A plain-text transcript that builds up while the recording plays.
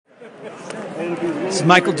is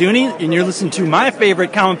Michael Dooney, and you're listening to my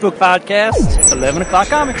favorite comic book podcast, 11 O'Clock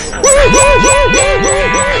Comics. Nice.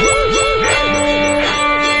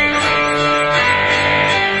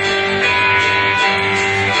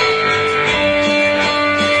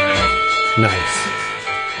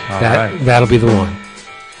 That'll be the one.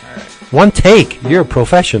 One take. You're a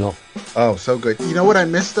professional. Oh, so good. You know what I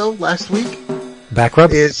missed though last week? Back rub?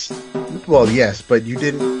 Well, yes, but you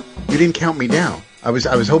didn't count me down. I was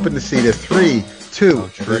hoping to see the 3, 2,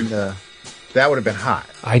 and that would have been hot.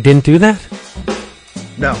 I didn't do that?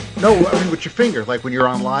 No. I mean with your finger, like when you're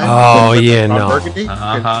on live. Oh yeah, no. Burgundy. No.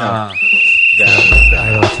 I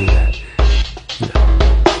don't do that. No.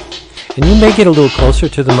 And you may get a little closer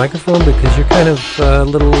to the microphone because you're kind of a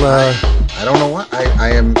little. I don't know what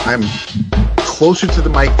I'm closer to the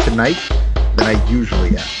mic tonight than I usually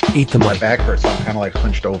am. Eat the mic. My back hurts, so I'm kind of like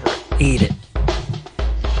hunched over it. Eat it.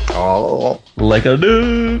 Oh, like a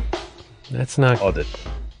dude. That's not.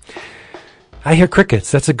 I hear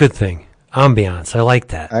crickets. That's a good thing. Ambiance. I like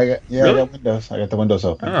that. Really? I got windows. I got the windows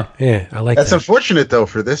open. Oh. Yeah, I like That's that. unfortunate though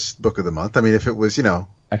for this book of the month. I mean, if it was, I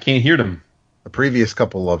can't hear them. A previous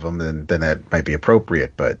couple of them, then that might be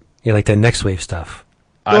appropriate. But you like that next wave stuff.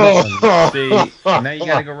 I don't see. Now you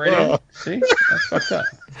gotta go right in. See, that's fucked up.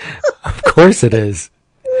 Of course it is.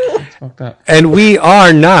 That's fucked up. And we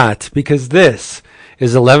are not, because this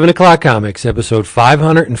is 11 O'Clock Comics, episode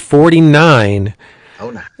 549.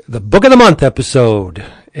 Oh, no. The Book of the Month episode.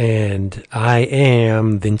 And I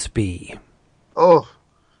am Vince B. Oh,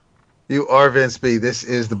 you are Vince B. This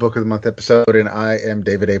is the Book of the Month episode, and I am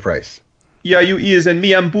David A. Price. Yeah, you is, and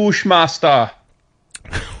me, I'm Bushmaster.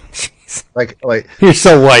 Jeez. Like You're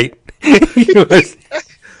so white. It's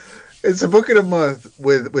a Book of the Month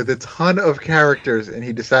with a ton of characters, and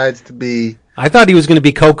he decides to be I thought he was going to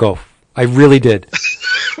be Coco. I really did.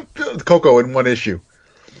 Coco in one issue.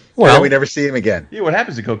 Well, and then we never see him again. Yeah, what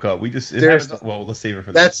happens to Coco? Let's save it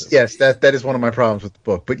for that is one of my problems with the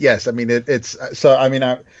book. But yes, I mean it's so. I mean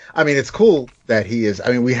it's cool that he is.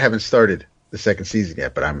 I mean, we haven't started the second season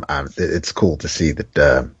yet, but it's cool to see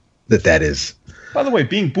that is. By the way,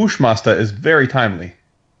 being Bushmaster is very timely.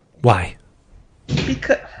 why?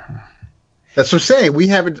 Because That's what I'm saying. We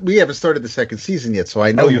haven't started the second season yet, so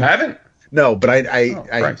I know. you haven't? No, but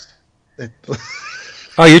Christ.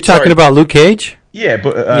 Oh, you're talking about Luke Cage? Yeah,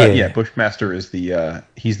 but Yeah. Bushmaster is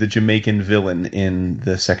he's the Jamaican villain in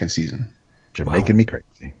the second season. You're making me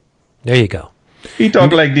crazy. There you go. He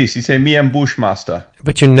talk like this. He say, "Me, I'm Bushmaster."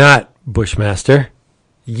 But you're not Bushmaster.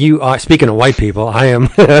 You are, speaking of white people, I am,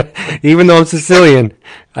 even though I'm Sicilian,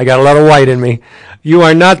 I got a lot of white in me. You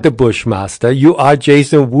are not the Bushmaster. You are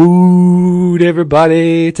Jason Wood,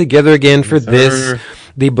 everybody, together again for this,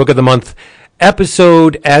 the Book of the Month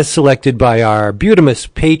episode as selected by our Beautimus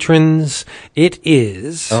patrons. It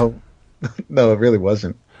is... Oh, no, it really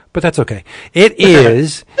wasn't. But that's okay. It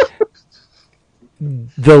is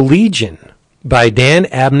The Legion by Dan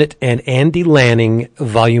Abnett and Andy Lanning,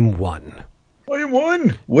 Volume 1. Volume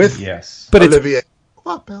 1 with But Olivier.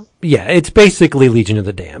 it's basically Legion of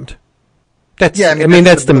the Damned. That's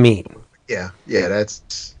that's the meat. Yeah,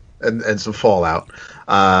 that's and some Fallout.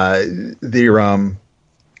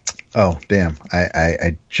 Oh damn!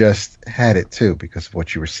 I just had it too because of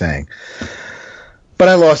what you were saying, but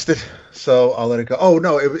I lost it, so I'll let it go. Oh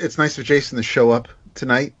no, it's nice for Jason to show up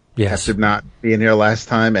tonight. Yes. After not being here last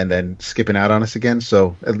time and then skipping out on us again,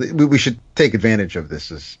 so we should take advantage of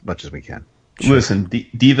this as much as we can. Sure. Listen,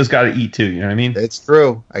 Diva's got to eat too. You know what I mean? It's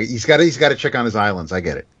true. He's got to check on his islands. I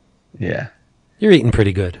get it. Yeah. You're eating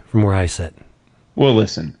pretty good from where I sit. Well,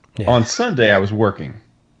 listen. Yeah. On Sunday I was working,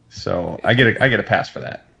 so I get a pass for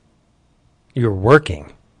that. You're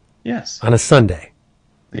working? Yes. On a Sunday?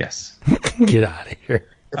 Yes. Get out of here.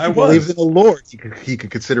 If he believes in the Lord, he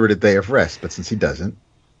could consider it a day of rest, but since he doesn't.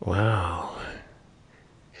 Wow.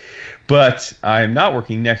 But I'm not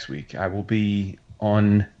working next week. I will be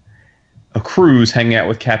on a cruise hanging out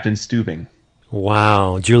with Captain Stubing.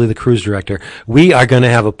 Wow. Julie, the cruise director. We are going to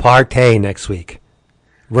have a party next week.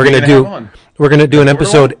 We're going to do an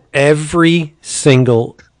episode every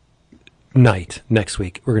single night next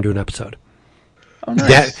week. We're going to do an episode. Oh,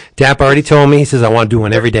 nice. Dap already told me. He says, I want to do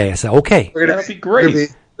one every day. I said, okay. That'll be great.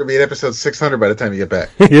 It'll be an episode 600 by the time you get back.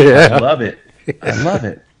 Yeah. I love it. I love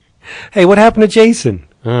it. Hey, what happened to Jason?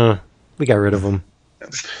 We got rid of him.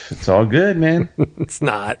 It's all good, man. It's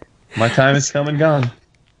not. My time is come and gone.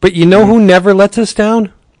 But you know who never lets us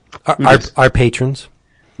down? Our patrons.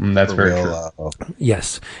 That's very true.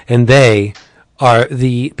 Yes. And they are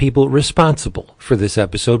the people responsible for this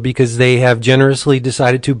episode because they have generously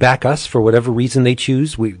decided to back us for whatever reason they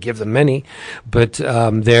choose. We give them many, but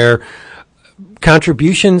they're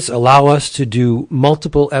contributions allow us to do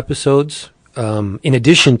multiple episodes in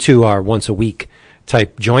addition to our once a week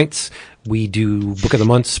type joints. We do Book of the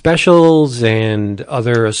Month specials and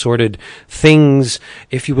other assorted things.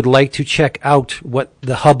 If you would like to check out what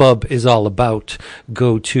the hubbub is all about,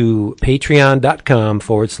 go to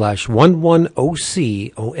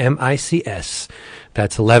patreon.com/11OCOMICS.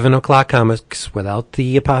 That's 11 o'clock comics without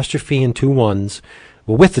the apostrophe and 2 1s.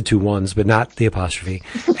 Well, with the 2 1s, but not the apostrophe.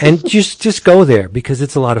 And just go there because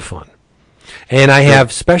it's a lot of fun. And I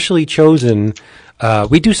have specially chosen,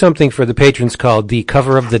 we do something for the patrons called the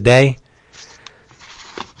cover of the day.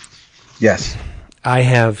 Yes. I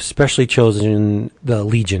have specially chosen the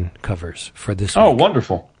Legion covers for this Oh, week.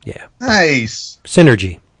 wonderful. Yeah. Nice.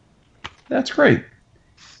 Synergy. That's great.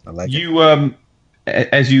 I like it. You,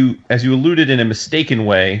 as you alluded in a mistaken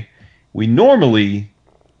way, we normally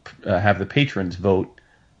have the patrons vote.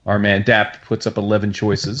 Our man Dapt puts up 11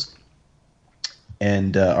 choices,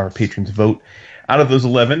 and our patrons vote out of those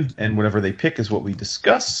 11, and whatever they pick is what we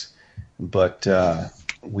discuss. But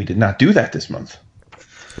we did not do that this month.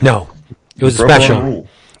 No. It was Broke our special. rule.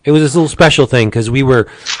 It was this little special thing because we were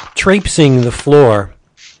traipsing the floor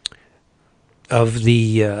of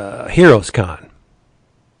the Heroes Con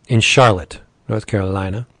in Charlotte, North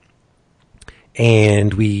Carolina.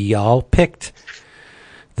 And we all picked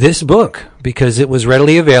this book because it was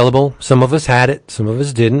readily available. Some of us had it, some of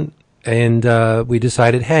us didn't. And we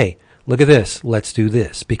decided, hey, look at this. Let's do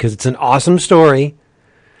this because it's an awesome story.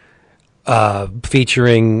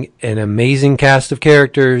 Featuring an amazing cast of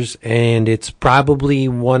characters, and it's probably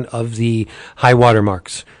one of the high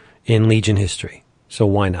watermarks in Legion history. So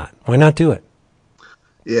why not? Why not do it?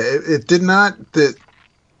 Yeah, it did not.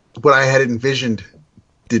 What I had envisioned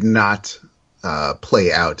did not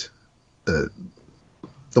play out the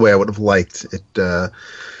way I would have liked. It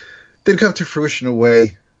didn't come to fruition in a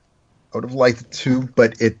way I would have liked it to,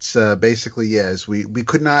 but it's basically, as we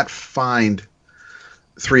could not find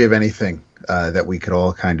 3 of anything that we could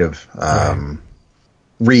all kind of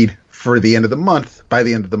read for the end of the month, by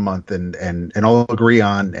the end of the month, and all agree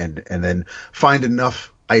on, and then find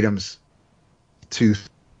enough items to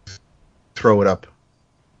throw it up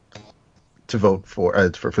to vote for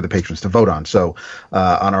the patrons to vote on. So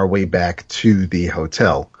on our way back to the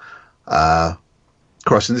hotel,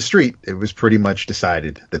 crossing the street, it was pretty much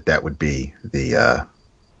decided that would be the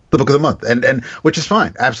book of the month, and which is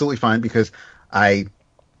fine, absolutely fine, because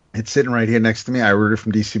it's sitting right here next to me. I ordered it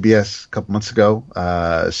from DCBS a couple months ago,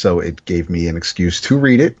 so it gave me an excuse to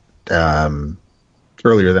read it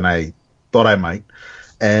earlier than I thought I might.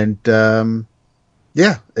 And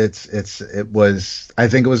yeah, it was. I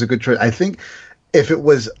think it was a good choice. I think if it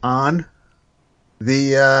was on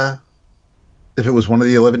if it was one of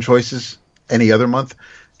the 11 choices any other month,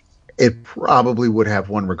 it probably would have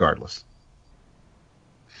won regardless.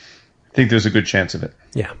 I think there's a good chance of it.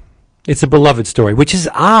 Yeah. It's a beloved story, which is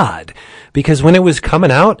odd because when it was coming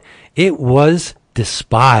out, it was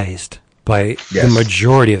despised by the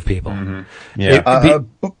majority of people. Mm-hmm. Yeah.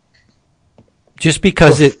 Just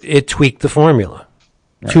because it tweaked the formula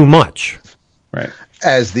too much. Right.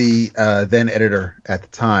 As the then editor at the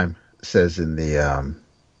time says in the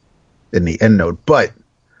end note. But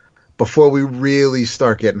before we really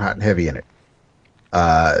start getting hot and heavy in it,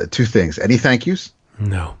 2 things. Any thank yous?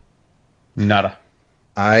 No. Nada.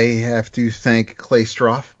 I have to thank Clay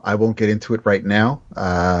Stroff. I won't get into it right now,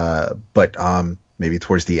 but maybe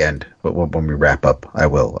towards the end. But when we wrap up, I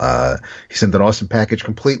will. He sent an awesome package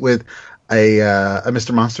complete with a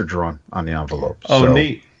Mr. Monster drawn on the envelope. Oh, so,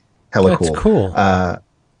 neat. Hella That's cool.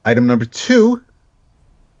 Item number 2.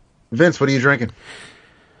 Vince, what are you drinking?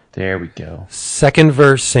 There we go. Second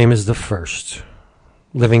verse, same as the first.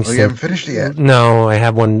 Livingston. Oh, you haven't finished it yet? No, I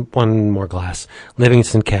have one more glass.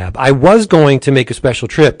 Livingston Cab. I was going to make a special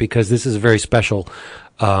trip because this is a very special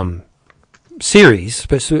series,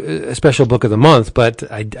 a special book of the month,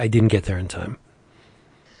 but I didn't get there in time.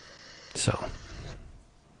 So.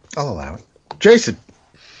 I'll allow it. Jason.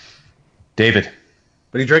 David.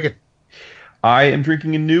 What are you drinking? I am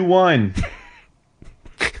drinking a new wine.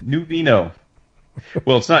 New vino.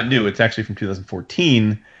 Well, it's not new. It's actually from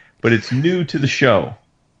 2014, but it's new to the show.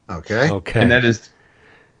 Okay. And that is...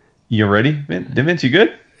 You ready, Vince? You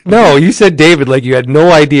good? No, you said David like you had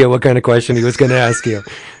no idea what kind of question he was going to ask you.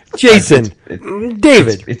 Jason,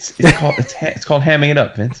 David. It's called hamming it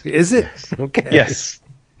up, Vince. Is it? Okay. Yes.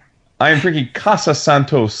 I am drinking Casa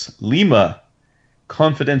Santos Lima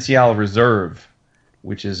Confidencial Reserve,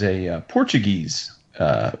 which is a Portuguese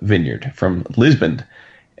vineyard from Lisbon,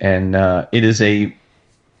 and it is a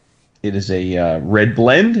red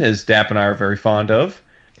blend, as Dap and I are very fond of.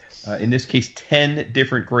 In this case, 10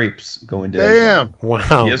 different grapes go into Damn.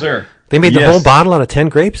 Wow. Yes, sir. They made the Yes. whole bottle out of 10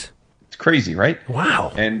 grapes? It's crazy, right?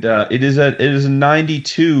 Wow. And it is a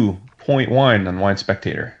 92.1 on Wine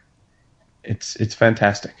Spectator. It's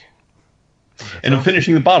fantastic. And I'm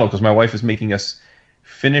finishing the bottle because my wife is making us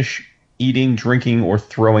finish eating, drinking, or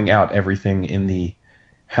throwing out everything in the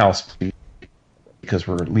house because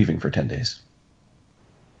we're leaving for 10 days.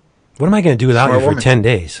 What am I going to do without Smart you for woman. 10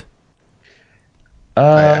 days?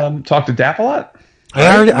 Talk to Dap a lot?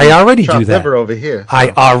 I already do Chopped that. liver over here.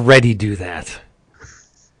 I already do that.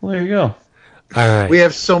 Well, there you go. All right. We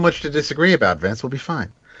have so much to disagree about, Vince. We'll be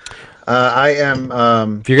fine. I am.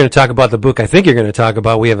 If you're going to talk about the book I think you're going to talk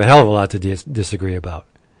about, we have a hell of a lot to disagree about.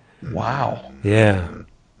 Wow. Yeah.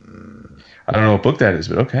 I don't know what book that is,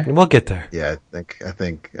 but okay. We'll get there. Yeah, I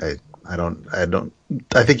think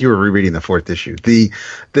you were rereading the 4th issue.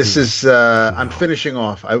 This is I'm finishing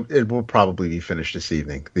off. It will probably be finished this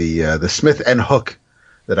evening. The Smith and Hook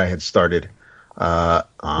that I had started at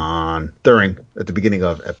the beginning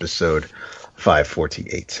of episode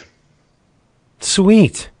 548.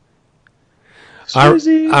 Sweet. All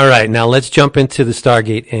right, now let's jump into the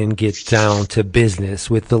Stargate and get down to business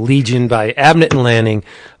with The Legion by Abnett and Lanning,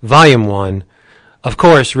 Volume 1. Of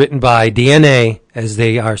course, written by DNA, as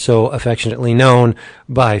they are so affectionately known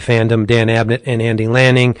by fandom, Dan Abnett and Andy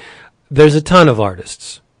Lanning. There's a ton of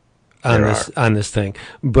artists on this thing,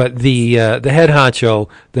 but the head honcho,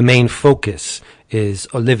 the main focus is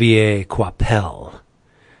Olivier Coipel.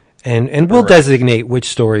 And we'll designate which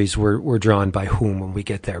stories were drawn by whom when we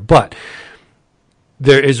get there. But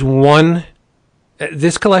there is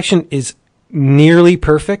this collection is nearly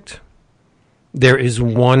perfect. There is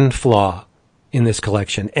one flaw in this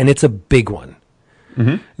collection, and it's a big one.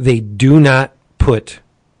 Mm-hmm. They do not put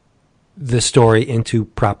the story into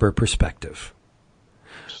proper perspective.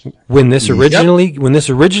 When this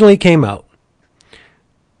originally came out,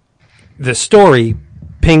 the story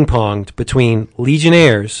ping-ponged between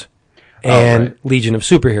Legionnaires and Legion of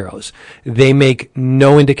Superheroes. They make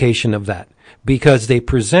no indication of that because they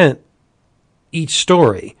present each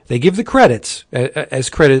story. They give the credits as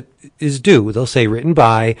credit is due. They'll say written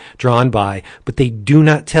by, drawn by, but they do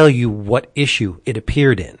not tell you what issue it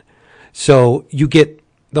appeared in. So you get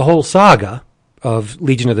the whole saga of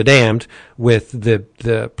Legion of the Damned with the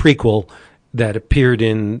prequel that appeared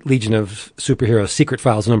in Legion of Superheroes Secret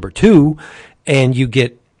Files #2, and you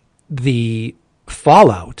get the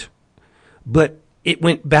fallout, but it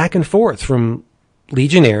went back and forth from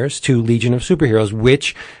Legionnaires to Legion of Superheroes,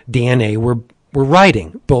 which DNA were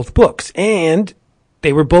writing both books, and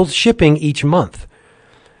they were both shipping each month.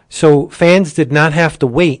 So fans did not have to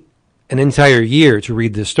wait an entire year to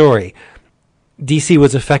read the story. DC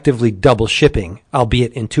was effectively double shipping,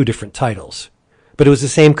 albeit in 2 different titles. But it was the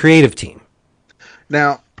same creative team.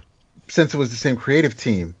 Now, since it was the same creative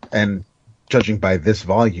team, and judging by this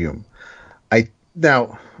volume, I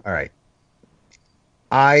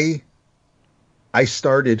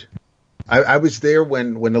started. I was there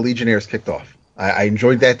when the Legionnaires kicked off. I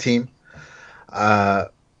enjoyed that team,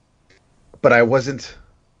 but I wasn't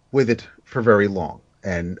with it for very long,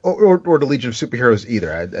 and or the Legion of Superheroes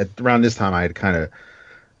either. Around this time, I had kind of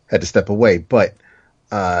had to step away. But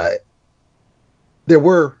there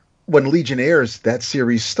were, when Legionnaires, that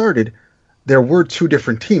series started, there were 2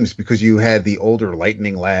 different teams because you had the older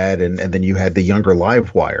Lightning Lad and then you had the younger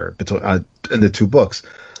Livewire in the 2 books.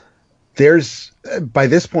 By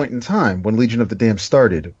this point in time, when Legion of the Damned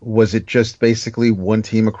started, was it just basically one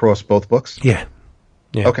team across both books? Yeah.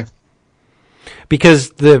 Okay. Because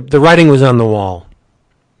the writing was on the wall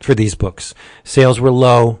for these books. Sales were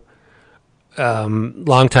low.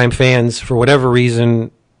 Longtime fans, for whatever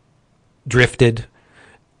reason, drifted,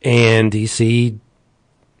 and DC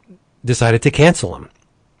decided to cancel them.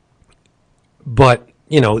 But,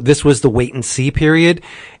 this was the wait and see period,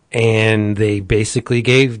 and they basically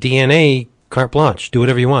gave DNA carte blanche. Do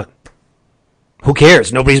whatever you want. Who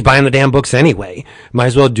cares? Nobody's buying the damn books anyway. Might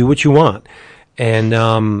as well do what you want. And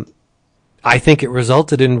I think it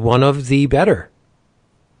resulted in one of the better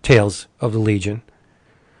tales of the Legion.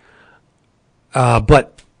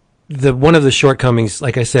 But one of the shortcomings,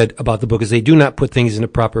 like I said, about the book is they do not put things into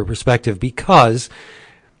proper perspective because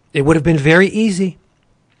it would have been very easy.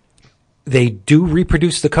 They do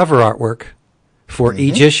reproduce the cover artwork for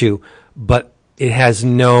each issue, but it has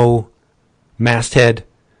no masthead,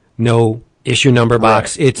 no issue number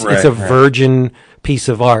box. It's a virgin piece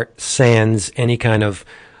of art sans any kind of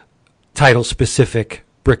title-specific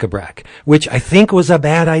bric-a-brac, which I think was a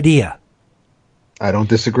bad idea. I don't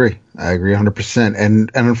disagree. I agree 100%.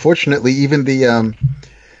 And unfortunately, even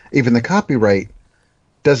the copyright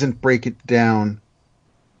doesn't break it down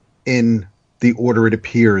in the order it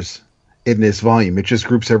appears in this volume. It just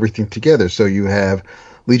groups everything together. So you have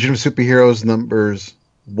Legion of Superheroes numbers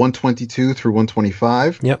 122 through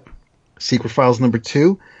 125. Yep. Secret Files number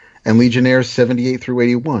 2, and Legionnaires 78 through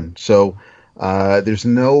 81. So there's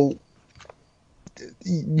no.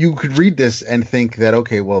 You could read this and think that,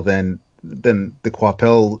 okay, well then the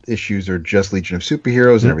Quapel issues are just Legion of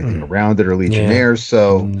Superheroes and everything around it are Legionnaires.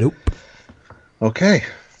 So nope. Okay.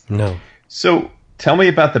 No. So tell me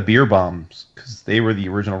about the Beer Bombs, because they were the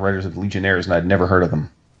original writers of Legionnaires, and I'd never heard of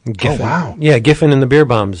them. Giffen. Oh, wow. Yeah, Giffen and the Beer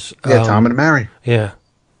Bombs. Yeah, Tom and Mary. Yeah.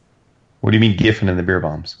 What do you mean Giffen and the Beer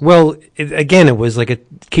Bombs? Well, it was like a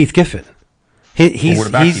Keith Giffen.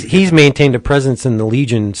 He's maintained a presence in the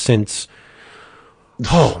Legion since.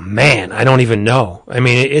 Oh man, I don't even know. I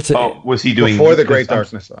mean, was he doing before the Great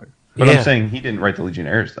Darkness Saga? But I'm saying he didn't write the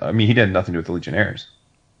Legionnaires, though. I mean, he had nothing to do with the Legionnaires.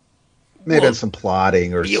 Maybe had some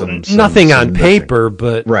plotting or nothing on paper,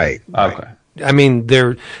 but right. Okay. I mean,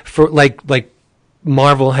 they're for like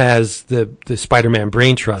Marvel has the Spider-Man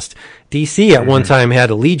Brain Trust. DC at one time had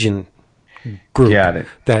a Legion group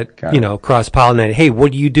that cross-pollinated. Hey,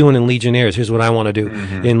 what are you doing in Legionnaires? Here's what I want to do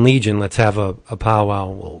in Legion. Let's have a powwow.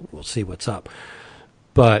 We'll see what's up.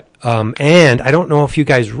 But and I don't know if you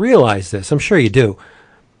guys realize this. I'm sure you do.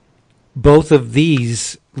 Both of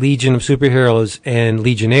these, Legion of Superheroes and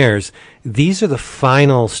Legionnaires, these are the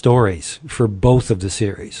final stories for both of the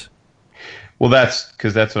series. Well, that's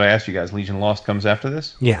what I asked you guys. Legion Lost comes after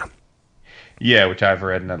this? Yeah. Yeah, which I've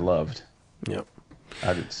read and I loved. Yep.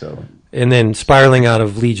 I did so. And then spiraling out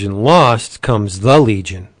of Legion Lost comes The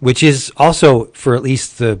Legion, which is also, for at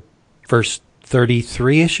least the first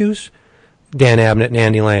 33 issues, Dan Abnett and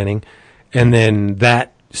Andy Lanning. And then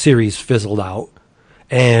that series fizzled out.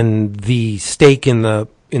 And the stake in the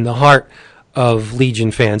heart of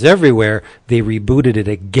Legion fans everywhere, they rebooted it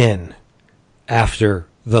again after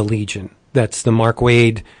The Legion. That's the Mark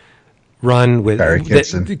Waid run with Barry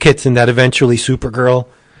Kitson that eventually Supergirl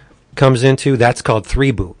comes into. That's called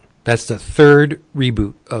Threeboot. That's the third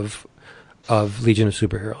reboot of Legion of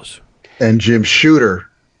Superheroes. And Jim Shooter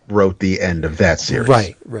wrote the end of that series.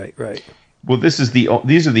 Right. Well, these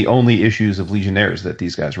are the only issues of Legionnaires that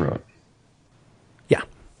these guys wrote. Yeah.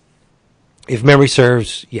 If memory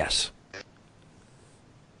serves, yes.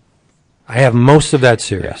 I have most of that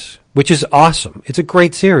series, which is awesome. It's a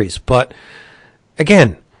great series, but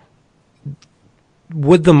again,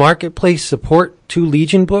 would the marketplace support 2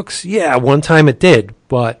 Legion books? Yeah, one time it did,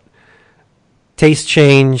 but tastes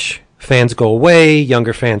change, fans go away,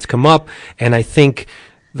 younger fans come up, and I think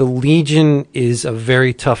the Legion is a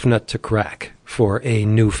very tough nut to crack for a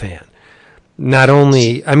new fan. Not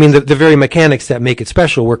only, I mean, the very mechanics that make it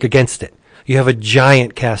special work against it. You have a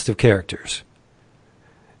giant cast of characters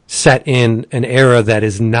set in an era that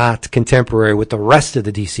is not contemporary with the rest of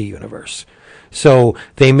the DC universe. So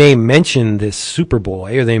they may mention this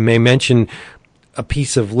Superboy, or they may mention a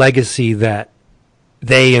piece of legacy that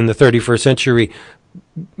they in the 31st century,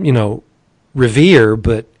 revere,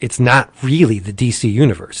 but it's not really the DC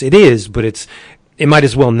universe. It is, but it might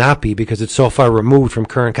as well not be, because it's so far removed from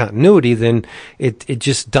current continuity, then it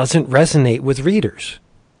just doesn't resonate with readers,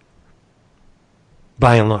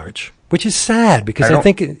 by and large. Which is sad, because I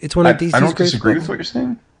think it's one of DC's greatest. I don't disagree with what you're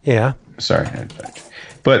saying. Yeah. Sorry.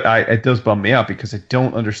 But it does bum me out, because I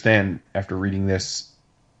don't understand, after reading this,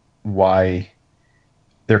 why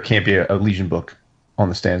there can't be a Legion book on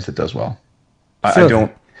the stands that does well. I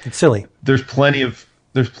don't. It's silly. There's plenty of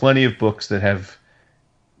books that have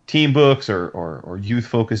team books or youth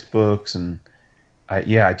focused books, and I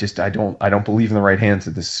don't believe in the right hands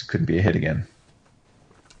that this couldn't be a hit again.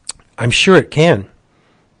 I'm sure it can.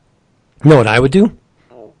 You know what I would do?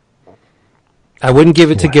 I wouldn't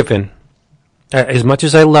give it to Giffen. As much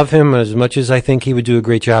as I love him, as much as I think he would do a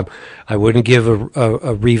great job, I wouldn't give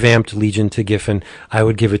a revamped Legion to Giffen. I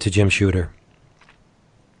would give it to Jim Shooter.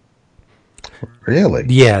 Really?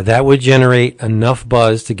 Yeah, that would generate enough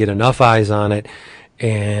buzz to get enough eyes on it,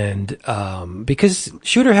 and because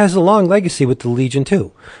Shooter has a long legacy with the Legion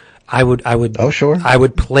too. I would. Oh, sure. I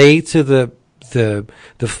would play to the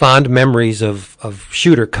fond memories of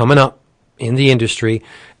Shooter coming up in the industry,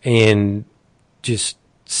 and just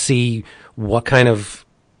see what kind of.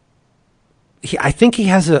 I think he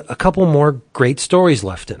has a couple more great stories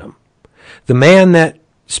left in him. The man that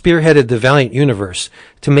spearheaded the Valiant universe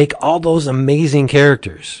to make all those amazing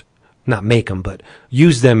characters, not make them, but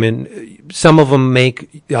use them in, some of them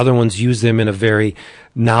make, the other ones use them in a very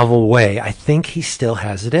novel way. I think he still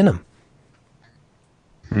has it in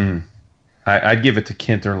him. I'd give it to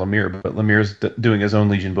Kent or Lemire, but Lemire's doing his own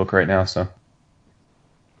Legion book right now, so.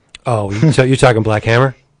 Oh, so you're talking Black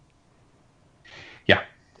Hammer? Yeah.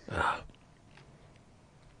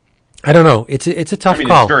 I don't know. It's a tough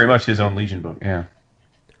call. It's very much his own Legion book, yeah.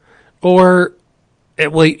 Or,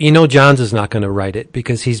 Johns is not going to write it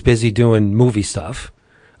because he's busy doing movie stuff.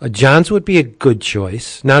 Johns would be a good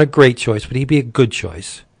choice. Not a great choice, but he'd be a good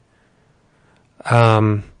choice.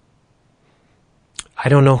 I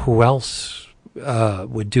don't know who else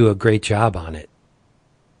would do a great job on it.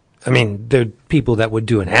 I mean, there are people that would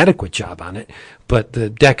do an adequate job on it, but the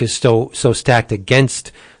deck is so stacked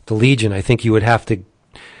against the Legion, I think you would have to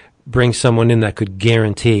bring someone in that could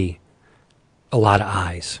guarantee a lot of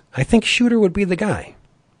eyes. I think Shooter would be the guy.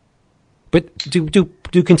 But do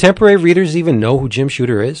contemporary readers even know who Jim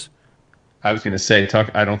Shooter is? I was going to say,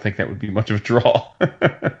 I don't think that would be much of a draw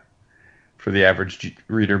for the average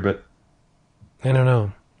reader, but I don't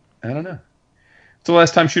know. It's the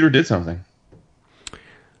last time Shooter did something.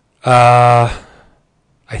 I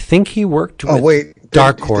think he worked with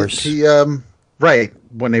Dark Horse. Right,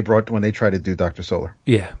 when they tried to do Dr. Solar.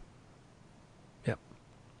 Yeah. Yep.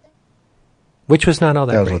 Which was not all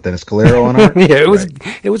that great. That was with Dennis Calero on art? Yeah,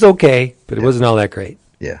 it was okay, but it wasn't all that great.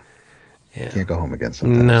 Yeah. You can't go home again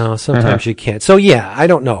sometimes. No, sometimes you can't. So, yeah, I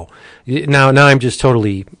don't know. Now I'm just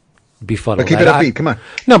totally befuddled. But keep it upbeat, come on.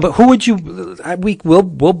 No, but who would you...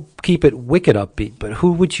 We'll keep it wicked upbeat, but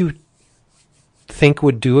who would you think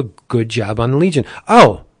would do a good job on the Legion?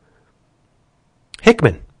 Oh,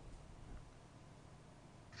 Hickman.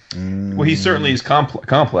 Well, he certainly is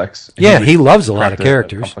complex. Yeah, he loves a lot of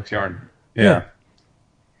characters. Complex yarn. Yeah.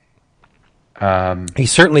 He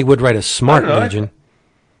certainly would write a smart Legion.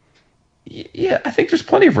 Yeah, I think there's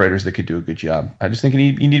plenty of writers that could do a good job. I just think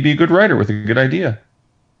you need to be a good writer with a good idea.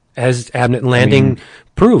 As Abnett and Lanning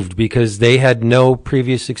proved, because they had no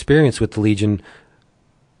previous experience with the Legion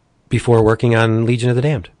before working on Legion of the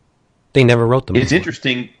Damned. They never wrote them. It's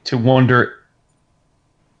interesting to wonder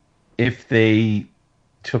if they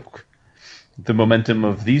took the momentum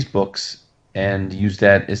of these books and used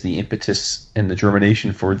that as the impetus and the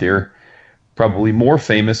germination for their probably more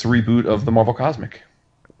famous reboot of the Marvel Cosmic.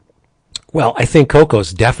 Well, I think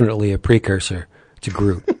Coco's definitely a precursor to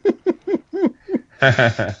Groot.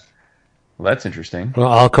 Well, that's interesting. Well,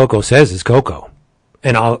 all Coco says is Coco,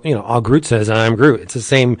 and all Groot says I'm Groot. It's the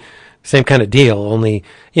same kind of deal. Only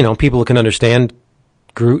people can understand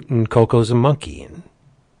Groot and Coco's a monkey, and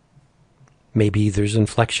maybe there's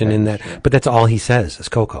inflection in that, but that's all he says is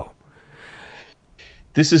Coco.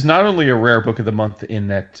 This is not only a rare book of the month in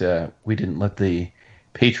that we didn't let the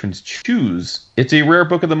patrons choose. It's a rare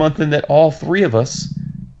book of the month in that all three of us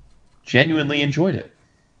genuinely enjoyed it.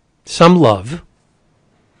 Some love.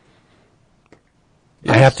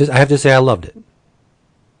 Yes. I have to say I loved it.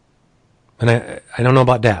 And I don't know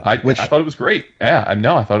about Dap. I thought it was great. Yeah,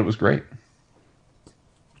 I thought it was great.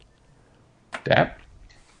 Dap?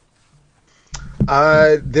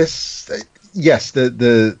 Yes,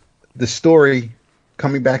 the story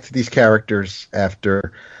coming back to these characters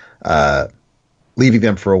after leaving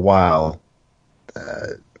them for a while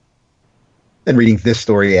and reading this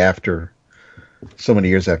story after so many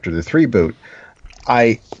years after the 3-boot,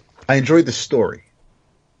 I enjoyed the story.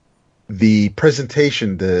 The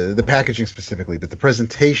presentation, the packaging specifically, but the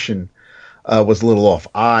presentation was a little off.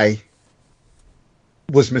 I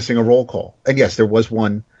was missing a roll call. And yes, there was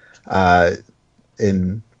one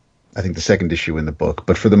in, I think, the second issue in the book.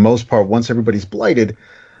 But for the most part, once everybody's blighted,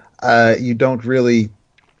 you don't really,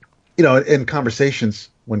 in conversations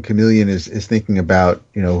when Chameleon is thinking about,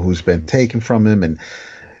 who's been taken from him, and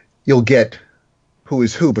you'll get who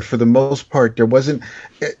is who. But for the most part, there wasn't,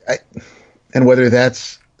 and whether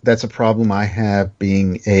that's a problem I have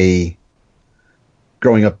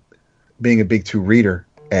growing up being a Big Two reader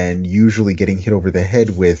and usually getting hit over the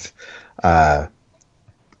head with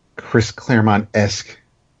Chris Claremont-esque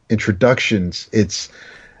introductions.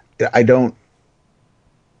 By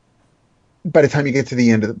the time you get to the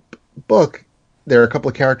end of the book, there are a couple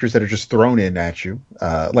of characters that are just thrown in at you,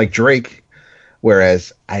 like Drake,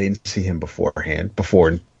 whereas I didn't see him beforehand,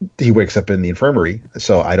 before he wakes up in the infirmary,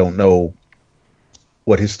 so I don't know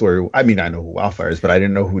what his story. I mean, I know who Wildfire is, but I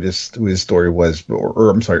didn't know who his story was. Or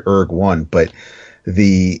I'm sorry, Erg 1. But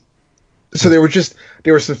so there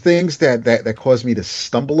were some things that caused me to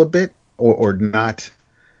stumble a bit, or not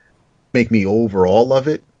make me over all of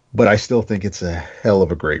it. But I still think it's a hell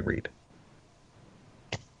of a great read.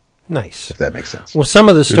 Nice, if that makes sense. Well, some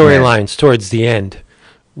of the storylines towards the end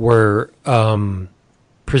were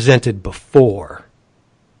presented before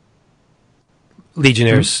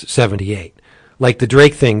Legionnaires 78. Like the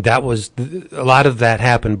Drake thing, a lot of that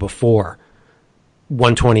happened before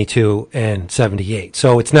 122 and 78.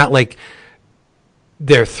 So it's not like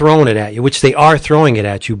they're throwing it at you, which they are throwing it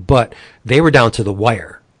at you, but they were down to the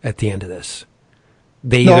wire at the end of this.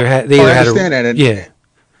 They No, either had I understand that, and-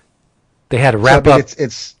 they had to So, wrap I mean, up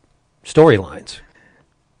it's storylines.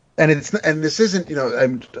 and this isn't,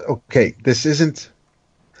 okay, this isn't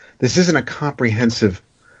a comprehensive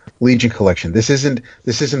Legion collection. This isn't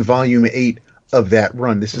volume 8 of that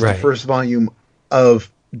run. This is Right. the first volume of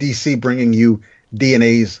DC bringing you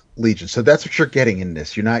DNA's Legion. So that's what you're getting in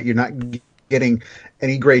this. You're not getting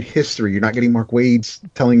any great history. You're not getting Mark Wade's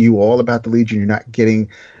telling you all about the Legion. You're not getting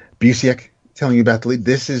Busiek telling you about the Legion.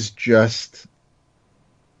 This is just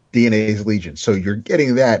DNA's Legion. So you're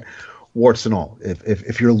getting that, warts and all.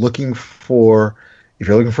 If you're looking for a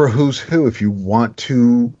who's who, if you want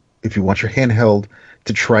your handheld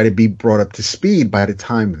to try to be brought up to speed by the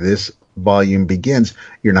time this volume begins,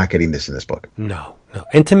 you're not getting this in this book. No.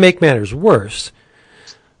 And to make matters worse,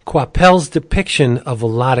 Coipel's depiction of a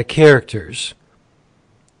lot of characters,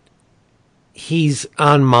 he's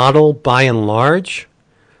on model by and large,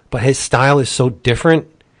 but his style is so different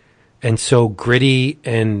and so gritty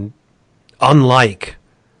and unlike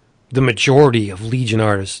the majority of Legion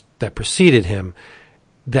artists that preceded him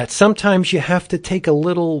that sometimes you have to take a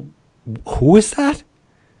little, who is that?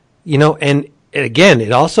 And again,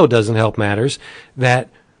 it also doesn't help matters that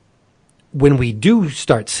when we do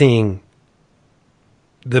start seeing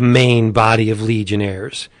the main body of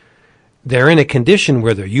Legionnaires, they're in a condition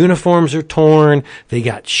where their uniforms are torn, they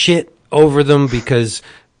got shit over them because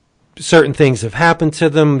certain things have happened to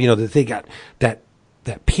them, that they got that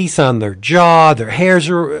piece on their jaw, their hair's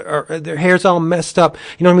all messed up.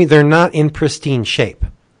 You know what I mean? They're not in pristine shape.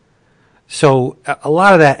 So a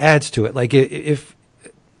lot of that adds to it. Like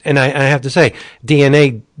and I have to say,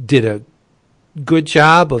 DNA did a good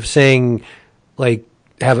job of saying, like,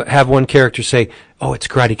 have one character say, "Oh, it's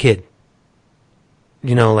Karate Kid."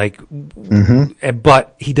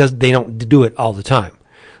 But they don't do it all the time.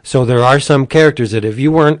 So there are some characters that if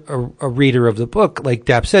you weren't a reader of the book, like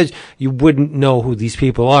Dap says, you wouldn't know who these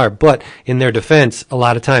people are. But in their defense, a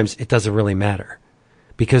lot of times it doesn't really matter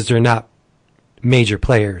because they're not major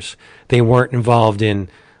players. They weren't involved in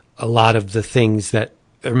a lot of the things that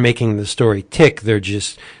are making the story tick. They're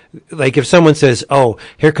just like, if someone says, "Oh,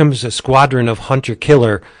 here comes a squadron of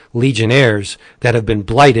hunter-killer Legionnaires that have been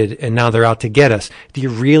blighted and now they're out to get us," do you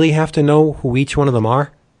really have to know who each one of them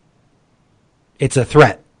are? It's a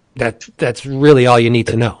threat. That's really all you need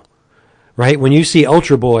to know, right? When you see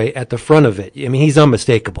Ultra Boy at the front of it, I mean, he's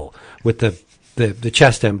unmistakable with the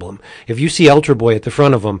chest emblem. If you see Ultra Boy at the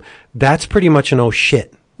front of him, that's pretty much an oh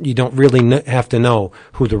shit. You don't really have to know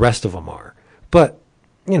who the rest of them are. But,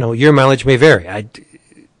 your mileage may vary. I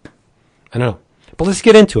don't know. But let's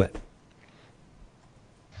get into it.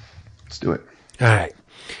 Let's do it. All right.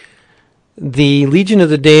 The Legion of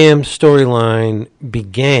the Damned storyline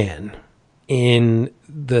began in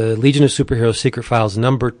the Legion of Superheroes Secret Files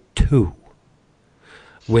number 2,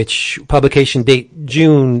 which publication date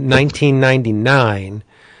June 1999.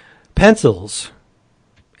 Pencils,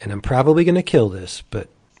 and I'm probably going to kill this, but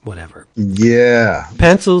whatever. Yeah.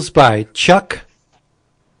 Pencils by Chuck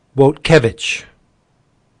Wojtkiewicz.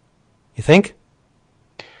 You think?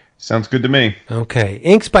 Sounds good to me. Okay.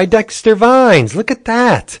 Inks by Dexter Vines. Look at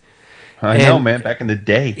that. I know, man. Back in the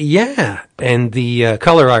day. Yeah. And the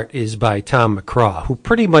color art is by Tom McCraw, who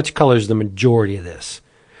pretty much colors the majority of this.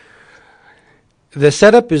 The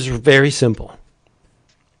setup is very simple.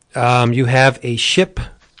 You have a ship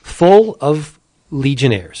full of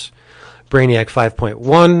Legionnaires. Brainiac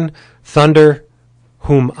 5.1, Thunder,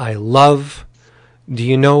 whom I love. Do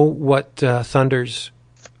you know what Thunder's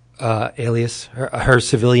alias, her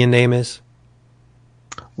civilian name is?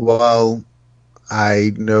 Well,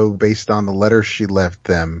 I know based on the letter she left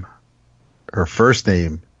them, her first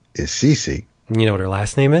name is Cece. You know what her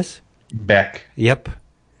last name is? Beck. Yep.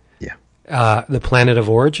 Yeah. The planet of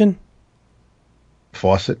origin?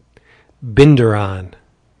 Fawcett. Binderon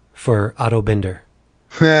for Otto Binder.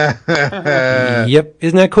 Yep.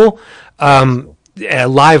 Isn't that cool?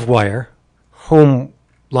 Livewire, whom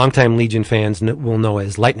longtime Legion fans will know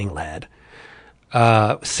as Lightning Lad.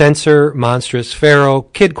 Censor, Monstrous, Pharaoh,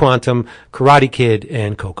 Kid Quantum, Karate Kid,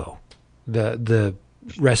 and Coco. The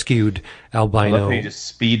rescued albino. I love how you just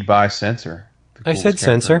speed by Censor. I said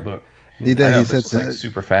Censor. He did. He said said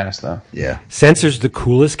super fast, though. Yeah. Censor's the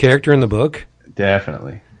coolest character in the book.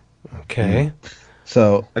 Definitely. Okay.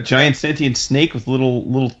 So a giant sentient snake with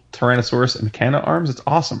little Tyrannosaurus and Mechana arms. It's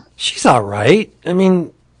awesome. She's all right. I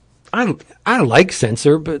mean, I like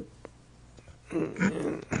Censor, but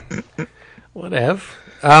whatever.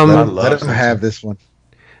 let him have this one.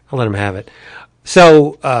 I'll let him have it.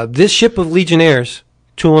 So this ship of Legionnaires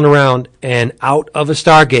tooling around, and out of a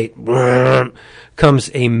Stargate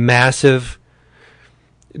comes a massive,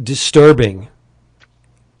 disturbing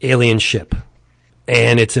alien ship.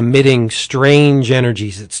 And it's emitting strange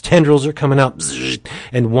energies. Its tendrils are coming out.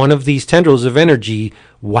 And one of these tendrils of energy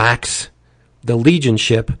whacks the Legion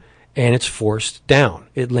ship, and it's forced down.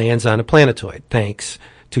 It lands on a planetoid, thanks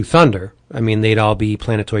to Thunder. I mean, they'd all be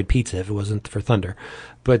planetoid pizza if it wasn't for Thunder.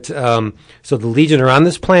 But so the Legion are on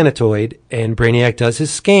this planetoid, and Brainiac does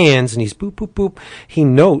his scans, and he's boop, boop, boop. He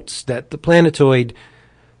notes that the planetoid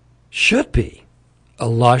should be a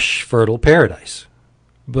lush, fertile paradise.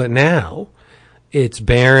 But now it's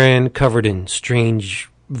barren, covered in strange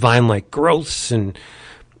vine-like growths, and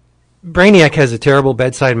Brainiac has a terrible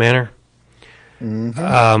bedside manner.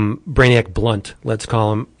 Brainiac Blunt, let's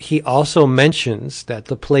call him. He also mentions that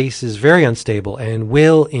the place is very unstable and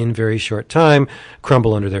will, in very short time,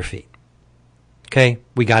 crumble under their feet. Okay,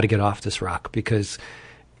 we got to get off this rock because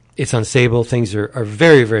it's unstable. Things are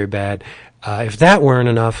very, very bad. If that weren't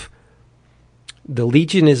enough, the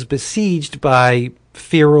Legion is besieged by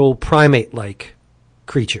feral primate-like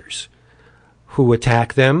creatures who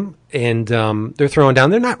attack them, and they're thrown down.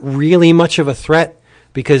 They're not really much of a threat,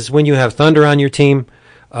 because when you have Thunder on your team,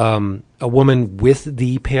 a woman with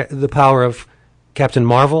the power of Captain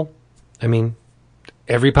Marvel, I mean,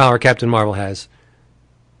 every power Captain Marvel has,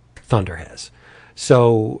 Thunder has.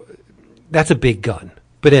 So that's a big gun.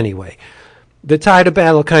 But anyway, the tide of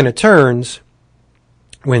battle kind of turns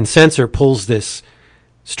when Censor pulls this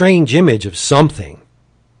strange image of something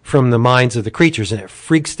from the minds of the creatures, and it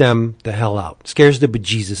freaks them the hell out, scares the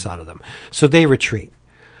bejesus out of them. So they retreat,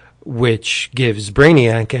 which gives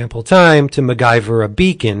Brainiac ample time to MacGyver a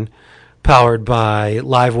beacon powered by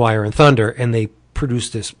Livewire and Thunder, and they produce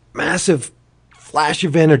this massive flash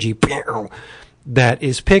of energy that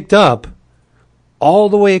is picked up all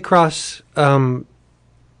the way across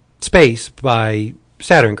space by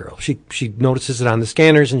Saturn Girl. She notices it on the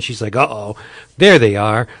scanners, and she's like, uh-oh, there they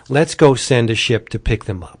are. Let's go send a ship to pick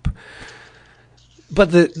them up.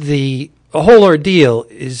 But the whole ordeal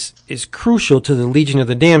is crucial to the Legion of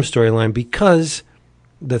the Damned storyline, because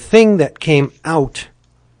the thing that came out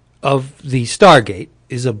of the Stargate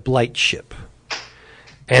is a Blight ship.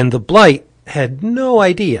 And the Blight had no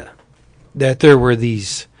idea that there were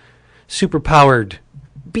these superpowered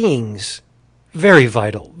beings, very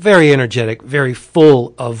vital, very energetic, very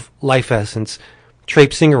full of life essence,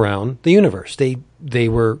 traipsing around the universe. They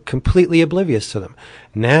were completely oblivious to them.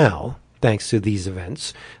 Now, thanks to these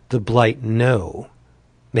events, the Blight know.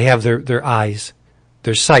 They have their eyes,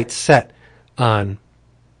 their sights set on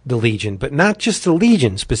the Legion, but not just the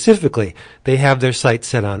Legion specifically. They have their sights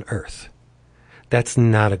set on Earth. That's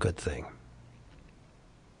not a good thing.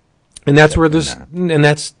 And that's and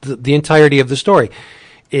that's the entirety of the story.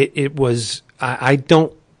 It was,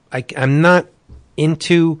 I'm not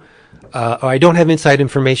into, or I don't have inside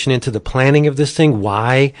information into the planning of this thing,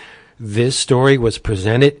 why this story was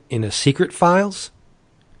presented in a Secret Files,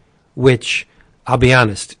 which, I'll be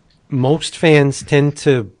honest, most fans tend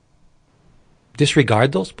to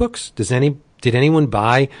disregard those books. Did anyone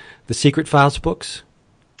buy the Secret Files books?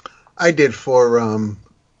 I did for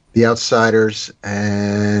the Outsiders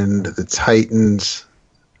and the Titans,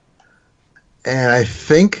 and I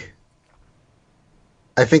think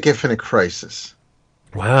Infinite Crisis.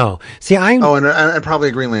 Wow. See, and probably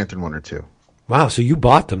a Green Lantern one or two. Wow, so you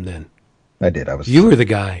bought them then? I did. You were the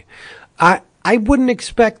guy. I wouldn't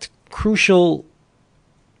expect crucial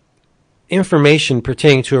information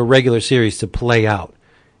pertaining to a regular series to play out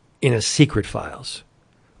in a Secret Files,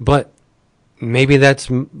 but maybe that's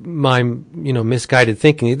my misguided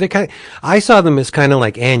thinking. I saw them as kind of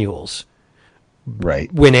like annuals,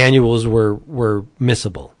 right? When annuals were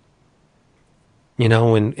missable.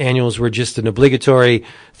 When annuals were just an obligatory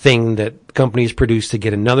thing that companies produced to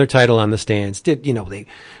get another title on the stands. They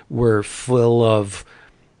were full of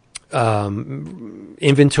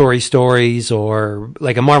inventory stories, or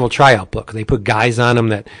like a Marvel tryout book. They put guys on them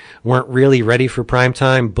that weren't really ready for prime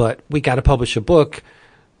time, but we got to publish a book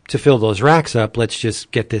to fill those racks up. Let's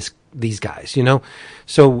just get these guys,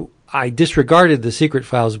 So I disregarded the Secret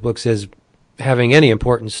Files books as having any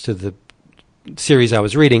importance to the series I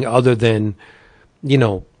was reading, other than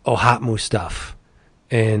Ohatmu stuff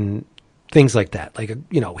and things like that. Like,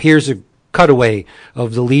 here's a cutaway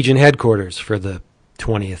of the Legion headquarters for the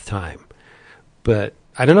 20th time. But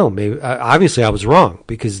I don't know, maybe obviously I was wrong,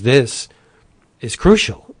 because this is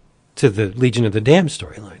crucial to the Legion of the Damned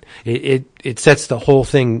storyline. It sets the whole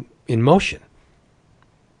thing in motion.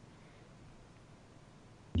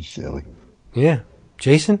 You silly. Yeah.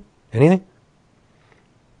 Jason, anything?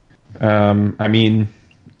 I mean,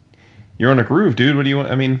 you're on a groove, dude. What do you want?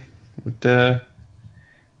 I mean, what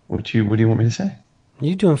do you want me to say?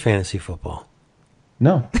 You doing fantasy football?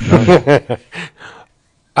 No.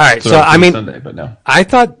 All right, So so that was I mean, Sunday, but no. I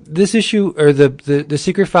thought this issue or the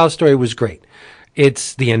Secret File story was great.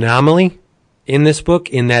 It's the anomaly in this book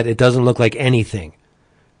in that it doesn't look like anything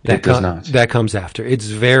It does not. that comes after. It's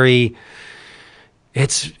very.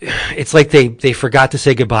 It's like they forgot to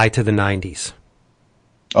say goodbye to the 90s.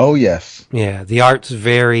 Oh yes. Yeah, the art's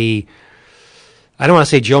very. I don't want to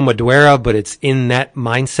say Joe Madureira, but it's in that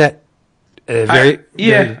mindset. Very.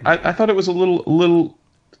 I thought it was a little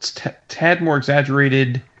tad more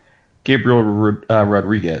exaggerated. Gabriel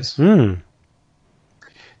Rodriguez. Hmm.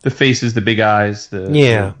 The faces, the big eyes,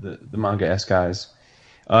 the manga-esque eyes.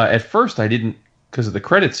 At first, I didn't, because of the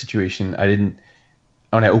credit situation, when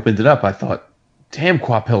I opened it up, I thought, damn,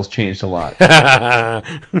 Quapel's changed a lot. I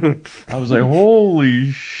was like, holy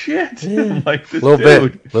shit. I'm like, this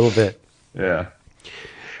dude. Little bit. Yeah.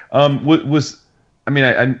 Was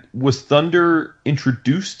Thunder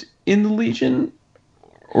introduced in the Legion?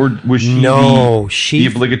 Or was she the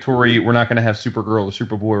obligatory, we're not going to have Supergirl or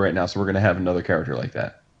Superboy right now, so we're going to have another character like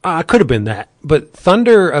that? Could have been that. But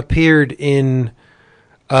Thunder appeared in,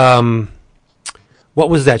 what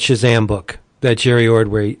was that Shazam book that Jerry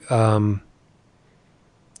Ordway, The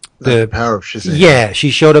Power of Shazam. Yeah, she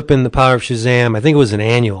showed up in The Power of Shazam. I think it was an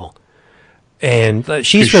annual. And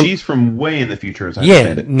she's from way in the future, as I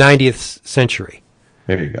understand it. 90th century.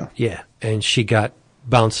 There you go. Yeah, and she got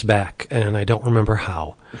bounced back, and I don't remember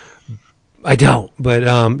how. I don't, but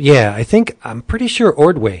I'm pretty sure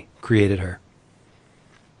Ordway created her.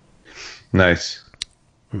 Nice.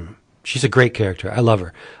 She's a great character. I love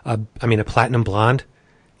her. A platinum blonde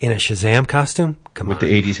in a Shazam costume. Come on. With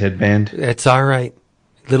the 80s headband. It's all right.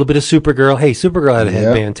 A little bit of Supergirl. Hey, Supergirl had a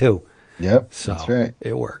headband too. Yep, so that's right.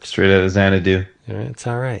 It works. Straight out of Xanadu. It's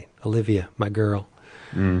all right. Olivia, my girl.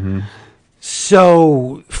 Mm-hmm.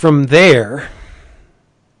 So from there,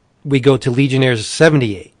 we go to Legionnaires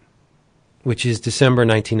 78, which is December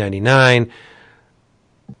 1999.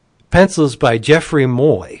 Pencils by Jeffrey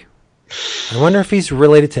Moy. I wonder if he's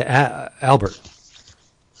related to Albert.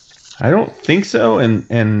 I don't think so,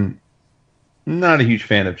 and not a huge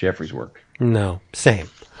fan of Jeffrey's work. No, same.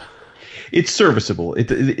 It's serviceable.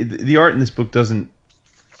 The art in this book doesn't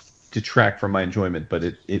detract from my enjoyment, but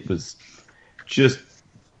it was just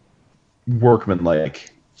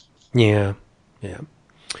workmanlike. Yeah.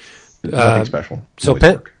 Nothing special. So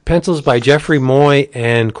pencils by Jeffrey Moy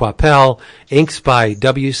and Quapel, inks by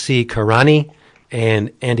W.C. Karani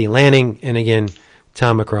and Andy Lanning, and again,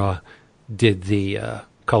 Tom McGraw did the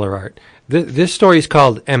color art. This story is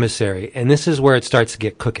called Emissary, and this is where it starts to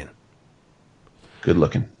get cooking. Good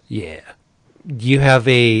looking. Yeah. You have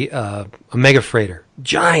a mega freighter,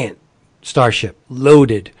 giant starship,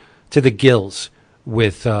 loaded to the gills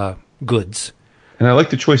with goods. And I like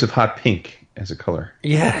the choice of hot pink as a color.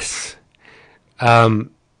 Yes.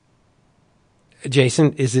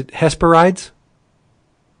 Jason, is it Hesperides?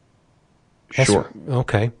 Sure.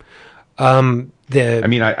 Okay. I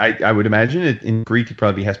would imagine it in Greek it'd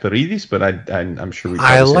probably be Hesperides, but I'm sure we.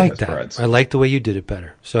 I like that. I like the way you did it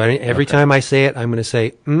better. So every time I say it, I'm going to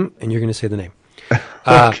say and you're going to say the name.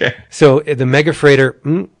 Okay. So the mega freighter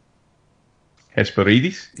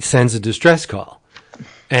Hesperides sends a distress call,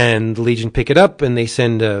 and the Legion pick it up, and they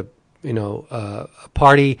send a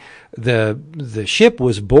party. The ship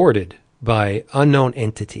was boarded by unknown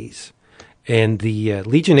entities. And the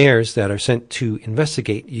Legionnaires that are sent to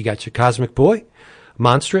investigate, you got your Cosmic Boy,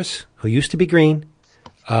 Monstrous, who used to be green.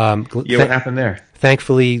 What happened there?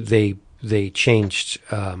 Thankfully, they changed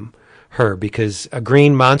her because a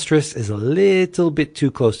green Monstrous is a little bit too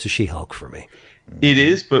close to She-Hulk for me. It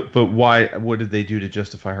is, but why? What did they do to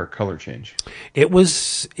justify her color change? It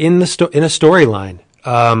was in a storyline.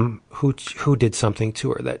 Who did something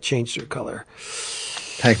to her that changed her color?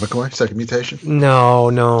 Hank McCoy, second mutation?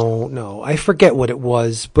 No. I forget what it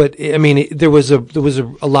was, but there was a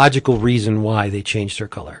logical reason why they changed her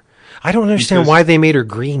color. I don't understand why they made her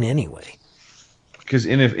green anyway. Because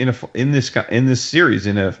in this series,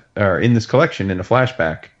 in this collection, in a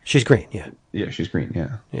flashback, she's green. Yeah. Yeah, she's green.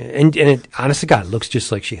 Yeah. And it, honest to God, looks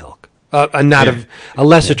just like She-Hulk. A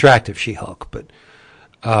less attractive She-Hulk, but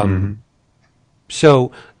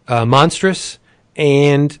so Monstrous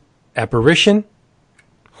and Apparition,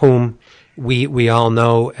 whom we all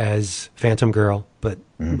know as Phantom Girl, but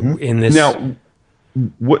in this now,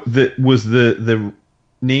 was the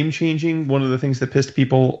name changing one of the things that pissed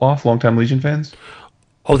people off, longtime Legion fans?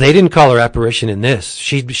 Oh, they didn't call her Apparition in this.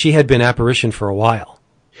 She had been Apparition for a while.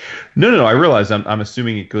 No. I realize. I'm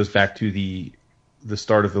assuming it goes back to the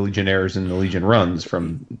start of the Legionnaires and the Legion runs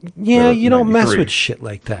from. Yeah, you don't mess with shit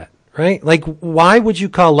like that, right? Like, why would you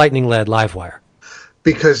call Lightning Lad Livewire?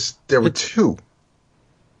 Because there were two.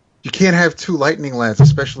 You can't have two lightning lads,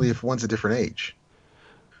 especially if one's a different age.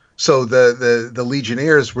 So the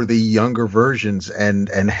Legionnaires were the younger versions and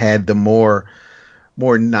had the more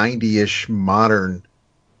 90-ish modern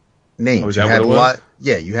names. Oh, is that what it was?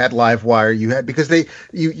 You had Livewire. You had because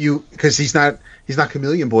he's not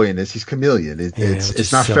Chameleon Boy in this. He's Chameleon.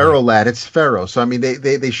 It's not Pharaoh Lad. It's Pharaoh. So I mean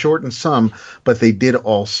they shortened some, but they did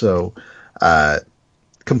also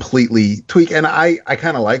completely tweak. And I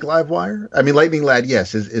kind of like Livewire. I mean Lightning Lad,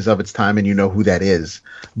 yes, is of its time, and you know who that is.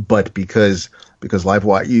 But because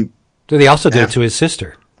Livewire, So they also did it to his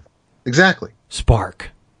sister. Exactly. Spark.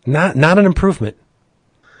 Not an improvement.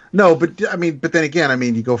 No, but then again,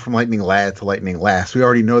 you go from Lightning Lad to Lightning Lass. We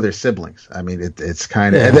already know they're siblings. I mean, it's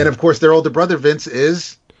kind of, and then of course their older brother Vince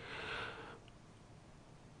is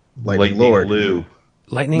Lightning Lord. Lou.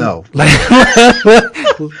 Lightning. No, Lightning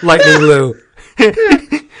Lou.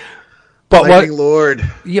 But Lightning Lord.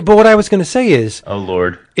 Yeah, but what I was going to say is, Oh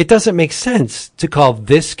Lord, it doesn't make sense to call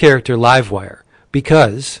this character Livewire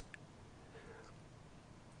because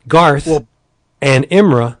Garth and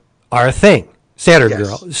Imra are a thing. Saturn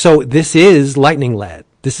Girl. So this is Lightning Lad.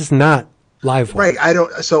 This is not Livewire.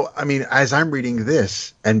 Right. As I'm reading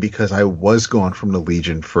this, and because I was gone from the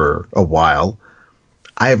Legion for a while,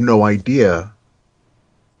 I have no idea.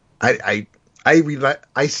 I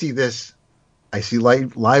see this. I see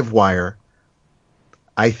Livewire.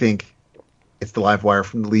 I think it's the Livewire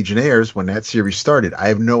from the Legionnaires when that series started. I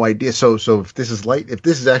have no idea. So if this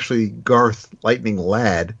is actually Garth Lightning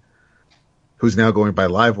Lad, who's now going by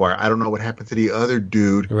Livewire, I don't know what happened to the other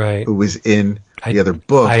dude who was in the other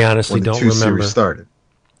book. I honestly when the don't two remember. Series started.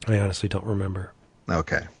 I honestly don't remember.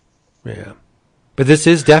 Okay. Yeah, but this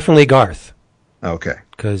is definitely Garth. Okay.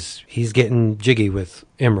 Because he's getting jiggy with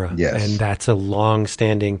Imra. Yes. And that's a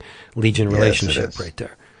long-standing Legion relationship right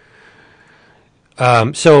there.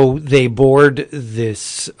 So they board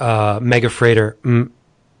this mega freighter.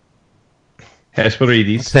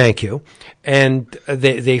 Hesperides. Thank you. And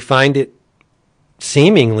they find it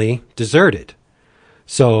seemingly deserted.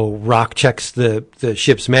 So Rock checks the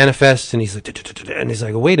ship's manifest, and he's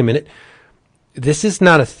like, wait a minute. This is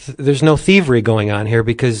not there's no thievery going on here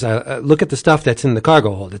because look at the stuff that's in the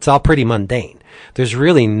cargo hold. It's all pretty mundane. There's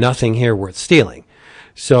really nothing here worth stealing.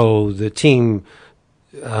 So the team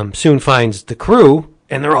soon finds the crew,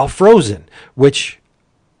 and they're all frozen, which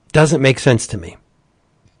doesn't make sense to me.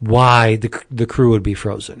 Why the crew would be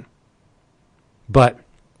frozen. But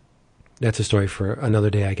that's a story for another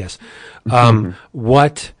day, I guess.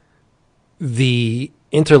 What the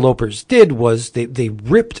interlopers did was they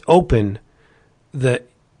ripped open the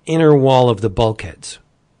inner wall of the bulkheads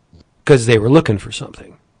because they were looking for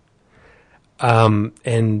something.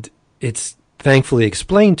 And it's thankfully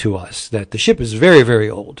explained to us that the ship is very, very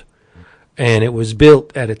old. And it was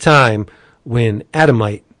built at a time when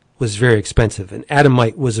adamite was very expensive. And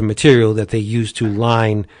adamite was a material that they used to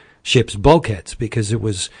line ship's bulkheads because it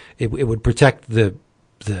would protect the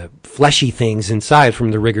fleshy things inside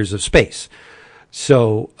from the rigors of space.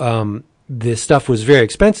 So this stuff was very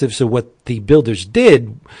expensive. So what the builders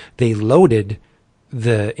did, they loaded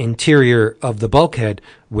the interior of the bulkhead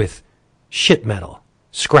with shit metal,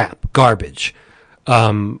 scrap, garbage,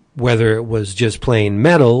 whether it was just plain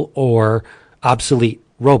metal or obsolete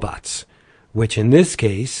robots, which in this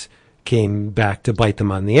case came back to bite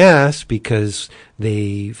them on the ass because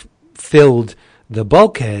they filled the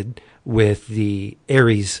bulkhead with the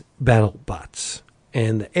Ares battle bots.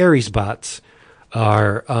 And the Ares bots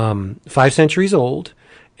are 5 centuries old,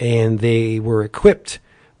 and they were equipped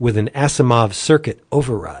with an Asimov circuit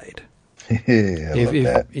override.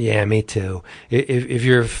 Yeah, me too. If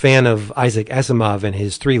you're a fan of Isaac Asimov and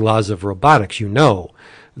his 3 laws of robotics, you know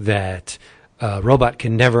that a robot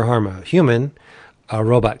can never harm a human. A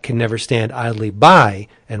robot can never stand idly by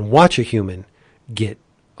and watch a human get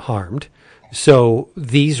harmed. So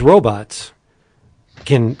these robots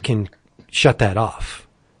can shut that off.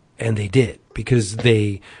 And they did, because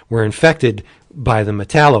they were infected by the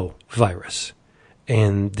Metallo virus.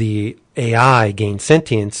 And the AI gained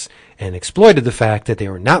sentience and exploited the fact that they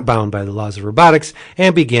were not bound by the laws of robotics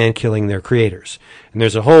and began killing their creators. And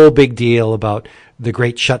there's a whole big deal about the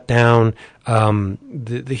Great Shutdown.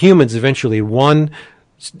 The humans eventually won,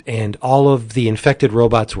 and all of the infected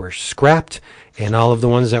robots were scrapped, and all of the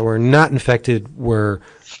ones that were not infected were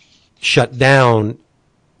shut down,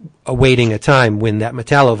 awaiting a time when that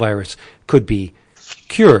metallovirus could be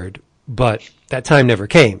cured. But that time never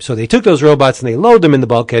came. So they took those robots and they loaded them in the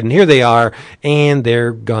bulkhead, and here they are, and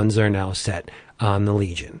their guns are now set on the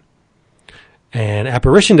Legion. And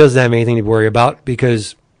Apparition doesn't have anything to worry about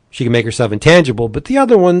because she can make herself intangible, but the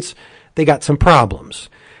other ones, they got some problems.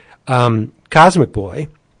 Cosmic Boy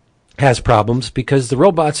has problems because the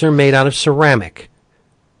robots are made out of ceramic.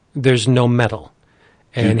 There's no metal.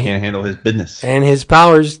 And he can't handle his business. And his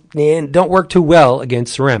powers don't work too well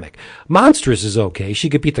against ceramic. Monstrous is okay. She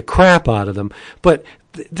could beat the crap out of them. But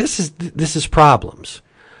this is problems.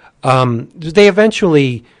 They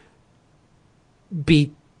eventually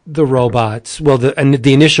beat the robots. Well,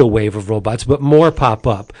 the initial wave of robots, but more pop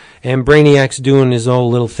up. And Brainiac's doing his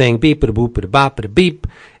own little thing, beep-a-da-boop-a-da-bop-a-da-beep.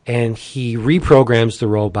 And he reprograms the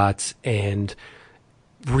robots and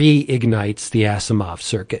reignites the Asimov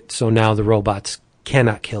circuit. So now the robots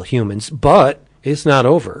cannot kill humans, but it's not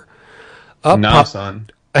over. Son.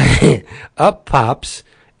 Up pops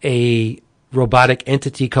a robotic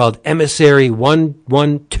entity called Emissary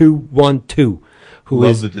 11212,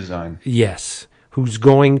 Love the design. Yes, who's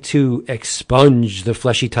going to expunge the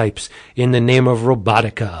fleshy types in the name of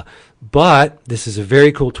robotica. But this is a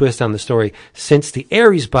very cool twist on the story. Since the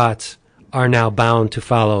Ares bots are now bound to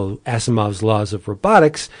follow Asimov's laws of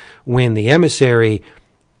robotics, when the Emissary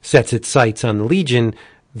sets its sights on the Legion,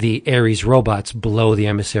 the Ares robots blow the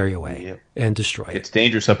Emissary away and destroy it. It's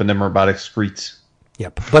dangerous up in them robotic streets.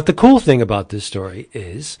 Yep. But the cool thing about this story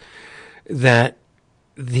is that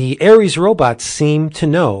the Ares robots seem to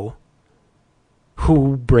know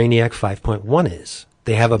who Brainiac 5.1 is.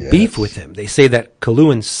 They have a beef with him. They say that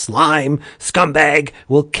Kaluan's slime, scumbag,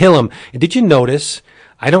 will kill him. And did you notice,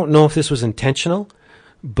 I don't know if this was intentional,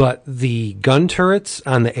 but the gun turrets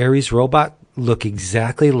on the Ares robot look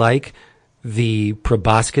exactly like the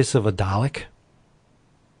proboscis of a Dalek.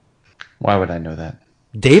 Why would I know that?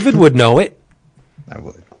 David would know it. I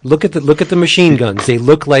would. Look at the machine guns. They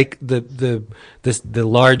look like the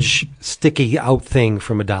large sticky out thing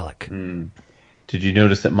from a Dalek. Did you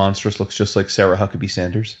notice that Monstrous looks just like Sarah Huckabee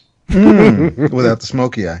Sanders? Without the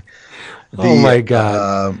smoky eye. Oh my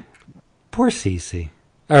God! Poor Cece.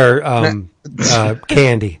 Or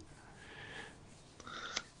Candy.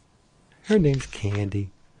 Her name's Candy.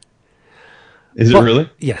 Is it really?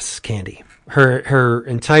 Yes, Candy. Her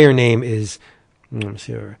entire name is, let me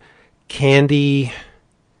see, Candy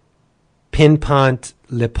Pinpont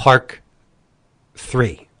Le Parc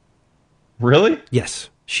 3. Really? Yes.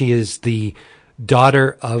 She is the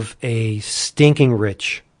daughter of a stinking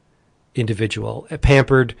rich individual,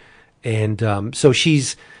 pampered, and so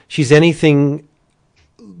she's anything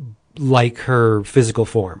like her physical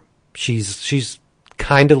form. She's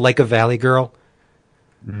kind of like a Valley girl.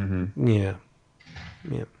 Mm-hmm. Yeah.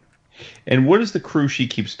 And what is the crew she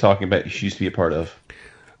keeps talking about she used to be a part of?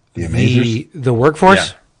 The Amazers? The workforce?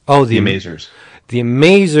 Yeah. Oh, the Amazers. The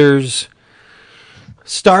Amazers,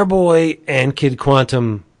 Starboy and Kid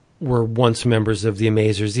Quantum were once members of the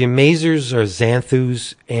Amazers. The Amazers are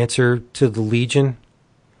Xanthu's answer to the Legion.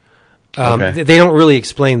 Okay. They don't really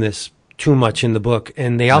explain this too much in the book,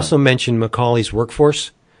 and they also mention Macaulay's workforce.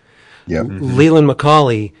 Yep. Leland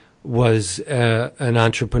Macaulay was an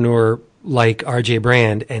entrepreneur like R.J.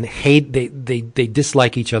 Brand, and they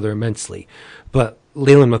dislike each other immensely. But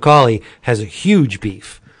Leland Macaulay has a huge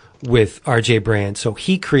beef with R.J. Brand, so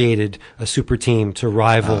he created a super team to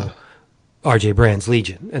rival R.J. Brand's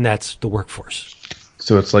Legion, and that's the workforce.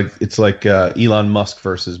 So it's like Elon Musk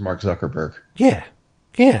versus Mark Zuckerberg. Yeah.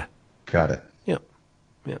 Got it.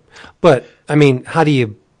 Yeah. But I mean, how do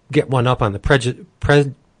you get one up on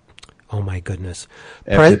the oh my goodness,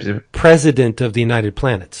 president of the United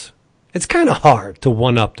Planets? It's kind of hard to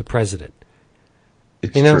one up the president.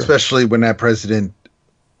 It's true. Especially when that president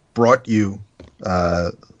brought you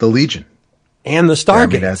the Legion and the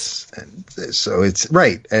Stargates. So it's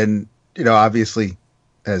right, and obviously,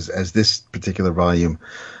 as this particular volume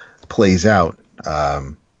plays out,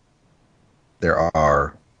 there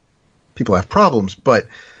are people have problems, but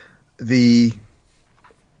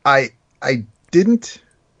I didn't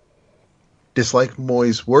dislike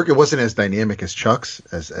Moy's work. It wasn't as dynamic as Chuck's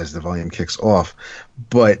as the volume kicks off,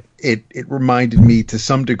 but it reminded me to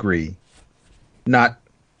some degree, not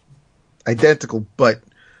identical, but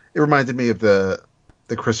it reminded me of the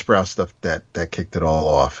Chris Sprouse stuff that kicked it all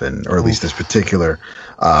off, or at least this particular.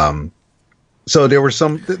 So there were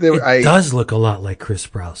some. It does look a lot like Chris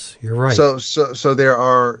Sprouse. You're right. So there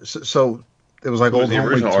are. So it was like the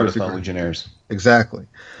original artist on Legionnaires. Exactly.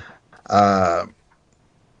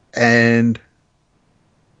 And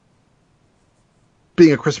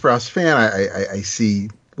being a Chris Sprouse fan, I see a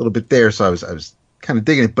little bit there. So I was kind of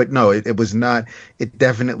digging it, but no, it was not. It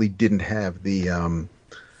definitely didn't have the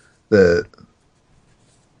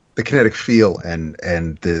kinetic feel and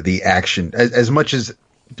the action as much as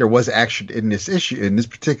there was action in this issue, in this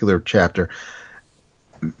particular chapter.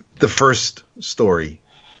 The first story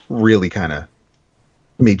really kind of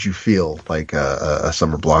made you feel like a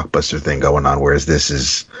summer blockbuster thing going on, whereas this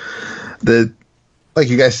is the like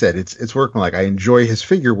you guys said, it's working. Like I enjoy his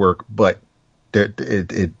figure work, but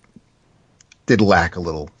it did lack a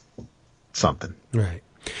little something. Right.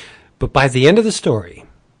 But by the end of the story,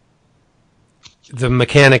 the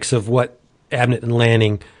mechanics of what Abnett and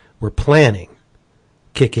Lanning were planning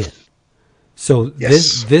kick in. So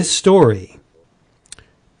Yes. this story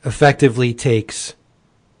effectively takes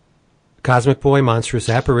Cosmic Boy, Monstrous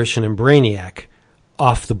Apparition, and Brainiac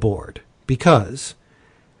off the board because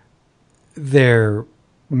they're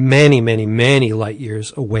many, many, many light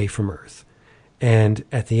years away from Earth. And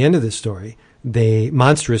at the end of the story,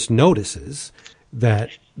 Monstrous notices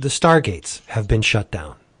that the Stargates have been shut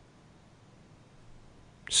down.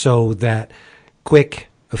 So that quick,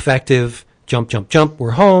 effective, jump, jump, jump,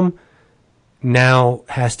 we're home, now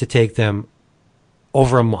has to take them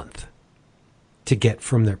over a month to get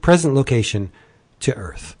from their present location to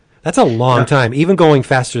Earth. That's a long time. Even going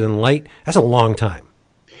faster than light, that's a long time.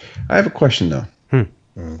 I have a question, though.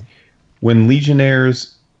 When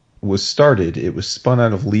Legionnaires was started, it was spun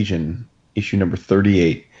out of Legion, issue number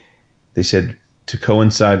 38. They said to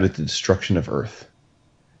coincide with the destruction of Earth.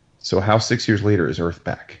 So how 6 years later is Earth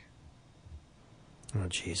back? Oh,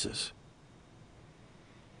 Jesus.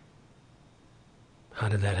 How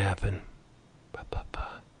did that happen?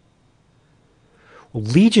 Well,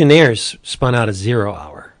 Legionnaires spun out of 0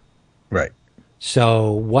 Hour. Right.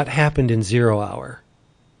 So what happened in 0 Hour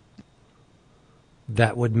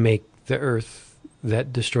that would make the Earth,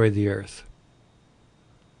 that destroyed the Earth?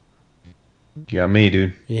 You got me,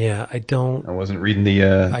 dude. Yeah, I wasn't reading the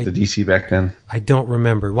DC back then. I don't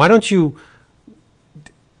remember. Why don't you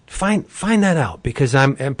find that out? Because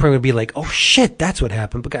I'm probably going to be like, oh shit, that's what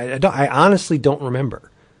happened. But I honestly don't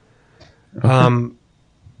remember. Okay.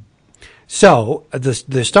 So the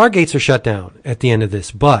Stargates are shut down at the end of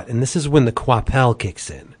this, and this is when the Quapel kicks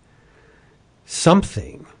in.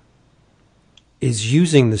 Something is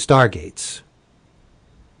using the Stargates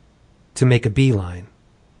to make a beeline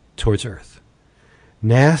towards Earth.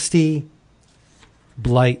 Nasty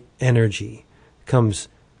blight energy comes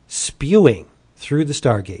spewing through the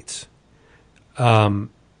Stargates.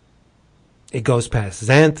 It goes past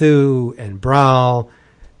Xanthu and Brawl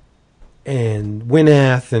and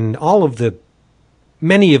Winath and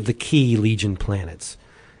many of the key Legion planets.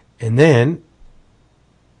 And then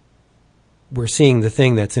we're seeing the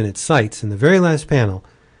thing that's in its sights. In the very last panel,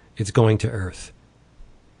 it's going to Earth.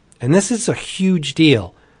 And this is a huge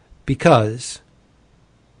deal because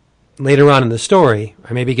later on in the story,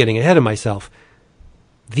 I may be getting ahead of myself,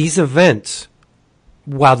 these events,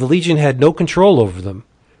 while the Legion had no control over them,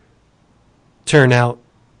 turn out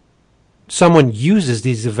someone uses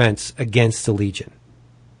these events against the Legion.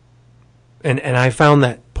 And I found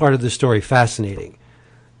that part of the story fascinating.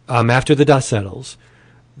 After the dust settles,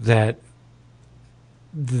 that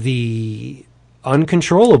the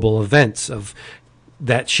uncontrollable events of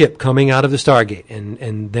that ship coming out of the Stargate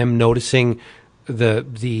and them noticing the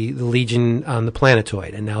Legion on the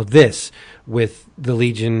planetoid, and now this with the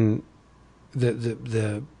Legion,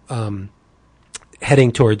 the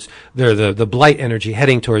heading towards the blight energy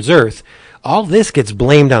heading towards Earth, all this gets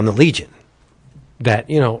blamed on the Legion. That,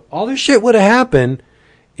 all this shit would have happened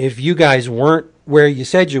if you guys weren't where you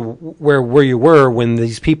said where you were when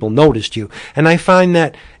these people noticed you. And I find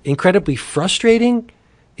that incredibly frustrating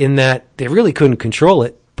in that they really couldn't control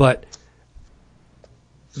it, but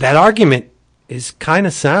that argument is kind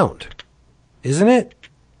of sound, isn't it?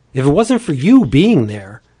 If it wasn't for you being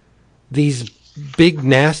there, these big,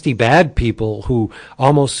 nasty, bad people who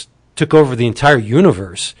almost took over the entire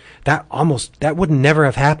universe, that would never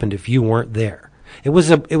have happened if you weren't there. It was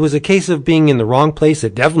a case of being in the wrong place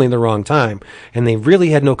at definitely the wrong time, and they really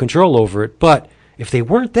had no control over it. But if they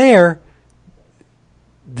weren't there,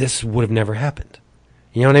 this would have never happened.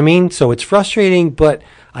 You know what I mean? So it's frustrating, but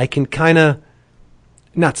I can kind of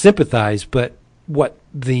not sympathize, but what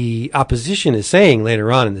the opposition is saying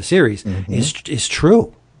later on in the series is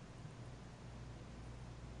true.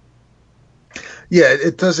 Yeah,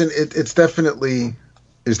 it doesn't. It's definitely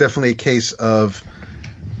a case of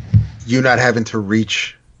you not having to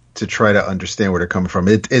reach to try to understand where they're coming from.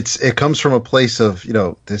 It comes from a place of,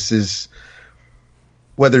 this is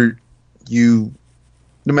whether you,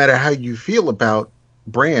 no matter how you feel about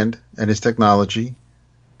Brand and his technology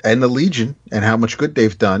and the Legion and how much good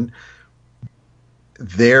they've done,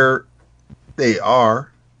 they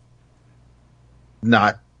are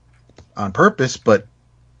not on purpose, but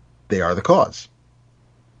they are the cause.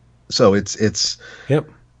 So it's yep.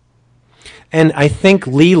 And I think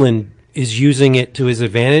Leland is using it to his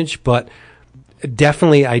advantage, but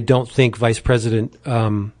definitely I don't think Vice President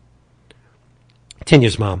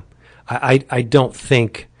Tinya's mom, I don't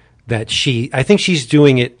think I think she's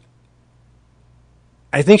doing it.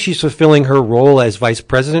 I think she's fulfilling her role as vice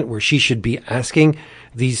president, where she should be asking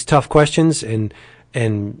these tough questions and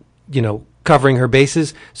covering her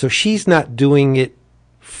bases. So she's not doing it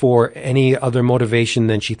for any other motivation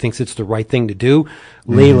than she thinks it's the right thing to do.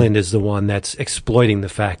 Leland is the one that's exploiting the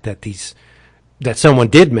fact that that someone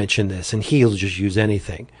did mention this, and he'll just use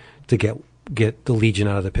anything to get the Legion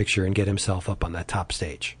out of the picture and get himself up on that top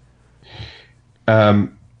stage.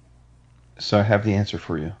 So I have the answer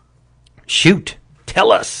for you. Shoot.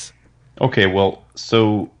 Tell us. Okay, well,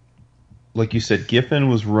 so like you said, Giffen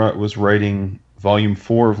was writing Volume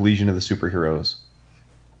 4 of Legion of the Superheroes,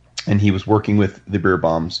 and he was working with the Beer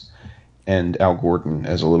Bombs and Al Gordon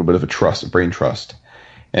as a little bit of a brain trust.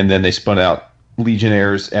 And then they spun out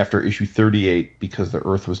Legionnaires after issue 38 because the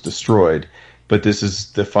Earth was destroyed. But this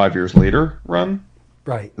is the 5 years later run,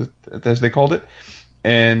 right? As they called it.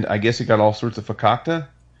 And I guess it got all sorts of fakakta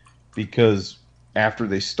because after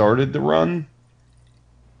they started the run,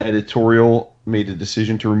 editorial made a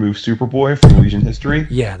decision to remove Superboy from Legion history.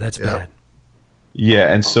 Yeah, that's bad.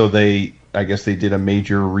 Yeah, and so I guess they did a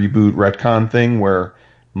major reboot retcon thing where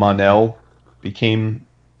Mon-El became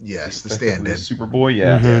the stand-in Superboy.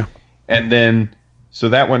 Yeah, Mm-hmm. And then so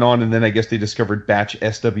that went on, and then I guess they discovered Batch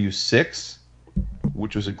SW6,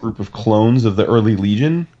 which was a group of clones of the early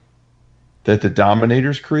Legion that the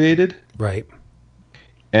Dominators created. Right.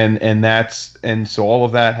 And so all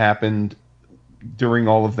of that happened. During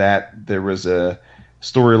all of that, there was a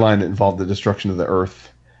storyline that involved the destruction of the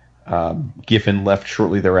Earth. Giffen left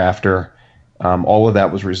shortly thereafter. All of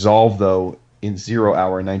that was resolved, though, in 0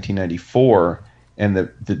 Hour in 1994, and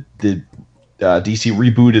the DC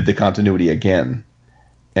rebooted the continuity again.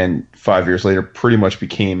 And 5 years later, pretty much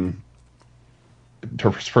became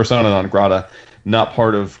persona non grata, not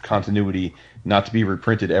part of continuity, not to be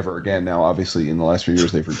reprinted ever again. Now, obviously, in the last few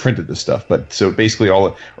years, they've reprinted this stuff. But so basically,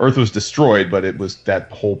 Earth was destroyed, but it was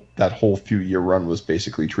that whole few-year run was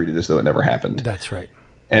basically treated as though it never happened. That's right.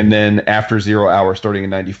 And then after 0 Hour, starting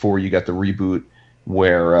in 94, you got the reboot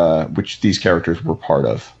where which these characters were part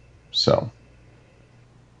of. So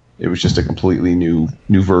it was just a completely new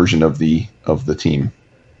version of the team.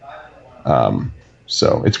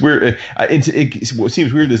 So it's weird. What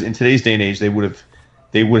seems weird is in today's day and age, they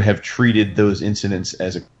would have treated those incidents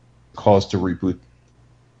as a cause to reboot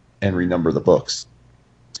and renumber the books.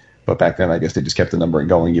 But back then, I guess they just kept the numbering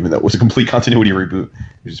going, even though it was a complete continuity reboot,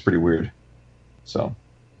 which is pretty weird. So,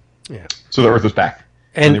 yeah. So the Earth was back,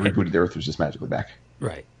 and they rebooted. The Earth was just magically back.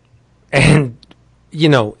 Right. And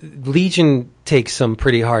Legion takes some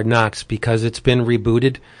pretty hard knocks because it's been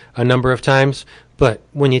rebooted a number of times. But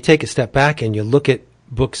when you take a step back and you look at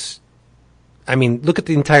books, look at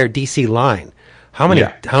the entire DC line. How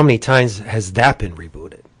many times has that been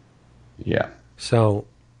rebooted? Yeah. So,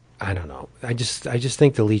 I don't know. I just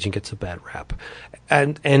think the Legion gets a bad rap,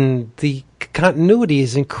 and the continuity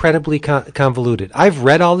is incredibly convoluted. I've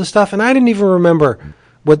read all this stuff, and I didn't even remember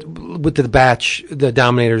what with the Batch, the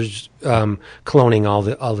Dominators cloning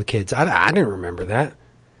all the kids. I didn't remember that,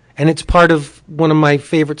 and it's part of one of my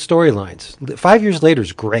favorite storylines. 5 years later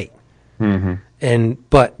is great,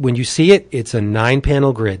 but when you see it, it's a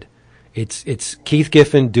 9-panel grid. It's Keith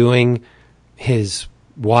Giffen doing his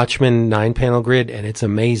Watchmen 9-panel grid, and it's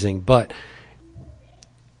amazing. But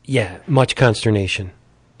yeah, much consternation.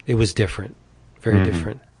 It was different, very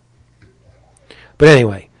different. But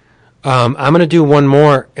anyway, I'm going to do one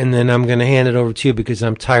more, and then I'm going to hand it over to you because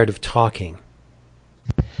I'm tired of talking.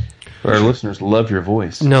 Our listeners love your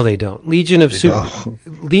voice. No, they don't. Legion of Superheroes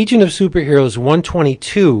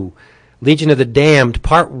 122. Legion of the Damned,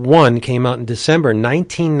 Part 1, came out in December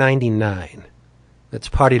 1999. That's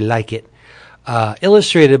Party Like It.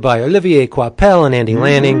 Illustrated by Olivier Coipel and Andy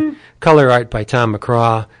Lanning. Color art by Tom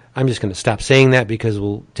McCraw. I'm just going to stop saying that because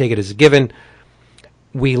we'll take it as a given.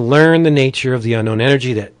 We learn the nature of the unknown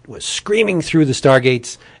energy that was screaming through the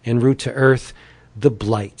stargates en route to Earth. The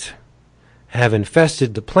Blight have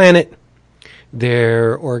infested the planet.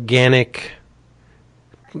 They're organic...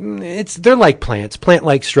 They're like plants,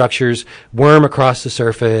 plant-like structures, worm across the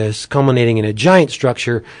surface, culminating in a giant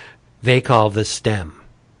structure they call the stem,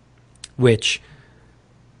 which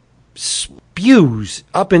spews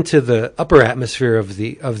up into the upper atmosphere of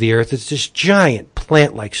the Earth. It's this giant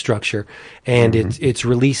plant-like structure, and it's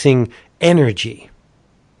releasing energy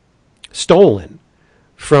stolen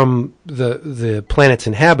from the planet's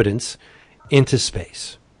inhabitants into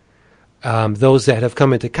space. Those that have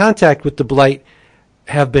come into contact with the Blight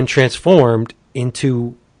have been transformed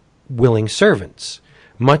into willing servants,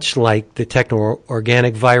 much like the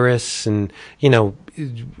techno-organic virus and,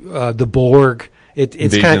 the Borg It's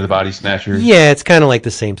Invasion kind of the Body Snatchers. Yeah, it's kind of like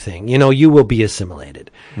the same thing. You know, you will be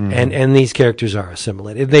assimilated. And these characters are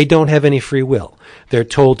assimilated. They don't have any free will. They're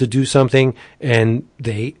told to do something, and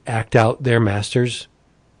they act out their master's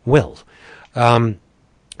will. And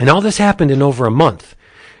all this happened in over a month.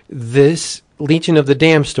 This Legion of the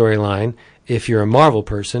Damned storyline, if you're a Marvel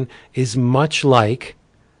person, is much like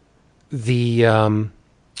the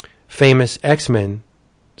famous X-Men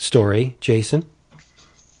story, Jason,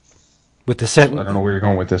 with the I don't know where you're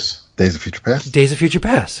going with this. Days of Future Past. Days of Future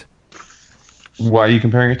Past. Why are you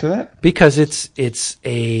comparing it to that? Because it's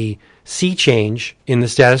a sea change in the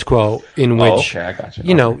status quo in which I got you.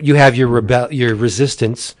 you know you have your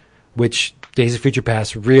resistance, which Days of Future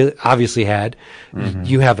Past really obviously had.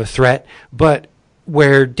 You have a threat, but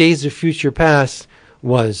where Days of Future Past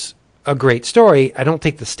was a great story, I don't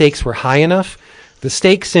think the stakes were high enough. The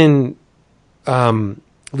stakes in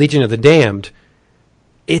Legion of the Damned,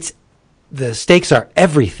 the stakes are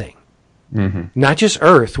everything. Not just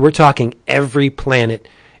Earth. We're talking every planet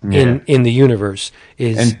in the universe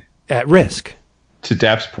is at risk. To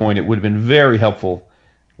Dap's point, it would have been very helpful,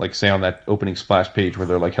 like say on that opening splash page where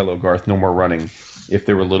they're like, "Hello, Garth, no more running." If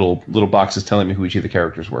there were little boxes telling me who each of the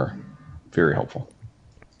characters were, very helpful.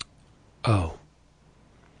 Oh,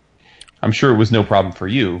 I'm sure it was no problem for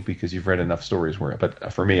you because you've read enough stories where,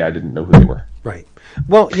 but for me, I didn't know who they were. right.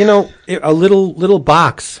 Well, you know, a little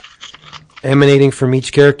box emanating from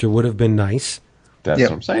each character would have been nice. That's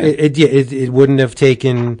what I'm saying. It wouldn't have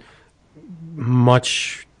taken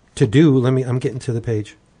much to do. I'm getting to the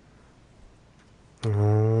page.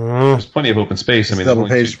 There's plenty of open space. I mean, Double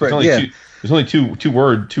page spread. There's only two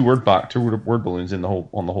word balloons in the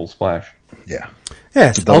whole splash. Yeah. Yeah,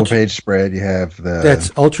 It's a double page spread. You have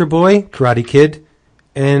that's Ultra Boy, Karate Kid,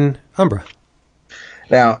 and Umbra.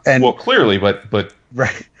 now and Well, clearly, but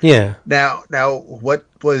right Yeah. now what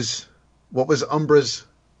was Umbra's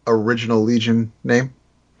original Legion name?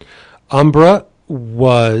 Umbra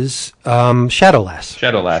was Shadowlass.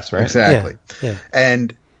 Shadowlass, right? Exactly. Yeah.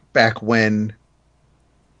 And back when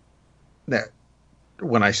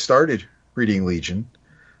I started reading Legion,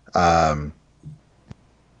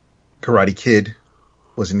 Karate Kid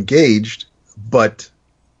was engaged, but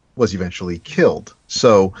was eventually killed.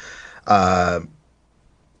 So I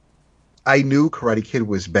knew Karate Kid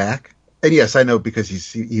was back, and yes, I know because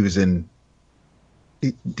he was in.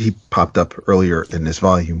 He popped up earlier in this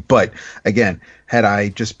volume, but again, had I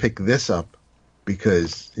just picked this up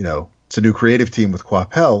because it's a new creative team with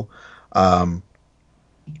Quapel, and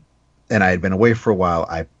I had been away for a while,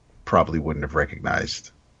 I probably wouldn't have recognized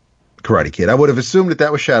Karate Kid. I would have assumed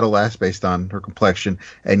that was Shadowlass based on her complexion,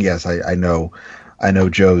 and yes, I know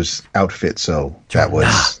Joe's outfit, so that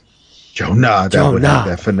was Joe Na. That would have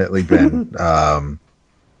definitely been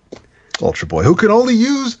Ultra Boy, who can only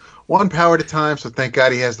use one power at a time, so thank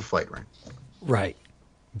God he has the flight ring. Right.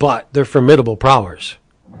 But they're formidable powers.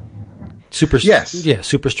 Super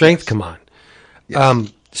strength, come on.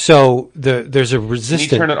 Yes. So there's a resistance.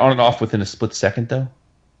 Can you turn it on and off within a split second, though?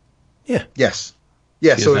 Yeah. Yes.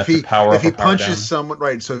 Yeah, He so doesn't if have to power up he or power punches down. someone,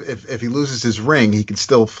 right, so if he loses his ring, he can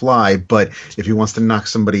still fly, but if he wants to knock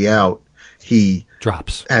somebody out, he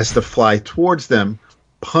Drops. has to fly towards them,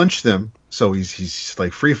 punch them, so he's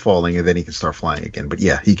like free falling, and then he can start flying again. But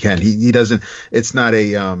yeah, he can. He doesn't. It's not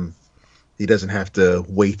a. He doesn't have to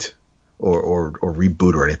wait or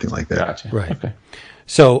reboot or anything like that. Gotcha. Right. Okay.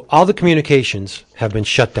 So all the communications have been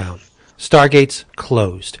shut down. Stargates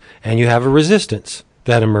closed. And you have a resistance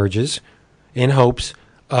that emerges in hopes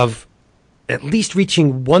of at least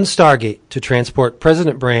reaching one Stargate to transport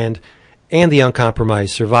President Brand and the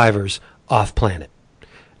uncompromised survivors off planet.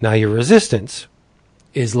 Now your resistance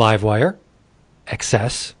is Livewire,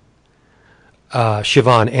 Excess,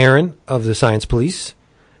 Siobhan Aaron of the Science Police,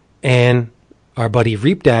 and our buddy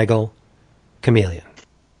Reap Daggle, Chameleon.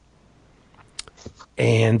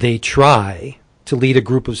 And they try to lead a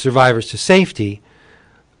group of survivors to safety.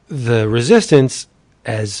 The resistance,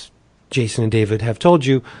 as Jason and David have told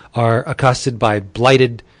you, are accosted by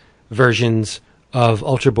blighted versions of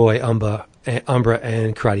Ultra Boy, Umbra,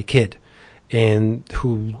 and Karate Kid, and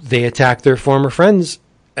who they attack their former friends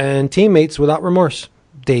and teammates without remorse.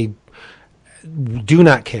 They do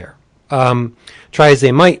not care. Try as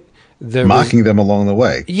they might. Mocking them along the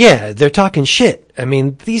way. Yeah, they're talking shit. I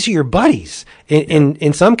mean, these are your buddies.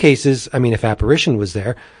 In some cases, I mean, if Apparition was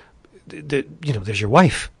there, there's your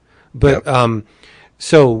wife. But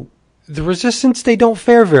so the Resistance, they don't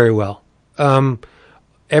fare very well.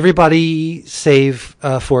 Everybody save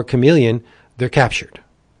for Chameleon, they're captured.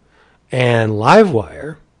 And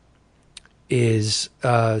Livewire is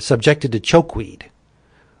subjected to chokeweed,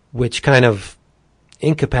 which kind of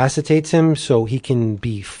incapacitates him so he can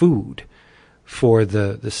be food for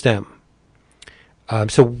the stem.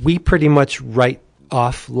 So we pretty much write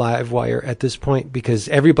off Livewire at this point because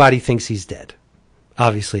everybody thinks he's dead.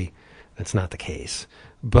 Obviously, that's not the case.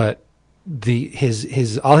 But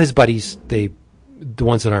all his buddies, the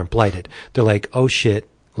ones that aren't blighted, they're like, oh shit,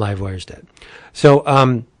 Livewire's dead. So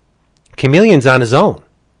Chameleon's on his own.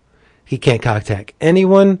 He can't contact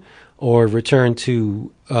anyone or return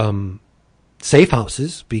to safe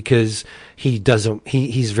houses because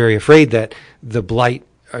he's very afraid that the blight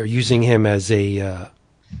are using him as a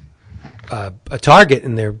target,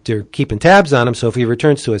 and they're keeping tabs on him. So if he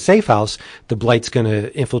returns to a safe house, the blight's going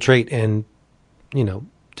to infiltrate and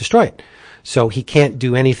destroy it. So he can't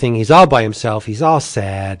do anything. He's all by himself. He's all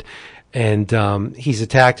sad, and he's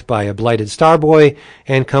attacked by a blighted Starboy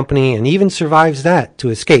and company, and even survives that to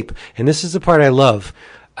escape. And this is the part I love.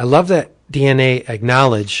 I love that DNA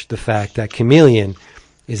acknowledged the fact that Chameleon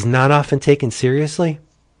is not often taken seriously.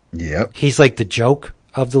 Yep. He's like the joke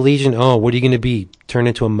of the Legion. Oh, what are you going to be? Turn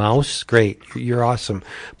into a mouse? Great. You're awesome.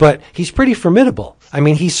 But he's pretty formidable. I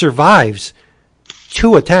mean, he survives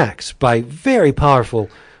 2 attacks by very powerful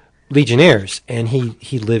Legionnaires, and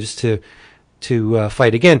he lives to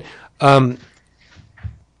fight again.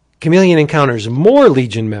 Chameleon encounters more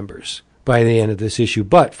Legion members by the end of this issue,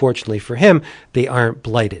 but fortunately for him, they aren't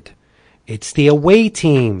blighted. It's the away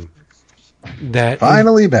team that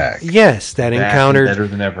finally back. Yes, that back encountered better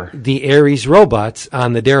than ever. The Ares robots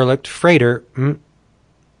on the derelict freighter.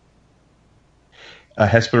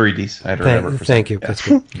 Hesperides. I had to remember. Thank you. Yeah. That's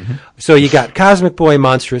good. So you got Cosmic Boy,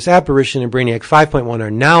 Monstrous, Apparition, and Brainiac 5.1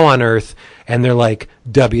 are now on Earth, and they're like,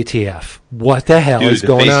 WTF? What the hell is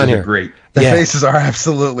going on here? Great. The faces are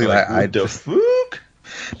absolutely like,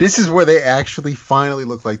 this is where they actually finally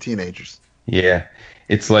look like teenagers. Yeah.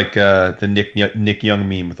 It's like the Nick Young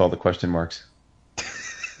meme with all the question marks. The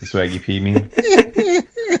Swaggy P meme.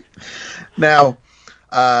 Now,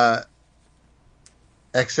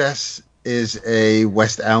 XS is a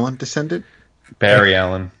West Allen descendant. Barry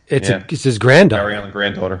Allen. It's his granddaughter. Barry Allen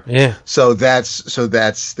granddaughter. Yeah. So that's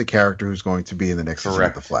the character who's going to be in the next season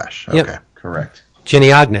of The Flash. Yep. Okay. Correct. Jenny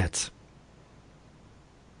Abnett.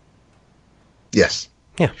 Yes.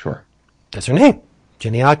 Yeah. Sure. That's her name.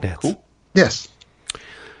 Jenny Abnett. Cool. Yes.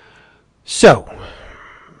 So,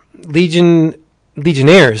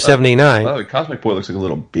 Legionnaire 79. Oh, Cosmic Boy looks like a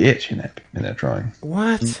little bitch in that drawing.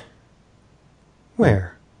 What?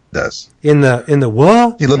 Where? Does. In the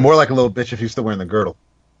what? He looked more like a little bitch if he was still wearing the girdle.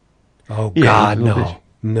 Oh, yeah, God, no. Bitch.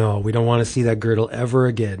 No, we don't want to see that girdle ever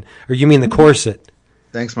again. Or you mean the corset?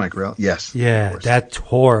 Thanks, Mike Rell. Yes. Yeah, that's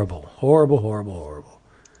horrible. Horrible.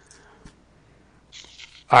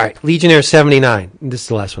 All right, Legionnaire 79. This is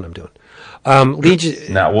the last one I'm doing.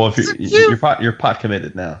 Legion. No, well, if you're pot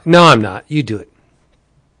committed now. No, I'm not. You do it.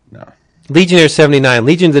 No. Legionnaire 79,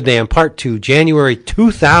 Legion of the Damned, Part 2, January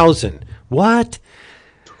 2000. What?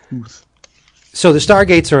 So the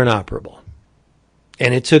Stargates are inoperable.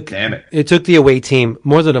 And it took the away team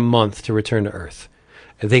more than a month to return to Earth.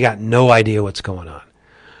 And they got no idea what's going on.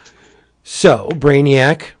 So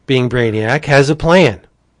Brainiac, being Brainiac, has a plan.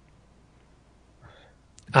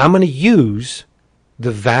 I'm going to use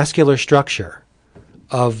the vascular structure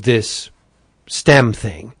of this stem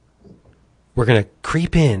thing. We're going to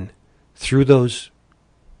creep in through those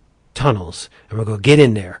tunnels, and we're going to get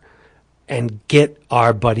in there and get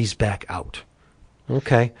our buddies back out.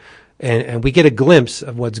 Okay? And we get a glimpse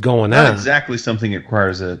of what's going on. Not exactly something that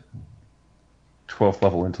requires a 12th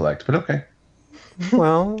level intellect, but okay.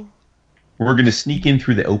 Well, we're going to sneak in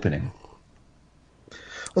through the opening.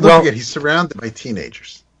 Well, don't forget, he's surrounded by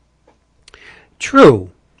teenagers. True.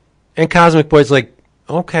 And Cosmic Boy's like,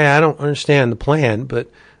 okay, I don't understand the plan, but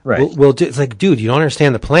we'll do. It's like, dude, you don't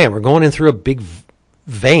understand the plan. We're going in through a big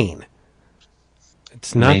vein.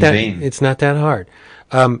 It's not that hard.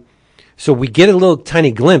 So we get a little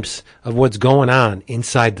tiny glimpse of what's going on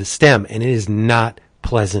inside the stem, and it is not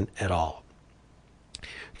pleasant at all.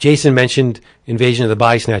 Jason mentioned Invasion of the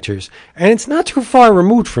Body Snatchers, and it's not too far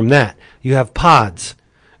removed from that. You have pods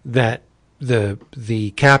that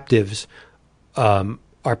the captives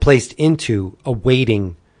are placed into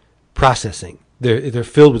awaiting processing. They're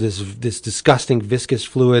filled with this disgusting viscous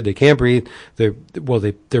fluid. They can't breathe. They're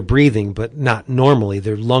breathing, but not normally.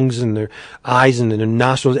 Their lungs and their eyes and their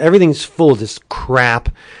nostrils, everything's full of this crap,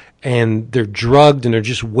 and they're drugged and they're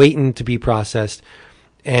just waiting to be processed.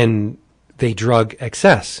 And they drug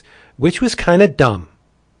excess, which was kind of dumb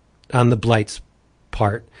on the Blight's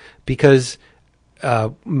part because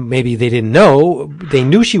maybe they didn't know. They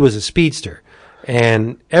knew she was a speedster,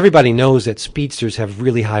 and everybody knows that speedsters have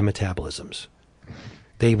really high metabolisms.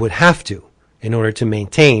 They would have to in order to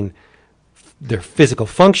maintain their physical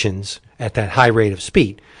functions at that high rate of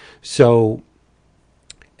speed. So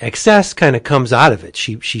Excess kind of comes out of it.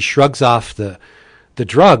 She shrugs off the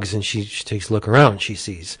drugs, and she takes a look around. She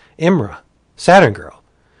sees Imra, Saturn Girl.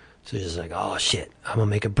 So she's like, oh, shit, I'm going to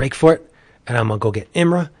make a break for it, and I'm going to go get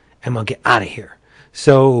Imra, and I'm going to get out of here.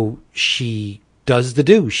 So she does the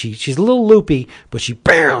do. She's a little loopy, but she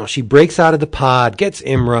breaks out of the pod, gets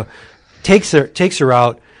Imra, takes her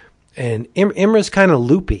out, and Imra's kind of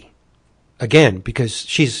loopy again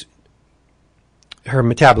because her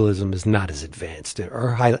metabolism is not as advanced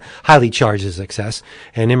or highly charged as Excess.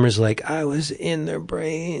 And Imra's like, I was in their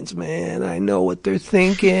brains, man. I know what they're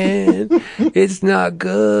thinking. It's not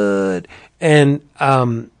good. And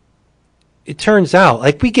it turns out,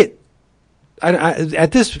 like, we get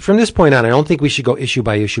from this point on, I don't think we should go issue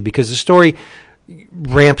by issue because the story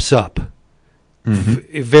ramps up to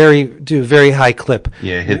a very high clip.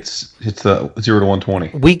 Yeah, hits the 0 to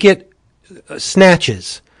 120. We get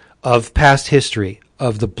snatches of past history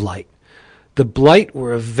of the Blight. The Blight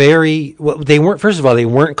were they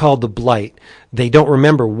weren't called the Blight. They don't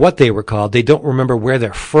remember what they were called. They don't remember where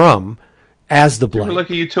they're from as the Blight. They were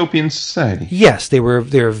like a utopian society. Yes,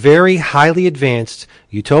 they're a very highly advanced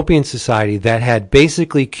utopian society that had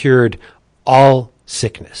basically cured all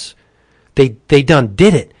sickness. They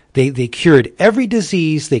did it. They cured every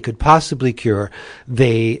disease they could possibly cure.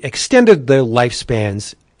 They extended their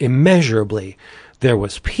lifespans immeasurably. There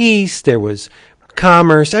was peace, there was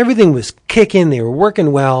commerce, everything was kicking, they were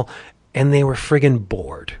working well, and they were friggin'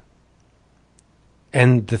 bored.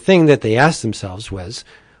 And the thing that they asked themselves was,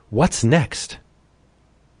 what's next?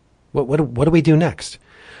 What do we do next?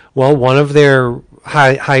 Well, one of their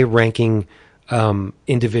high-ranking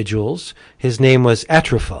individuals, his name was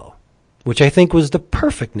Atropho, which I think was the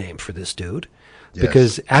perfect name for this dude,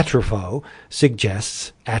 because Atropho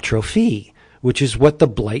suggests atrophy, which is what the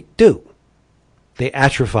Blight do. They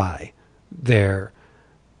atrophy their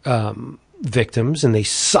victims, and they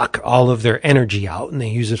suck all of their energy out, and they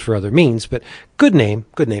use it for other means. But good name.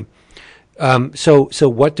 So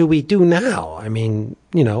what do we do now? I mean,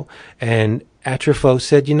 and Atropho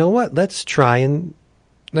said, you know what? Let's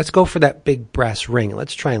go for that big brass ring.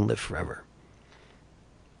 Let's try and live forever.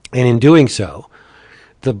 And in doing so,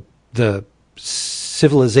 the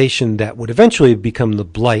civilization that would eventually become the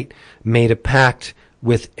Blight made a pact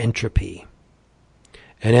with Entropy.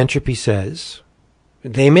 And Entropy says,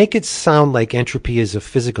 they make it sound like Entropy is a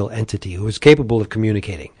physical entity who is capable of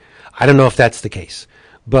communicating. I don't know if that's the case,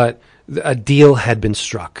 but a deal had been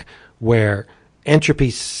struck where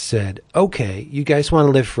Entropy said, okay, you guys want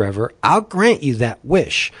to live forever. I'll grant you that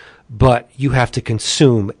wish, but you have to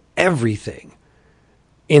consume everything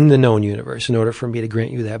in the known universe in order for me to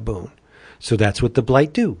grant you that boon. So that's what the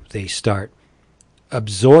Blight do. They start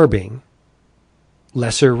absorbing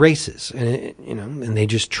lesser races, and they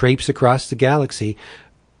just traipse across the galaxy,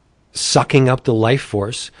 sucking up the life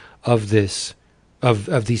force of these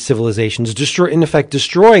civilizations,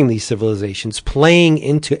 destroying these civilizations, playing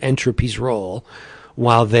into Entropy's role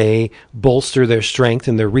while they bolster their strength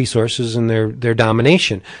and their resources and their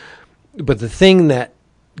domination. But the thing that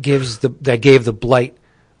gave the Blight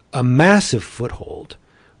a massive foothold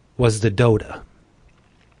was the Dota.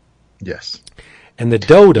 Yes. And the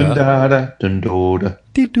Dota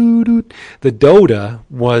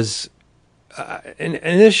was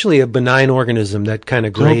initially a benign organism that kind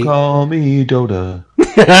of Don't call me Dota.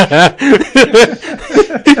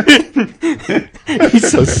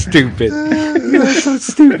 He's so stupid. He's so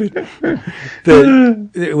stupid.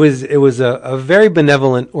 It was a very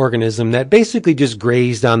benevolent organism that basically just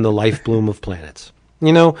grazed on the life bloom of planets.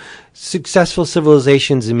 Successful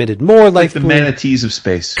civilizations emitted more life bloom. The manatees of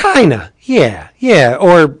space. Kinda, yeah.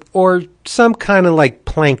 Or some kind of like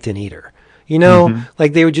plankton eater.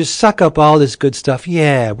 Like they would just suck up all this good stuff.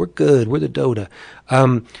 Yeah, we're good. We're the Dota.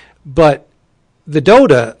 But the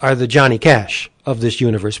Dota are the Johnny Cash of this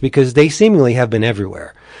universe because they seemingly have been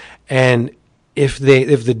everywhere. And if the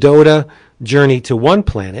Dota journeyed to one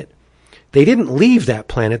planet, they didn't leave that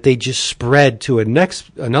planet. They just spread to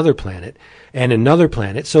another planet and another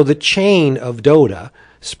planet. So the chain of Dota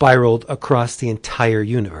spiraled across the entire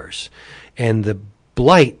universe. And the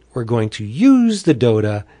Blight were going to use the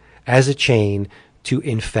Dota as a chain to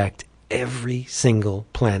infect every single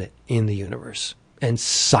planet in the universe and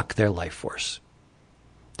suck their life force.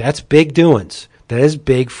 That's big doings. That is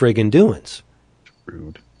big friggin' doings.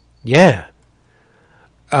 Rude. Yeah.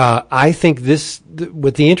 I think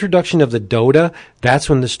with the introduction of the Dota, that's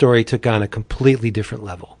when the story took on a completely different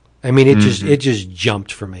level. I mean, it just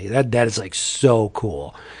jumped for me. That is like so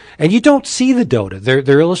cool. And you don't see the Dota.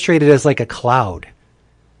 They're illustrated as like a cloud.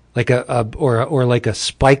 like or like a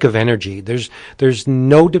spike of energy. There's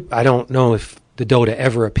no. I don't know if the Dota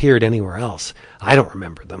ever appeared anywhere else. I don't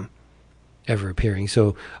remember them ever appearing.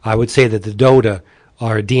 So I would say that the Dota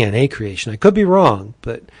are a DNA creation. I could be wrong,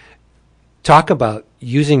 but talk about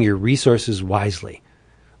using your resources wisely.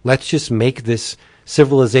 Let's just make this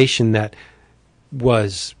civilization that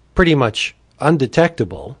was pretty much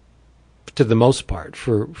undetectable to the most part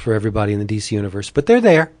for everybody in the DC universe. But they're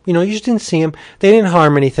there. You know, you just didn't see them. They didn't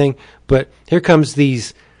harm anything. But here comes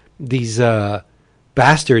these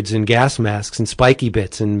bastards in gas masks and spiky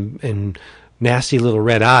bits and nasty little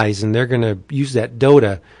red eyes, and they're going to use that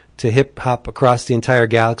Dota to hip-hop across the entire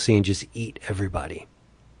galaxy and just eat everybody.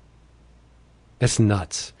 That's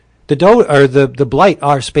nuts. The Dota, or the Blight,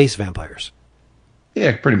 are space vampires.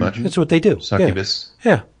 Yeah, pretty much. That's what they do. Succubus.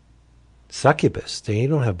 Yeah. Succubus. They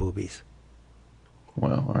don't have boobies.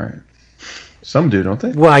 Well, all right. Some do, don't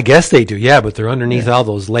they? Well, I guess they do, yeah, but they're underneath all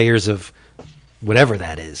those layers of whatever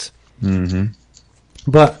that is. Mm-hmm.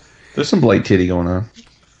 But there's some blight titty going on.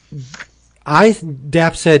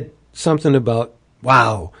 Dap said something about,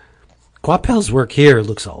 wow, Quapel's work here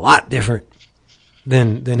looks a lot different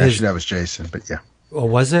than his. Actually, that was Jason, but yeah. Oh,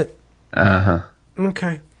 was it? Uh-huh.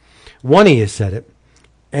 Okay. One of you said it.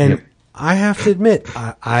 And I have to admit,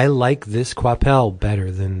 I like this Quapel better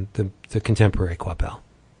than the contemporary Quapel.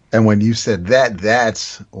 And when you said that,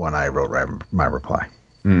 that's when I wrote my reply.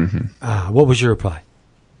 Mm-hmm. What was your reply?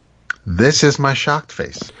 This is my shocked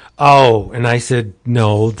face. Oh, and I said,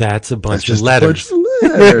 no, that's a bunch of just letters. A bunch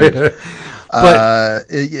of letters. But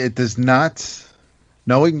it does not,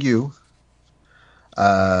 knowing you,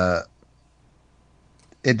 it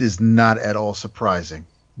is not at all surprising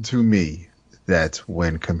to me that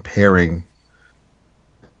when comparing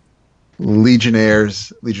Legion of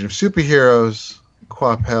Superheroes,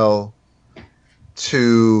 Quapel,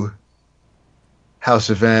 to House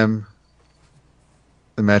of M,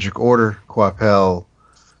 the Magic Order, Quapel,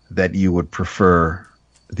 that you would prefer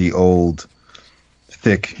the old,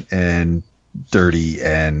 thick and dirty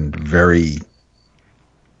and very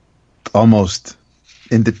almost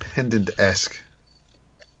independent-esque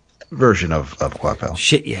version of Quapel.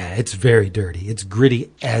 Shit, yeah, it's very dirty. It's gritty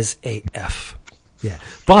as AF. Yeah.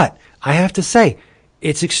 But I have to say,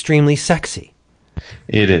 it's extremely sexy.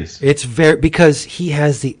 It is. It's because he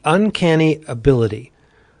has the uncanny ability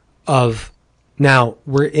of, now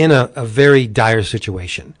we're in a very dire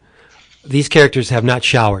situation. These characters have not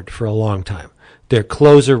showered for a long time. Their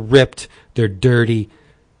clothes are ripped, they're dirty,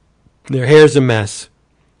 their hair's a mess.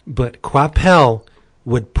 But Quapel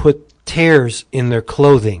would put tears in their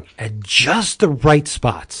clothing at just the right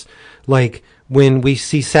spots. Like when we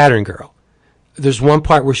see Saturn Girl. There's one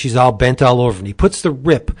part where she's all bent all over, and he puts the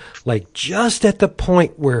rip like just at the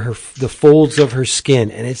point where the folds of her skin,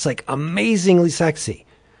 and it's like amazingly sexy.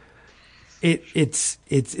 It's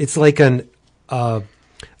like a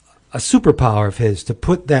superpower of his to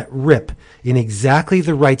put that rip in exactly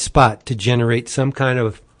the right spot to generate some kind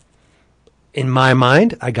of, in my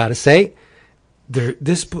mind, I gotta say,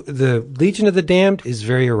 the Legion of the Damned is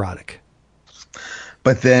very erotic.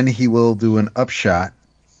 But then he will do an upshot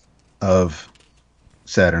of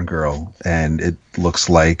Saturn Girl, and it looks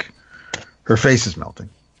like her face is melting.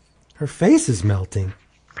 Her face is melting?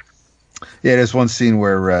 Yeah, there's one scene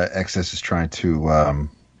where Excess is trying to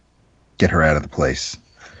get her out of the place,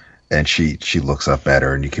 and she looks up at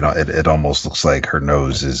her, and it almost looks like her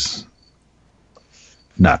nose is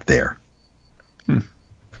not there. I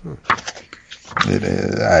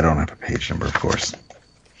don't have a page number, of course.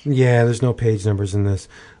 Yeah, there's no page numbers in this.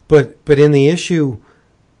 But in the issue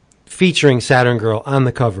featuring Saturn Girl on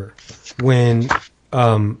the cover, when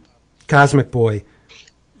Cosmic Boy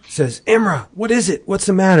says, Imra, what is it? What's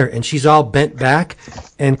the matter? And she's all bent back,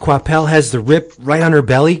 and Quapel has the rip right on her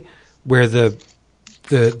belly where the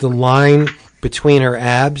line between her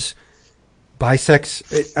abs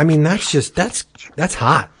bisects. I mean, that's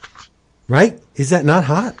hot, right? Is that not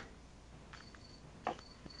hot?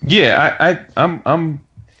 Yeah,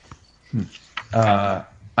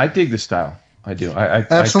 I dig the style. I do.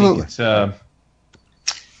 Absolutely. I think it's,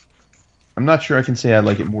 I'm not sure I can say I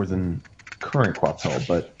like it more than current Quapel,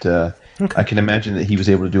 but okay. I can imagine that he was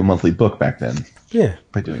able to do a monthly book back then. Yeah.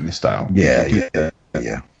 By doing this style. Yeah.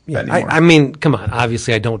 I mean, come on.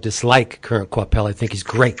 Obviously, I don't dislike current Quapel. I think he's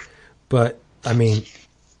great. But, I mean,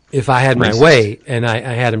 if I had my way and I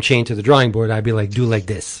had him chained to the drawing board, I'd be like, do like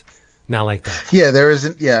this, not like that. Yeah, there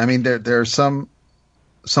isn't. Yeah, I mean, there are some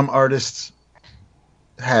artists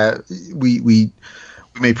we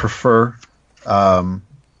may prefer.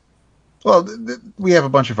 We have a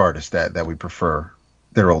bunch of artists that we prefer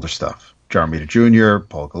their older stuff, John Romita Jr.,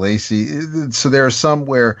 Paul Galassi. So there are some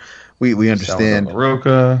where we understand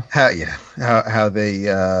how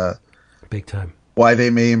they big time. Why they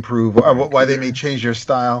may improve, or why they may change their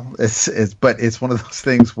style. But it's one of those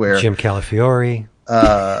things where Jim Calafiore.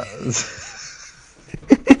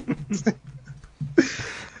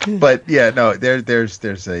 But yeah, no, there's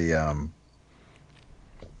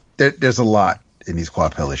a lot in these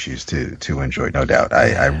Quapel issues to enjoy, no doubt.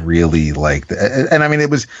 I really like that, and I mean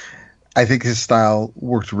I think his style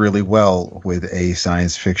worked really well with a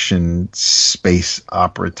science fiction space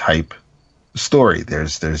opera type story.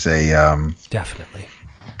 There's a definitely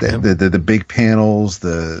the big panels,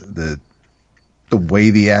 the way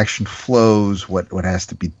the action flows, what has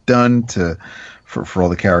to be done for all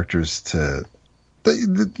the characters to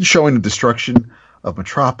showing the destruction of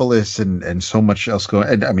Metropolis and so much else going.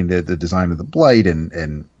 And I mean the design of the Blight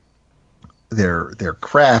and their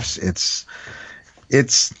crafts.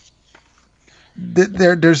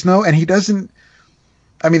 There's no, and he doesn't.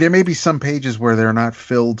 I mean, there may be some pages where they're not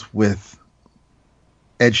filled with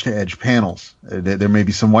edge to edge panels. There may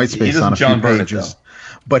be some white space on a few pages,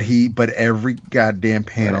 but every goddamn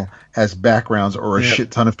panel has backgrounds or a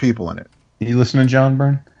shit ton of people in it. You listening, John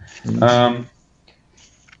Byrne?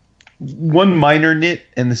 One minor nit,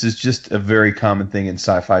 and this is just a very common thing in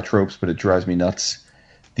sci-fi tropes, but it drives me nuts.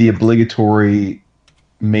 The obligatory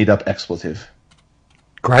made-up expletive.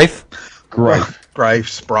 Grife,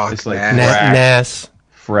 Sprock, it's like Nass,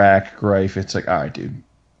 frack, Grife. It's like, all right, dude.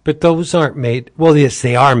 But those aren't made. Well, yes,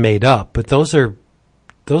 they are made up, but those are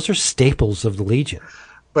staples of the Legion.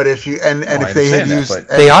 But if you if they had used,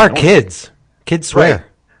 they are kids. Kids swear.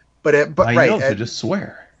 Right. But I know to just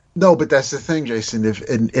swear. No, but that's the thing, Jason. If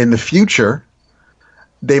in the future,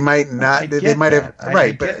 they might not. They might have.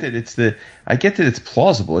 Right. I get that it's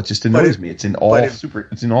plausible. It just annoys me. It's in all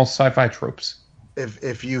It's in all sci-fi tropes.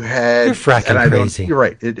 If you had, you're fracking crazy. You're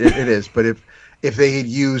right. It is. But if they had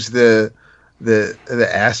used the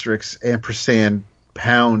asterisk, ampersand,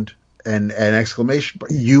 pound, and exclamation,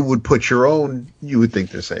 you would put your own. You would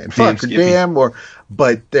think they're saying fuck or damn,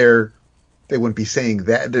 but they wouldn't be saying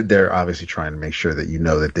that. They're obviously trying to make sure that you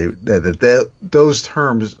know that those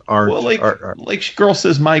terms aren't. Well, like girl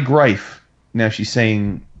says, my Grife. Now she's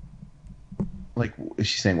saying, like, is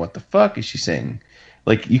she saying what the fuck? Is she saying,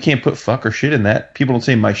 like, you can't put fuck or shit in that? People don't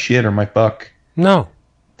say my shit or my buck. No.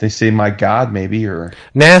 They say my God, maybe, or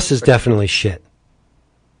Nass is definitely shit.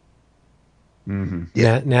 Mm-hmm.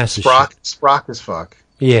 Yeah, Nass is Sprock, shit. Sprock is fuck.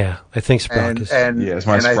 Yeah, I think Sprock is. It's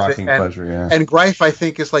my sprocking pleasure. Yeah, and Grife, I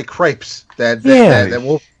think, is like cripes. That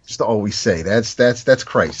we'll just always say. That's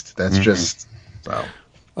Christ. That's just. So.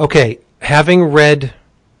 Okay, having read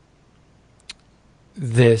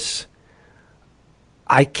this,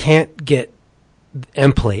 I can't get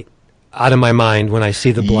Emplate out of my mind when I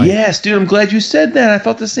see the Blight. Yes, dude, I'm glad you said that. I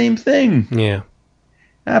thought the same thing. Yeah,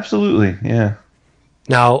 absolutely. Yeah.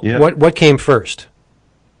 Now, what came first?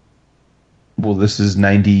 Well, this is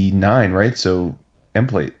 99, right? So,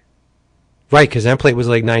 Emplate. Right, because Emplate was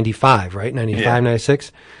like 95, right? 95,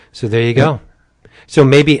 96. So there you go. So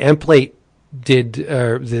maybe Emplate did,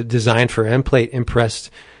 the design for Emplate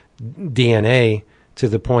impressed DNA to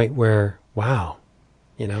the point where, wow,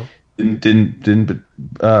 you know? Didn't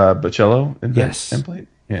Bocello invent Emplate?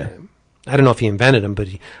 Yeah. I don't know if he invented them, but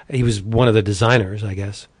he was one of the designers, I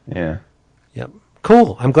guess. Yeah. Yep.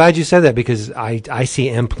 Cool. I'm glad you said that because I see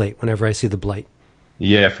Emplate whenever I see the Blight.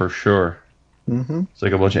 Yeah, for sure. Mm-hmm. It's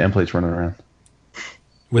like a bunch of Emplates running around.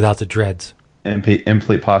 Without the dreads.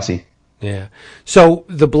 Emplate posse. Yeah. So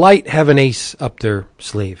the Blight have an ace up their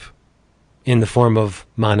sleeve in the form of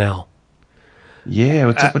Mon-El. Yeah,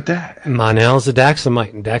 what's up with that? Mon-El's a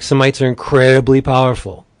Daxamite, and Daxamites are incredibly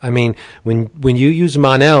powerful. I mean, when you use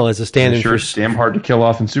Mon-El as a stand-in for... It's damn hard to kill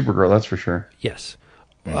off in Supergirl, that's for sure. Yes.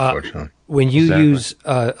 Unfortunately. When you use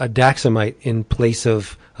a Daxamite in place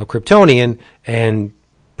of a Kryptonian, and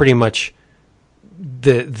pretty much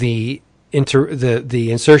the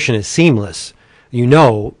insertion is seamless, you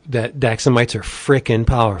know that Daxamites are frickin'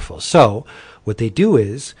 powerful. So what they do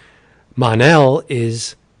is Mon-El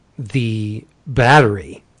is the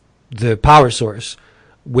battery, the power source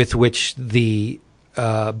with which the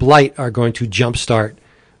Blight are going to jumpstart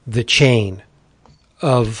the chain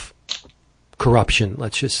of corruption,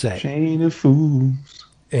 let's just say. Chain of fools.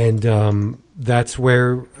 And that's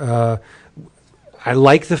where I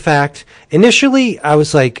like the fact. Initially, I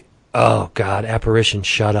was like, oh, God, Apparition,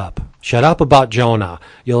 shut up. Shut up about Jonah.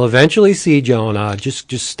 You'll eventually see Jonah.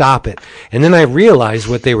 Just stop it. And then I realized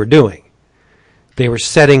what they were doing. They were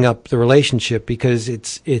setting up the relationship because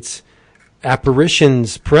it's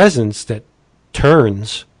Apparition's presence that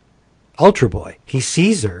turns Ultra Boy. He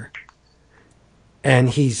sees her, and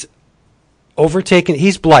he's overtaken.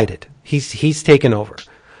 He's blighted. He's taken over,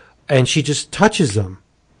 and she just touches him,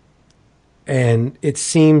 and it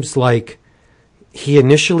seems like he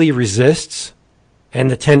initially resists,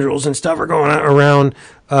 and the tendrils and stuff are going around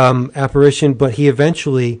apparition, but he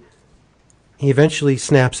eventually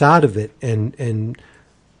snaps out of it and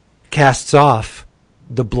casts off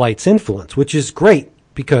the blight's influence, which is great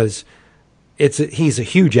because he's a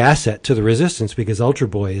huge asset to the resistance, because Ultra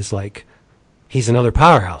Boy is like, he's another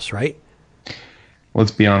powerhouse, right?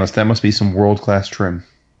 Let's be honest, that must be some world-class trim.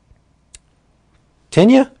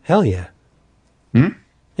 Tenya? Hell yeah.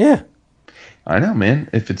 Yeah. I know, man.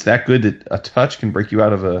 If it's that good that a touch can break you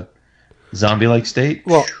out of a zombie-like state.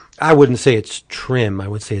 Well, I wouldn't say it's trim. I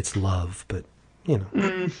would say it's love, but,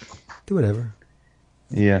 do whatever.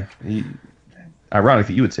 Yeah. Ironic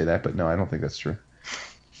that you would say that, but no, I don't think that's true.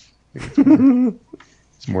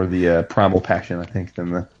 It's more the primal passion, I think,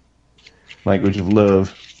 than the language of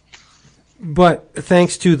love. But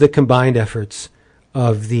thanks to the combined efforts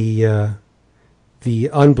of the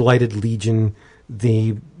unblighted Legion,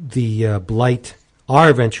 the blight are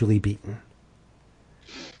eventually beaten.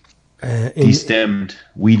 Destemmed,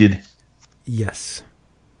 weeded. Yes.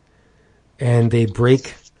 And they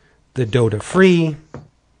break the Dota free.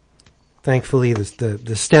 Thankfully,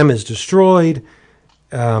 the stem is destroyed.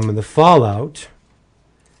 And the fallout,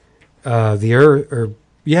 the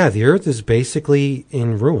Earth is basically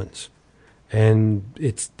in ruins, and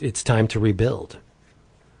it's time to rebuild.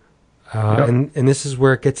 Yep. And this is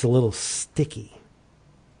where it gets a little sticky.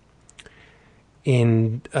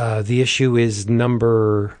 And the issue is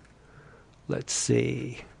number. Let's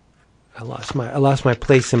see. I lost my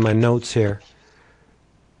place in my notes here.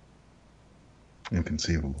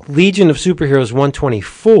 Inconceivable. Legion of Superheroes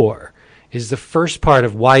 124 is the first part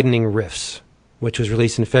of Widening Rifts, which was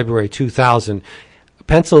released in February 2000.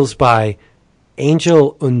 Pencils by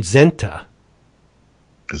Angel Unzenta.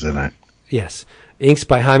 Is that right? Yes. Inks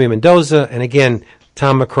by Jaime Mendoza. And again,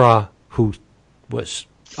 Tom McCraw, who was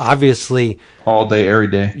obviously... all day, every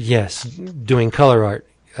day. Yes, doing color art,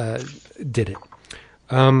 did it.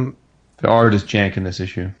 The art is jank in this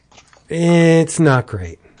issue. It's not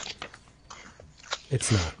great.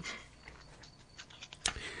 It's not.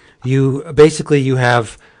 You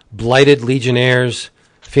have blighted Legionnaires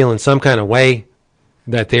feeling some kind of way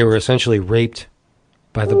that they were essentially raped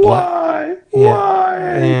by the Why?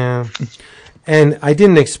 Yeah. And I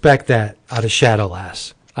didn't expect that out of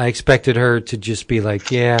Shadowlass. I expected her to just be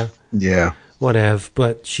like, yeah, whatever.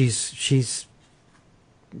 But she's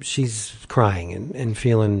crying and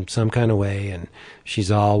feeling some kind of way, and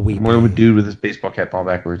she's all weeping. What would dude with his baseball cap on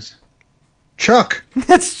backwards? Chuck.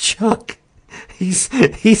 That's Chuck. He's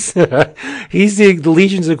the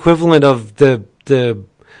Legion's equivalent of the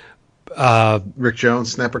Rick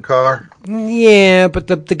Jones snapper car. Yeah, but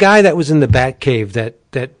the guy that was in the Batcave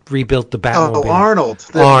that rebuilt the Batmobile. Oh, Arnold,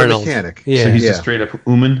 the mechanic. Yeah, so he's a straight up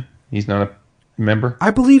human. He's not a member.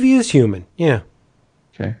 I believe he is human. Yeah.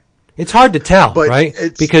 Okay. It's hard to tell, but right?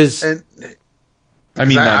 Because I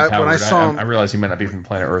mean non-powered. When I saw him, I realize he might not be from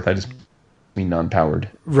planet Earth. I just mean non-powered.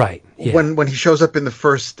 Right. Yeah. When he shows up in the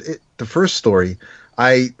first story,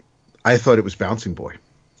 I thought it was Bouncing Boy.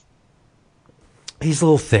 He's a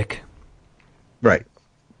little thick. Right.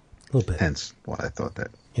 A little bit. Hence why I thought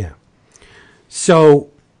that. Yeah. So,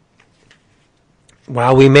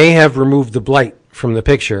 while we may have removed the blight from the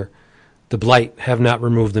picture, the blight have not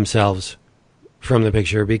removed themselves from the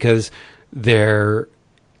picture, because their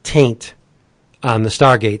taint on the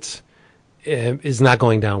Stargates is not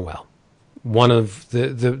going down well. One of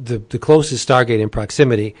the closest Stargate in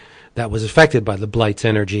proximity that was affected by the blight's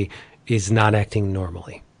energy is not acting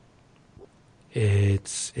normally.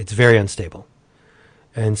 It's very unstable.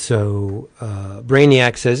 And so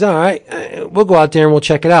Brainiac says, all right, we'll go out there and we'll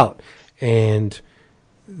check it out. And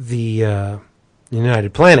the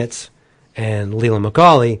United Planets and Leland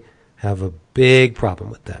McCauley have a big problem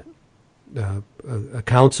with that. A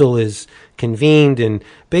council is convened, and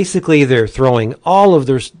basically they're throwing all of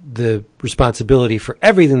the responsibility for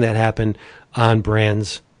everything that happened on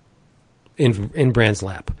Brand's in Brand's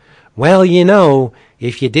lap. Well,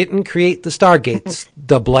 if you didn't create the Stargates,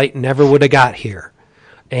 the blight never would have got here.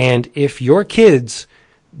 And if your kids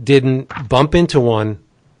didn't bump into one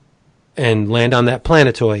and land on that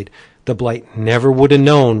planetoid, the blight never would have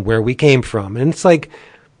known where we came from. And it's like,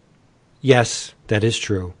 yes, that is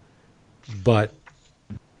true. But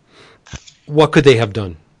what could they have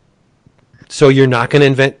done? So you're not going to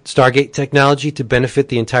invent Stargate technology to benefit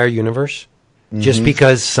the entire universe? Mm-hmm. Just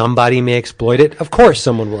because somebody may exploit it? Of course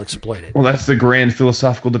someone will exploit it. Well, that's the grand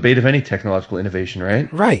philosophical debate of any technological innovation, right?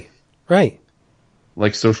 Right.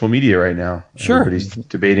 like social media right now. Sure. Everybody's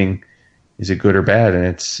debating, is it good or bad? And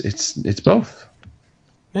it's both.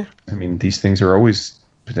 Yeah. I mean, these things are always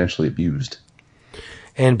potentially abused.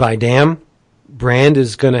 And by damn, Brand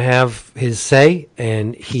is going to have his say,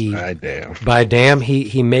 and by damn,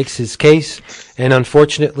 he makes his case. And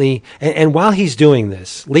unfortunately, and while he's doing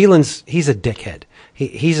this, he's a dickhead.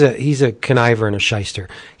 He's a conniver and a shyster.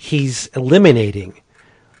 He's eliminating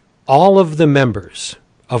all of the members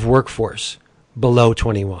of workforce below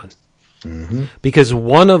 21. Mm-hmm. Because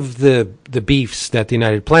one of the beefs that the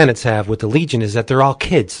United Planets have with the Legion is that they're all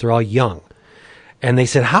kids, they're all young. And they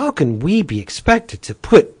said, how can we be expected to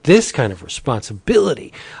put this kind of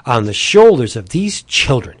responsibility on the shoulders of these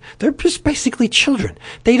children? They're just basically children.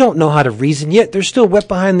 They don't know how to reason yet. They're still wet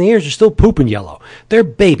behind the ears. They're still pooping yellow. They're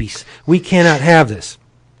babies. We cannot have this.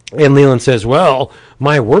 And Leland says, well,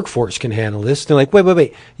 my workforce can handle this. They're like,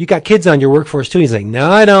 wait. You got kids on your workforce too? He's like,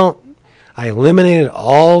 no, I don't. I eliminated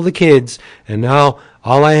all the kids, and now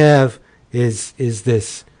all I have is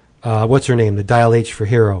this, what's her name? The Dial H for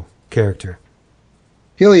Hero character.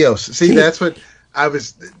 Helios. See, that's what I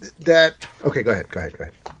was. Okay, go ahead.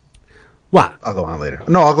 What? I'll go on later.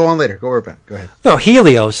 No, I'll go on later. Go ahead. No,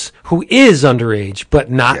 Helios, who is underage,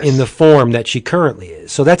 but not in the form that she currently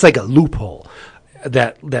is. So that's like a loophole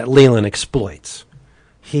that Leland exploits.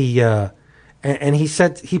 He and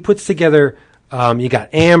he puts together. You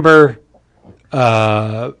got Amber,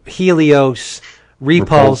 Helios,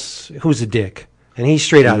 Repulse, who's a dick, and he's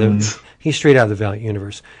straight out of the Valiant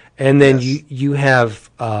universe. And then you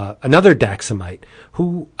have another Daxamite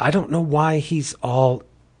who I don't know why he's all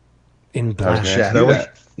in black. Shadowy.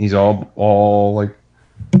 He's all like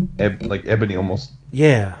ebony almost.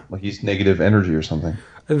 Yeah. Like he's negative energy or something.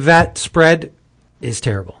 That spread is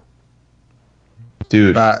terrible.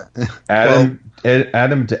 Dude, Adam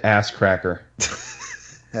to ass cracker.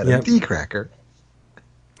 Adam D cracker.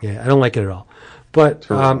 Yeah, I don't like it at all. But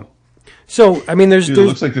so, I mean, there's... Dude, it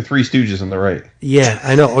looks like the Three Stooges on the right. Yeah,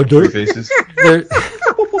 I know. Oh, Three faces.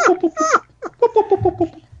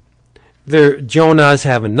 Jonah's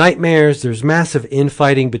having nightmares. There's massive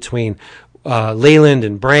infighting between Leyland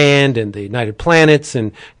and Brand and the United Planets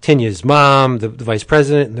and Tinya's mom, the vice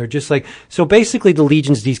president. And they're just like... So basically, the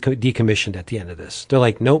Legion's decommissioned at the end of this. They're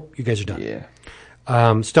like, nope, you guys are done. Yeah.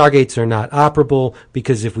 Stargates are not operable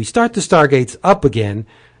because if we start the Stargates up again,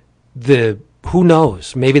 who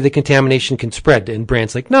knows? Maybe the contamination can spread. And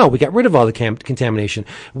Brand's like, no, we got rid of all the contamination.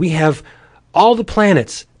 We have all the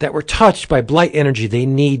planets that were touched by blight energy. They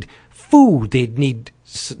need food. They need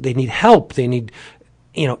help. They need,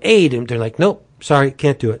 aid. And they're like, nope, sorry,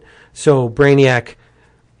 can't do it. So Brainiac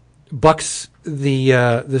bucks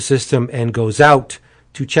the system and goes out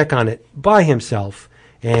to check on it by himself.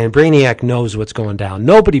 And Brainiac knows what's going down.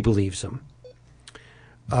 Nobody believes him.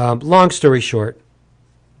 Long story short,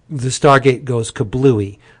 the Stargate goes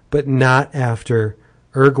kablooey, but not after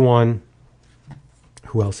Erg-1.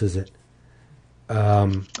 Who else is it?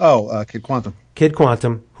 Kid Quantum. Kid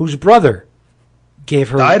Quantum, whose brother gave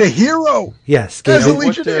her... Died a hero! Yes. As a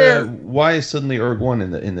Legionnaire! Why is suddenly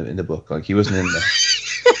Erg-1 in the book? Like, he wasn't in there.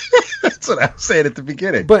 That's what I was saying at the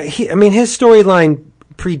beginning. But, his storyline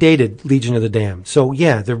predated Legion of the Damned. So,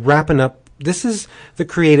 yeah, they're wrapping up... This is the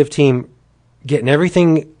creative team getting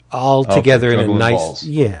everything all together in a nice... Balls.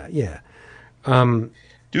 Yeah.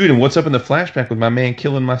 Dude, and what's up in the flashback with my man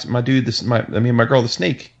killing my dude, my girl, the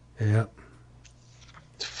Snake? Yeah.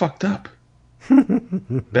 It's fucked up.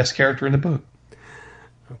 Best character in the book.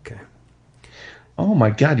 Okay. Oh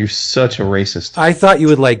my God, you're such a racist. I thought you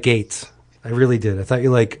would like Gates. I really did. I thought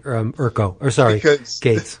you like Urko. Or sorry,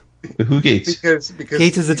 Gates. Who Gates? Because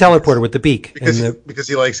Gates is the teleporter with the beak. Because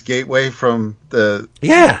he likes Gateway from the...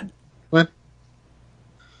 Yeah. What?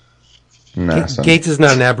 Nah, Gates is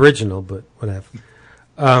not an Aboriginal, but whatever.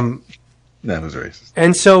 That was racist.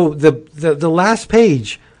 And so the last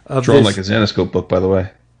page of drawn this, like a Xenoscope book, by the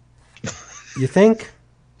way. You think?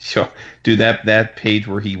 Sure, dude. That page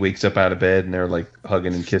where he wakes up out of bed and they're like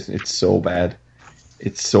hugging and kissing. It's so bad.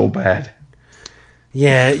 It's so bad.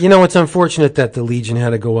 Yeah, it's unfortunate that the Legion had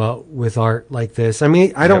to go out with art like this. I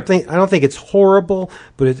mean, I don't think it's horrible,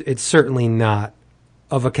 but it's certainly not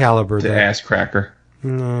of a caliber the ass cracker.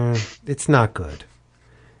 No, it's not good.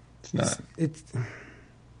 It's not. It's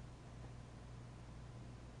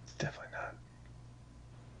definitely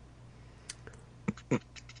not.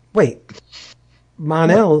 Wait,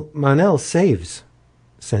 Mon-El saves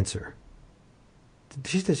Censor.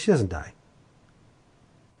 She doesn't die.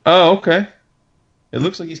 Oh, okay. It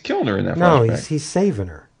looks like he's killing her in that flashback. No, he's saving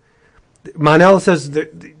her. Monel says,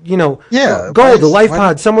 Yeah, go, why the is- life why-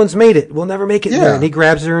 pod, someone's made it. We'll never make it Yeah. there. And he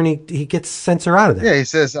grabs her and he sends her out of there. Yeah, he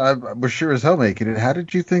says, "We're sure as hell making it." How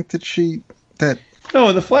did you think that? No,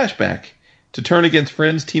 in the flashback, to turn against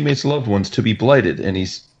friends, teammates, loved ones, to be blighted, and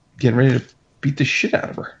he's getting ready to beat the shit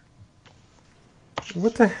out of her.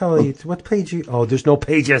 What the hell? What page? Oh, there's no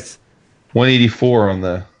pages. 184 on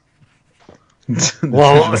the.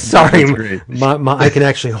 Well, sorry, That's great. I can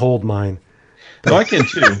actually hold mine. No, I can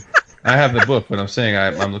too. I have the book, but I'm saying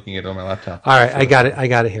I'm looking at it on my laptop. All right, I got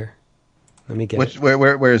it here. Let me get it.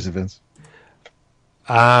 Where is it, Vince?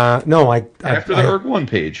 No, After the Erg 1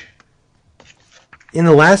 page. In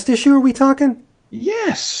the last issue, are we talking?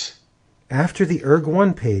 Yes. After the Erg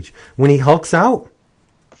 1 page, when he hulks out.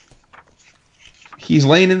 He's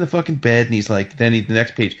laying in the fucking bed, and he's like, the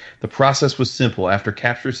next page. The process was simple. After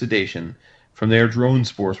capture sedation, from there, drone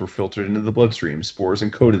spores were filtered into the bloodstream, spores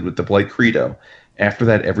encoded with the Blight Credo. After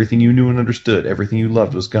that, everything you knew and understood, everything you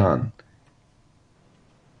loved was gone.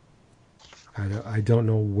 I don't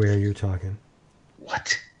know where you're talking.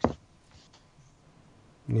 What?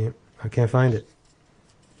 Yeah, I can't find it.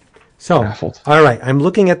 So, Baffled. all right, I'm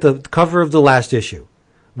looking at the cover of the last issue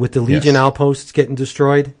with the Legion Yes. outposts getting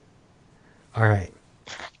destroyed. All right.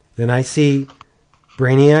 Then I see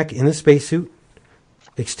Brainiac in the spacesuit.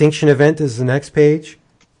 Extinction event is the next page.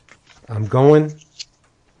 I'm going.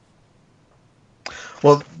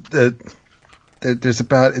 Well, there's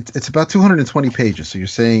about it's about 220 pages. So you're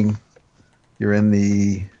saying you're in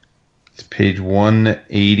the It's page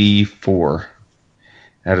 184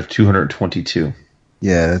 out of 222.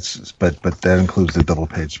 yeah. But that includes the double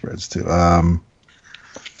page spreads too.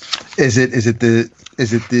 Is it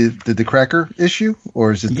the Cracker issue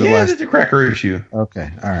or is it the Yeah, last? it's a cracker issue.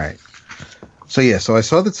 Okay, all right. So yeah, so I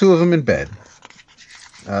saw the two of them in bed.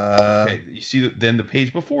 Okay, you see, then the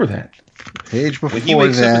page before that. Page before When he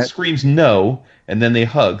wakes up and that. screams no, and then they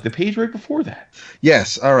hug, the page right before that.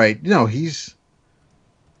 Yes, all right. No, he's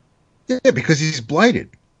because he's blighted.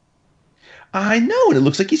 I know, and it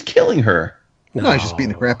looks like he's killing her. No, he's just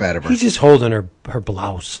beating the crap out of her. He's just holding her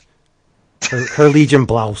blouse. Her Legion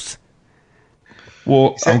blouse.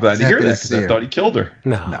 Well, I'm glad to hear happy that to because see I her. thought he killed her.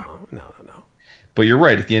 No. But you're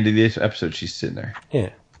right. At the end of this episode, she's sitting there, Yeah.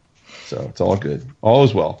 so it's all good. All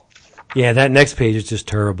is well. Yeah, that next page is just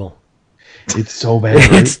terrible. It's so bad.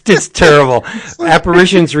 Right? It's terrible.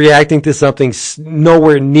 Apparition's reacting to something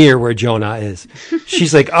nowhere near where Jonah is.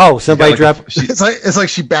 She's like, "Oh, somebody dropped." It's like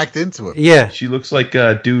she backed into him. Yeah, She looks like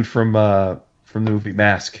a dude from the movie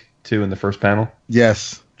Mask too in the first panel.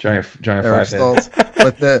 Yes, Giant Eric five head.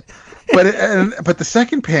 Stoltz. But the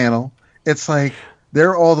second panel, it's like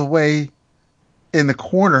they're all the way in the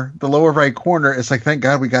corner, the lower right corner. It's like, thank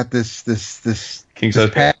God we got this King size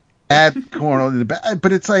pad corner in the back.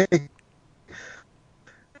 But it's like, at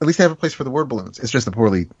least they have a place for the word balloons. It's just a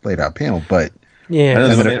poorly laid out panel, but yeah. I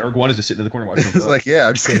know the man Erg1 is just sitting in the corner watching. it's like, yeah,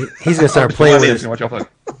 I'm just kidding. He's gonna start playing with his, Watch out for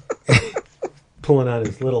pulling out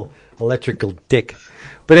his little electrical dick.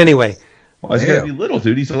 But anyway, Well, he's got to be little,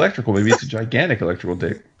 dude. He's electrical. Maybe it's a gigantic electrical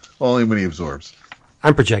dick. Only when he absorbs.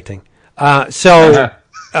 I'm projecting. So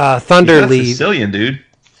Thunder He's not leaves. Sicilian, dude.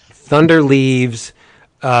 Thunder leaves.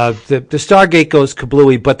 The Stargate goes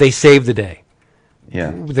kablooey, but they save the day.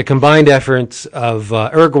 Yeah. The combined efforts of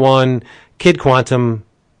Erg1, Kid Quanta,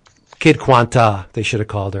 they should have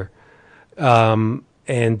called her, and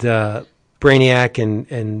Brainiac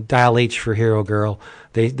and Dial H for Hero Girl.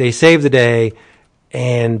 They save the day,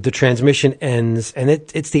 and the transmission ends, and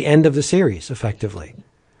it's the end of the series, effectively.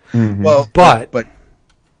 Mm-hmm. Well, But-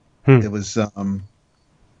 it was.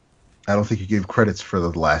 I don't think you gave credits for the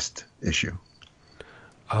last issue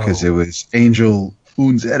because it was Angel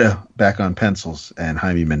Unzeta back on pencils and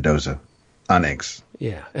Jaime Mendoza on inks.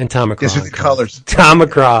 Yeah, and Tom McGraw. Guess who the colors? Tom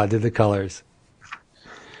McGraw did the colors.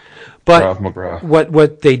 But Krav McGraw.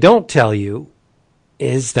 what they don't tell you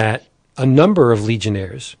is that a number of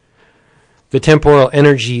Legionnaires, the temporal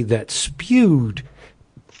energy that spewed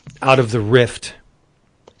out of the rift,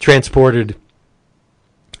 transported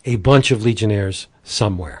a bunch of Legionnaires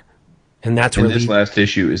somewhere. And that's And where this last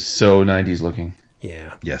issue is so 90s looking.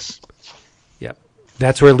 yeah. Yes. Yep.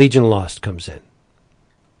 That's where Legion Lost comes in.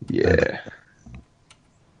 Yeah.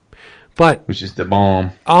 But Which is the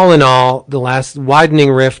bomb. all in all, the last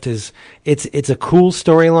Widening Rift is it's a cool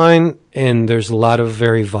storyline, and there's a lot of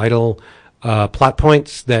very vital plot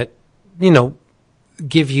points that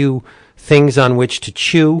give you things on which to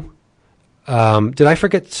chew. Did I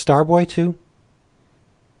forget Starboy too?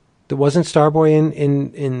 There wasn't Starboy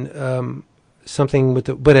in something with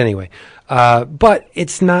the, but anyway, but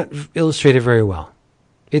it's not illustrated very well.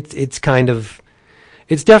 It's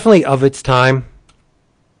definitely of its time.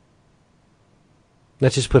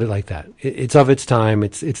 Let's just put it like that. It's of its time.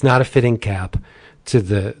 It's not a fitting cap to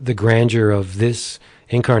the grandeur of this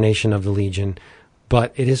incarnation of the Legion,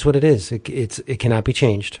 but it is what it is. It cannot be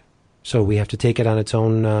changed. So we have to take it on its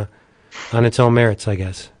own merits, I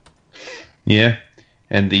guess. Yeah,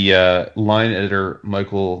 and the line editor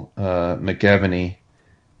Michael McGavany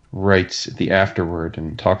writes the afterword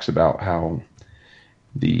and talks about how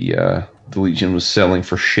the Legion was selling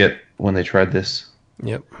for shit when they tried this.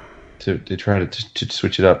 Yep. They tried to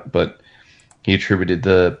switch it up, but he attributed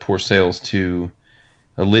the poor sales to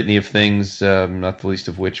a litany of things, not the least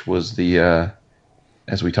of which was the,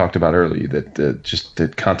 as we talked about earlier, that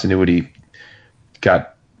the continuity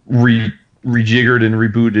got rejiggered and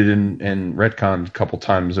rebooted and retconned a couple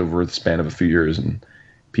times over the span of a few years, and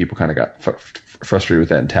people kind of got frustrated with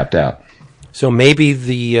that and tapped out. So maybe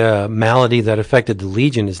the malady that affected the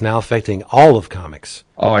Legion is now affecting all of comics.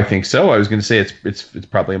 Oh, I think so. I was going to say it's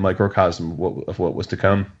probably a microcosm of what was to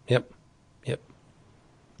come. Yep.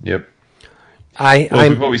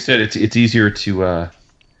 We've always said it's easier to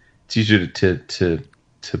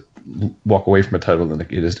walk away from a title than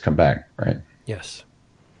it is to come back, right? Yes.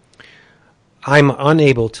 I'm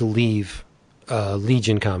unable to leave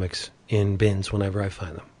Legion comics in bins whenever I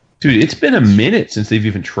find them. Dude, it's been a minute since they've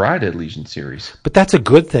even tried a Legion series. But that's a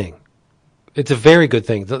good thing. It's a very good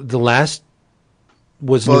thing. The last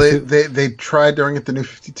was... Well, they tried during the New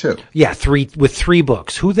 52. Yeah, with 3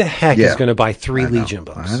 books. Who the heck is going to buy 3 Legion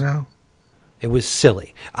books? I know. It was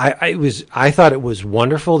silly. I thought it was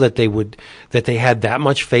wonderful that they had that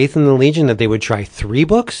much faith in the Legion that they would try 3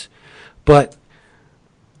 books. But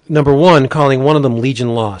number one, calling one of them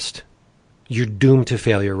Legion Lost, you're doomed to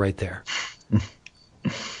failure right there.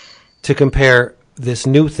 To compare this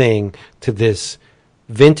new thing to this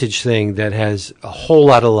vintage thing that has a whole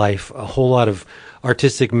lot of life, a whole lot of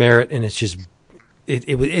artistic merit, and it's just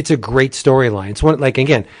it's a great storyline. It's one, like,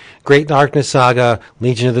 again, Great Darkness Saga,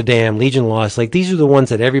 Legion of the Damned, Legion Lost. Like, these are the ones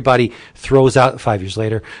that everybody throws out 5 years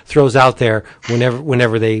later, throws out there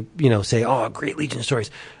whenever they say, oh, great Legion stories.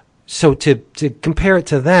 So to compare it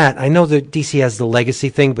to that, I know that DC has the legacy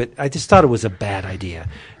thing, but I just thought it was a bad idea.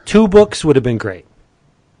 2 books would have been great.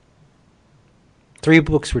 3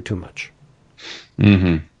 books were too much.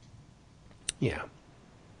 Mm-hmm. Yeah.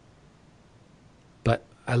 But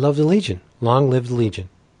I love the Legion. Long live the Legion.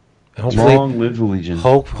 And long live the Legion.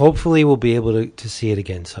 Hopefully we'll be able to see it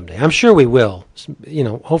again someday. I'm sure we will.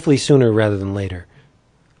 Hopefully sooner rather than later.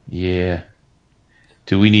 Yeah.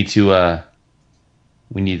 Do we need to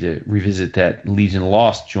revisit that Legion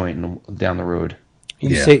Lost joint down the road?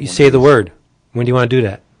 You say the word. When do you want to do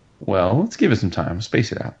that? Well, let's give it some time.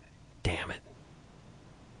 Space it out. Damn it.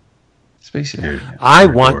 Space it out. I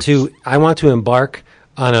want to embark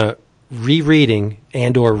on a rereading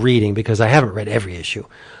and or reading, because I haven't read every issue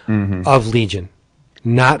of Legion.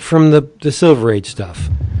 Not from the Silver Age stuff.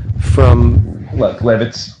 From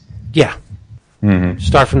Levitz. Yeah. Mm-hmm.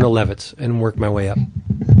 Start from the Levitz and work my way up.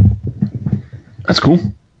 That's cool.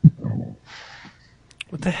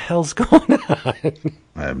 What the hell's going on?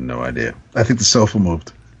 I have no idea. I think the sofa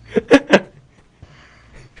moved.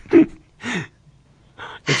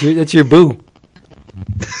 That's your boo.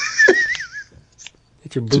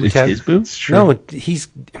 It's your boo. It's his boo? No, he's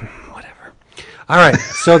whatever. All right,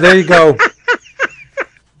 so there you go.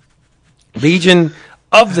 Legion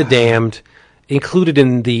of the Damned, included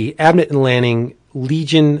in the Abnett and Lanning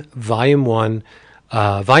Legion Volume 1.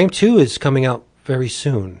 Volume 2 is coming out very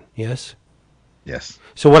soon, yes? Yes.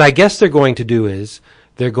 So what I guess they're going to do is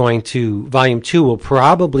Volume 2 will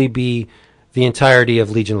probably be the entirety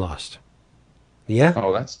of Legion Lost. Yeah?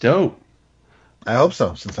 Oh, that's dope. I hope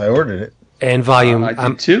so, since I ordered it. And Volume... I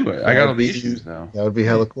did too. I got all the issues now. That would be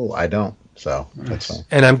hella cool. I don't, so that's fine.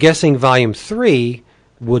 And I'm guessing Volume 3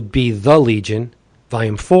 would be The Legion.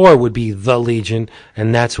 Volume 4 would be The Legion,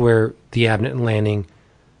 and that's where the Abnett and Lanning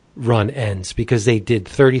run ends, because they did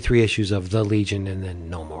 33 issues of The Legion and then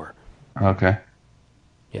no more. Okay.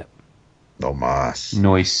 Yep. No mas.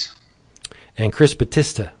 Nice. And Chris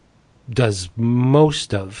Batista does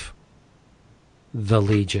most of The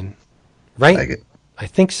Legion, right? Like it. I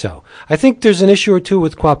think so. I think there's an issue or 2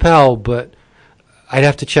 with Quapel, but I'd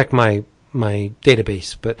have to check my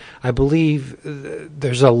database. But I believe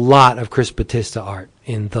there's a lot of Chris Batista art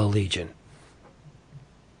in The Legion.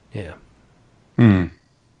 Yeah.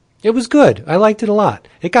 It was good. I liked it a lot.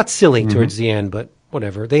 It got silly towards the end, but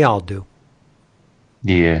whatever. They all do.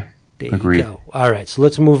 Yeah. There Agreed. you go. All right, so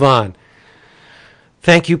let's move on.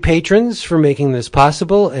 Thank you, patrons, for making this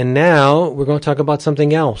possible. And now we're going to talk about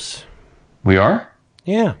something else. We are?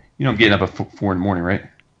 Yeah. You know, I'm getting up at 4 in the morning, right?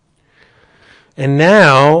 And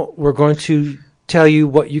now we're going to tell you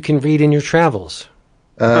what you can read in your travels.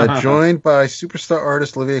 Joined by superstar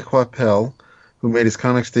artist Olivier Coipel, who made his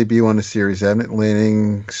comics debut on the series. Abnett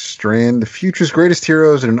Lanning strand the future's greatest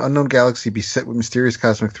heroes in an unknown galaxy beset with mysterious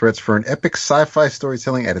cosmic threats for an epic sci-fi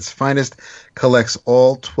storytelling at its finest. Collects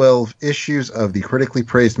all 12 issues of the critically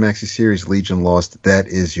praised maxi series Legion Lost. That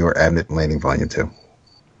is your Abnett Lanning Volume 2.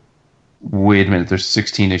 Wait a minute. There's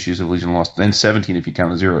 16 issues of Legion Lost, then 17 if you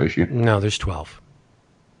count the 0 issue. No, there's 12.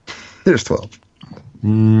 There's 12.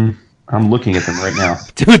 I'm looking at them right now.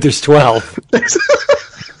 Dude, there's 12.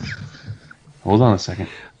 Hold on a second.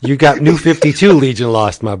 You got New 52 Legion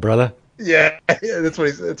Lost, my brother. Yeah, that's what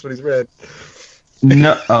he's read.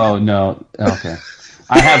 No, oh no. Okay,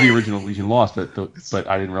 I have the original Legion Lost, but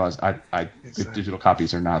I didn't realize the digital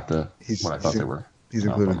copies are not what I thought they were. He's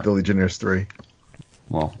included the Legionnaires 3.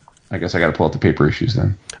 Well, I guess I got to pull out the paper issues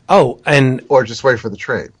then. Oh, or just wait for the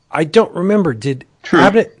trade. I don't remember. Did True.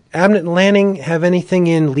 Abnett Lanning have anything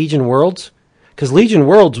in Legion Worlds? Because Legion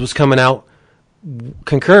Worlds was coming out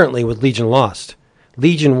concurrently with Legion Lost.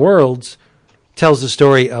 Legion Worlds tells the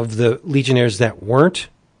story of the Legionnaires that weren't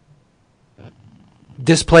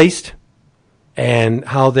displaced and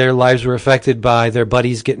how their lives were affected by their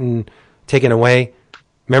buddies getting taken away.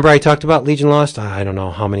 Remember I talked about Legion Lost? I don't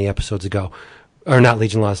know how many episodes ago. Or not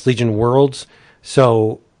Legion Lost, Legion Worlds.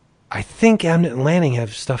 So I think Abnett and Lanning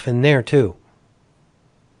have stuff in there too.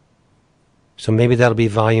 So maybe that'll be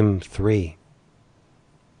volume 3.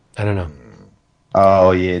 I don't know.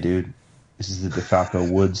 Oh yeah, dude. This is the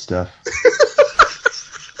DeFalco Wood stuff.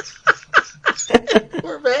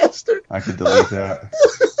 Poor bastard. I could delete that.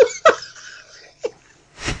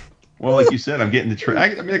 Well, like you said, I'm getting the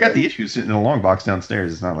I got the issues sitting in a long box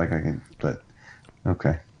downstairs. It's not like I can, but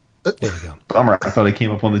okay. There you go. Bummer. I thought I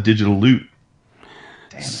came up on the digital loot.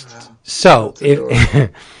 Damn it. So,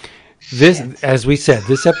 as we said,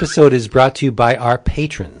 this episode is brought to you by our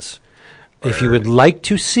patrons. If you would like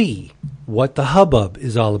to see what the hubbub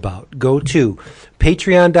is all about, go to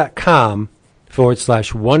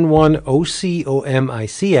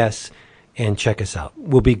patreon.com/11OCOMICS and check us out.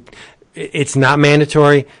 It's not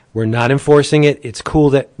mandatory. We're not enforcing it. It's cool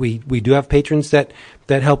that we do have patrons that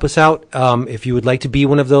help us out. If you would like to be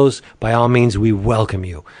one of those, by all means, we welcome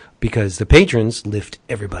you because the patrons lift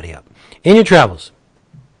everybody up. In your travels,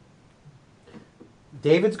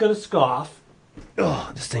 David's going to scoff.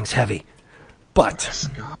 Oh, this thing's heavy. But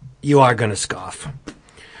you are going to scoff.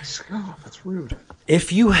 Scoff? That's rude.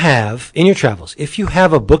 If you have, in your travels, if you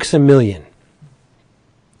have a Books A Million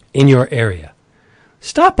in your area,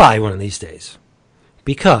 stop by one of these days.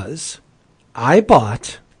 Because I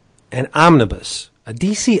bought an omnibus, a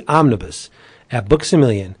DC omnibus, at Books A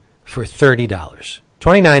Million for $30.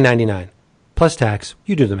 $29.99 plus tax.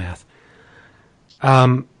 You do the math.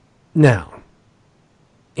 Now,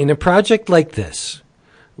 in a project like this,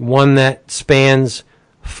 one that spans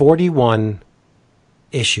 41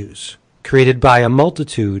 issues, created by a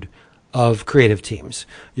multitude of creative teams,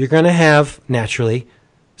 you're going to have, naturally,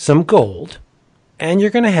 some gold, and you're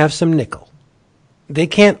going to have some nickel. They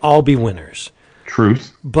can't all be winners.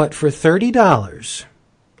 Truth. But for $30,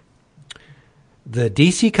 the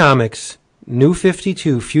DC Comics New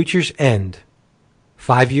 52 Futures End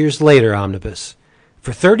 5 years later omnibus,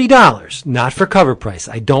 for $30, not for cover price.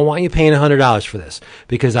 I don't want you paying $100 for this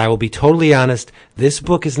because I will be totally honest, this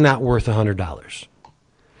book is not worth $100.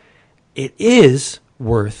 It is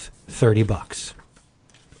worth $30,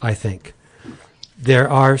 I think. There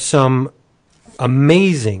are some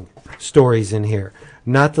amazing stories in here,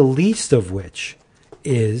 not the least of which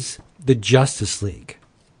is the Justice League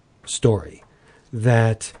story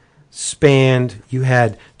that spanned, you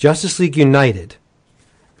had Justice League United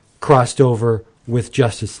crossed over with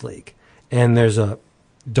Justice League, and there's a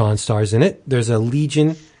Dawn Stars in it. There's a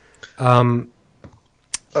Legion. Okay,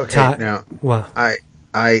 now well, I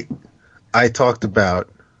talked about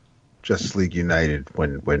Justice League United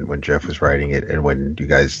when Jeff was writing it, and when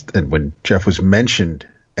Jeff was mentioned,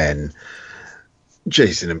 and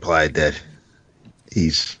Jason implied that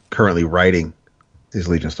he's currently writing his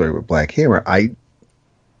Legion story with Black Hammer. I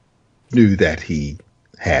knew that he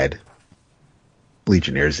had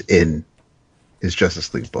Legionnaires in his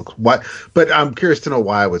Justice League books. Why? But I'm curious to know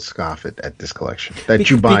why I would scoff at this collection.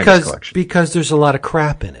 You buy this collection because there's a lot of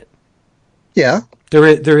crap in it. Yeah,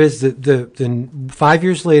 there is the 5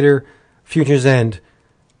 years later, Future's End.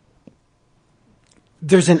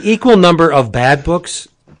 There's an equal number of bad books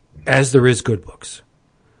as there is good books,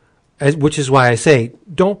 which is why I say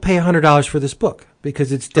don't pay $100 for this book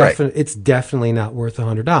because it's definitely not worth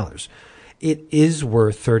 $100. It is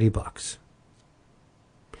worth $30.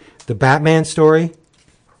 The Batman story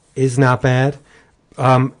is not bad.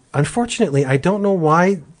 unfortunately, I don't know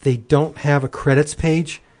why they don't have a credits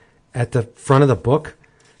page at the front of the book.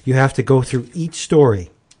 You have to go through each story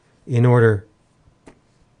in order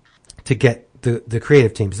to get the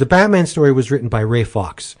creative teams. The Batman story was written by Ray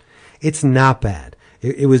Fawkes. It's not bad.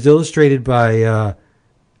 It was illustrated by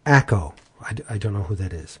Acko. I don't know who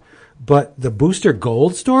that is. But the Booster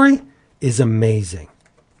Gold story is amazing.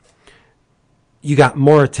 You got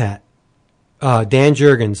Moritat, Dan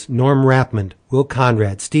Jurgens, Norm Rapmund, Will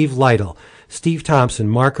Conrad, Steve Lytle, Steve Thompson,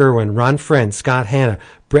 Mark Irwin, Ron Friend, Scott Hanna,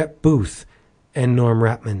 Brett Booth, and Norm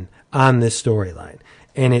Rapmund on this storyline.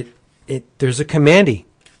 And there's a Commandy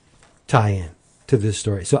tie-in to this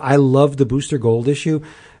story. So I love the Booster Gold issue.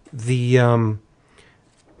 The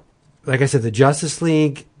like I said, the Justice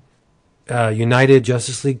League United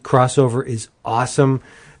Justice League crossover is awesome.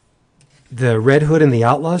 The Red Hood and the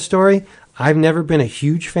Outlaws story, I've never been a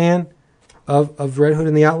huge fan of Red Hood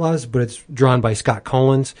and the Outlaws, but it's drawn by Scott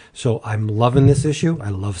Kolins, so I'm loving this issue. I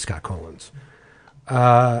love Scott Kolins.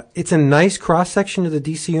 It's a nice cross-section of the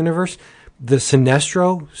DC Universe. The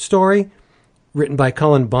Sinestro story, written by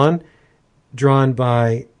Cullen Bunn, drawn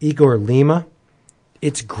by Igor Lima.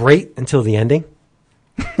 It's great until the ending.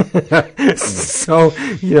 So,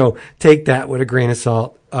 take that with a grain of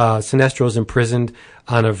salt. Sinestro is imprisoned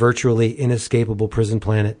on a virtually inescapable prison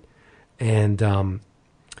planet, and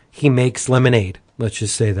he makes lemonade. Let's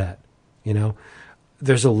just say that.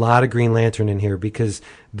 There's a lot of Green Lantern in here because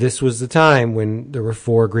this was the time when there were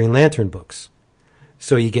 4 Green Lantern books.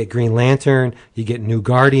 So you get Green Lantern, you get New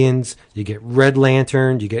Guardians, you get Red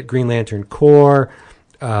Lantern, you get Green Lantern Corps,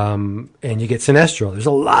 and you get Sinestro. There's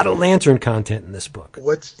a lot of Lantern content in this book.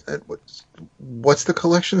 What's the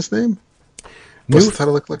collection's name? What's the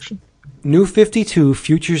title of the collection? New 52,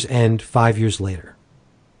 Futures End, 5 years later.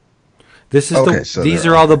 This is these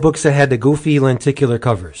are all the books that had the goofy lenticular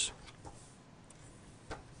covers.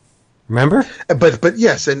 Remember? But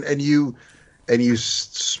yes, and you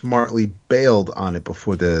smartly bailed on it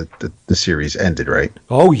before the series ended, right?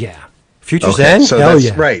 Oh yeah, Futures End. So hell that's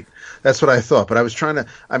yeah, right. That's what I thought. But I was trying to.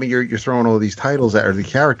 I mean, you're throwing all these titles out or the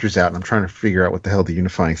characters out, and I'm trying to figure out what the hell the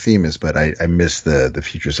unifying theme is. But I missed the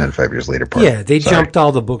Futures End 5 years later part. Yeah, they jumped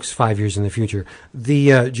all the books 5 years in the future.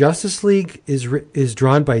 The Justice League is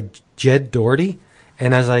drawn by Jed Doherty.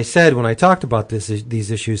 And as I said when I talked about these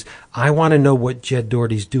issues, I want to know what Jed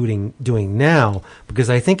Doherty's doing now because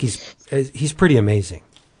I think he's pretty amazing,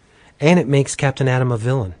 and it makes Captain Atom a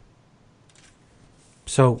villain.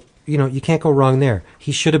 So you can't go wrong there.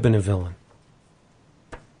 He should have been a villain.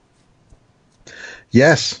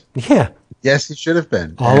 Yes. Yeah. Yes, he should have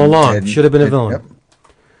been all along. Should have been a villain. Yep.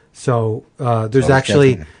 So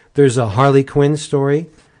there's a Harley Quinn story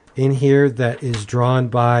in here that is drawn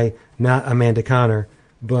by not Amanda Connor,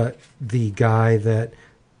 but the guy that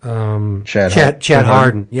Chad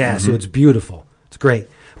Harden. Yeah, mm-hmm. So it's beautiful. It's great.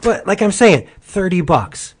 But like I'm saying,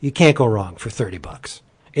 $30. You can't go wrong for $30.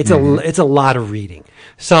 It's it's a lot of reading.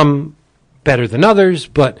 Some better than others,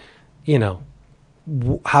 but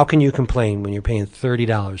how can you complain when you're paying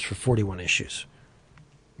 $30 for 41 issues?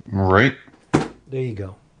 Right. There you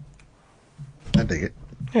go. I dig it.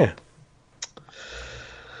 Yeah.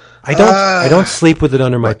 I don't sleep with it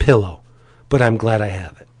under my pillow, but I'm glad I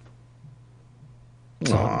have it.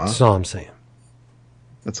 That's all I'm saying.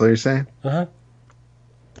 That's all you're saying? Uh-huh.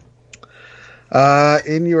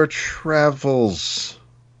 In your travels.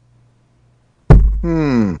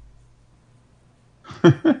 Well,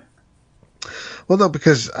 no,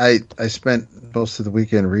 because I spent most of the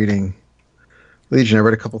weekend reading Legion. I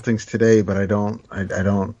read a couple things today, but I don't.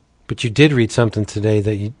 But you did read something today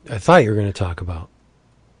that I thought you were going to talk about.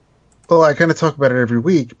 Well, I kind of talk about it every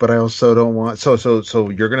week, but I also don't want. So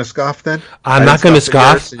you're going to scoff then? I'm not going to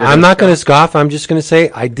scoff. I'm not going to scoff. I'm just going to say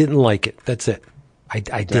I didn't like it. That's it. I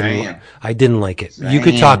didn't like it. You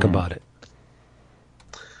could talk about it.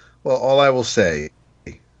 Well, all I will say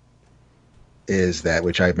is that,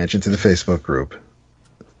 which I mentioned to the Facebook group,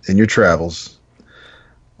 in your travels,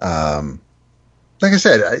 like I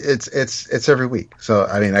said, it's every week. So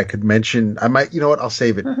I mean, I could mention. I might. You know what? I'll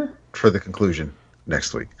save it for the conclusion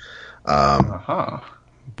next week.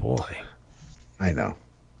 Boy, I know,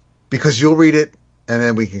 because you'll read it and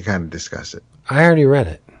then we can kind of discuss it. I already read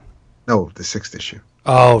it. No, the 6th issue.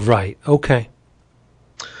 Oh, right. Okay.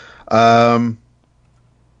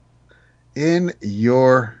 In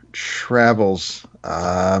your travels,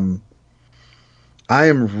 I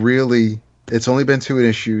am really. It's only been 2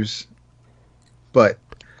 issues, but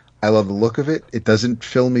I love the look of it. It doesn't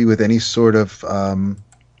fill me with any sort of.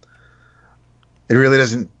 It really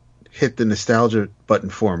doesn't hit the nostalgia button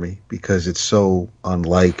for me because it's so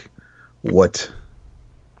unlike what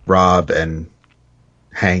Rob and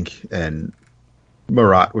Hank and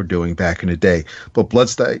Marat were doing back in the day. But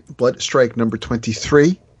Blood Strike number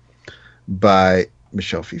 23 by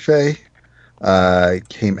Michel Fiffe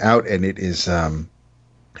came out, and it is,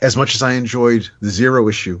 as much as I enjoyed the Zero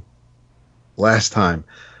issue last time,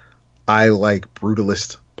 I like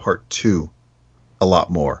Brutalist Part 2 a lot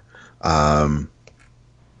more. And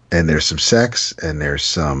there's some sex, and there's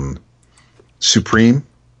some Supreme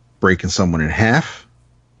breaking someone in half,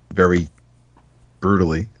 very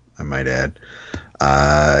brutally, I might add.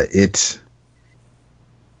 It's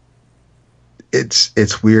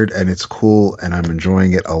weird, and it's cool, and I'm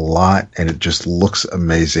enjoying it a lot, and it just looks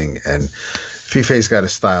amazing. And Fife's got a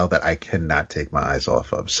style that I cannot take my eyes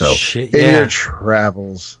off of. So, in your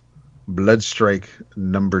travels, Bloodstrike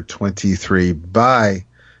number 23 by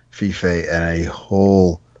Fiffe and a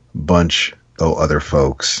whole bunch of other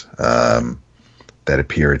folks that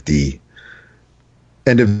appear at the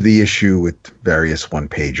end of the issue with various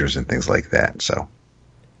one-pagers and things like that. So,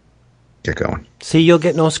 get going. See, you'll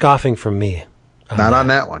get no scoffing from me. Not on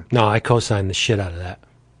that one. No, I co-signed the shit out of that.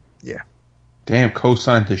 Yeah. Damn,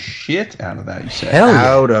 co-signed the shit out of that, you said. Hell yeah.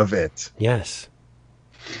 Out of it. Yes.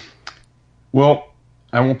 Well,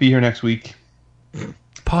 I won't be here next week.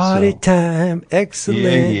 Party time.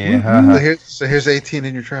 Excellent. Yeah. So here's 18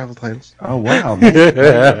 in your travel titles. Oh, wow.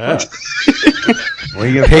 Man.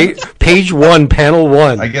 Page 1, panel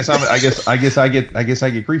 1. I guess I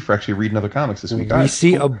get grief for actually reading other comics this week. We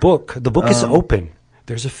see a book. The book is open.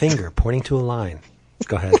 There's a finger pointing to a line.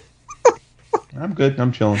 Go ahead. I'm good.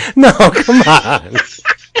 I'm chilling. No, come on.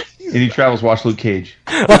 Any travels, watch Luke Cage.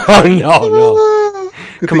 Oh, no.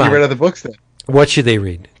 Good Come thing on. you read other books then. What should they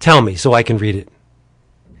read? Tell me so I can read it.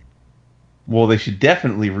 Well, they should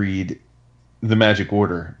definitely read The Magic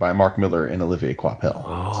Order by Mark Miller and Olivier Coipel.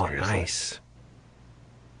 Oh, nice.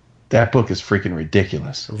 That book is freaking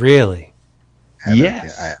ridiculous. Really?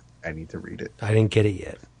 Yes. I need to read it. I didn't get it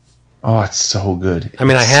yet. Oh, it's so good. I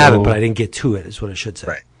mean, I have it, but I didn't get to it, is what I should say.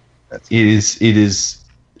 Right. It is.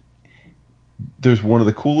 There's one of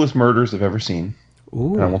the coolest murders I've ever seen.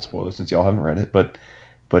 Ooh. And I won't spoil it since y'all haven't read it, but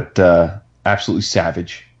absolutely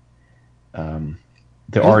savage.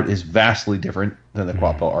 The art is vastly different than the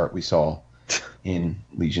Coipel art we saw in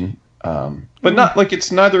Legion, but not like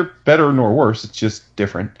it's neither better nor worse. It's just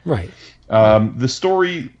different. Right. The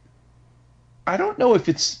story, I don't know if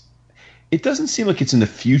it doesn't seem like it's in the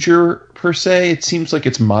future per se. It seems like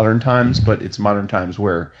it's modern times, but it's modern times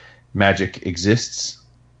where magic exists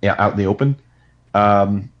out in the open.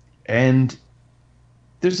 And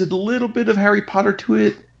there's a little bit of Harry Potter to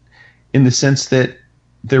it in the sense that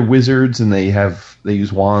they're wizards and they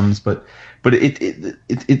use wands, but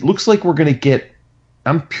it looks like we're going to get,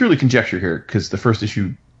 I'm purely conjecture here because the first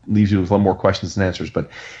issue leaves you with a lot more questions than answers, but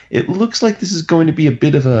it looks like this is going to be a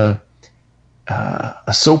bit of a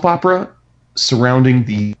soap opera surrounding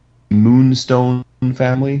the Moonstone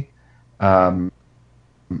family,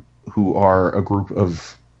 who are a group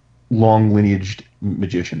of long lineaged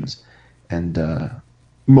magicians, and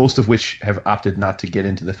most of which have opted not to get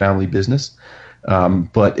into the family business.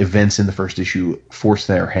 But events in the first issue force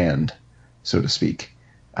their hand, so to speak.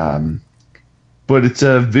 But it's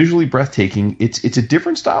visually breathtaking. It's a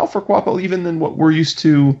different style for Coipel even than what we're used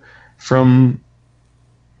to from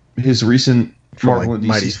his recent Marvel and DC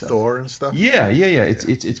Mighty stuff. Thor and stuff. Yeah.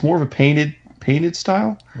 It's more of a painted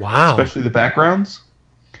style. Wow. Especially the backgrounds.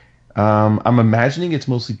 I'm imagining it's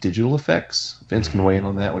mostly digital effects. Vince can weigh in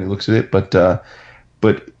on that when he looks at it, but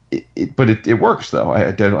it works though.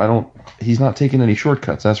 I don't. He's not taking any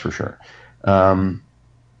shortcuts. That's for sure.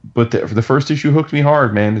 But the first issue hooked me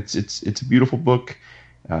hard, man. It's a beautiful book.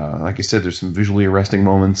 Like I said, there's some visually arresting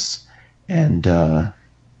moments, and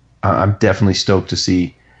I'm definitely stoked to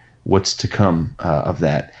see what's to come of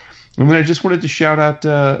that. And then I just wanted to shout out.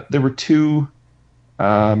 There were 2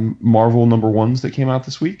 Marvel number 1s that came out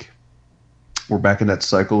this week. We're back in that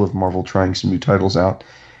cycle of Marvel trying some new titles out,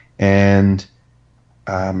 and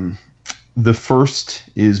the first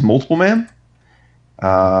is Multiple Man,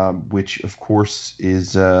 which of course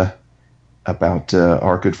is about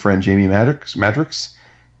our good friend Jamie Madrox.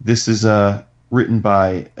 This is written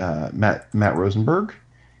by Matt Rosenberg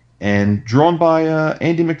and drawn by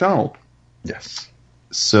Andy McDonald. Yes.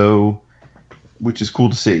 So, which is cool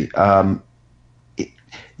to see.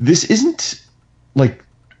 This isn't like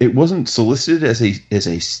it wasn't solicited as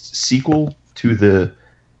a sequel to the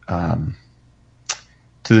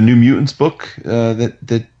New Mutants book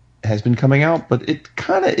that has been coming out, but it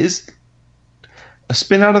kind of is a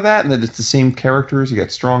spin out of that, and that it's the same characters. You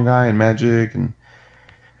got Strong Guy and Magic and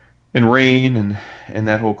Rain and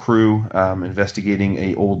that whole crew investigating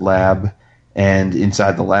a old lab, and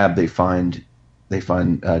inside the lab they find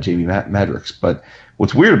Jamie Madrox. But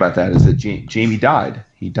what's weird about that is that Jamie died.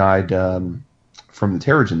 He died from the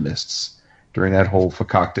Terrigen mists during that whole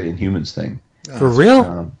Fakakta Inhumans thing. For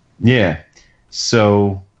real? Yeah.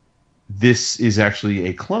 So this is actually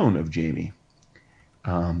a clone of Jamie.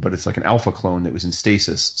 But it's like an alpha clone that was in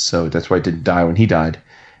stasis, so that's why it didn't die when he died.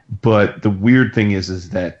 But the weird thing is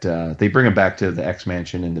that they bring him back to the X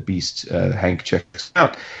Mansion, and the Beast, Hank, checks him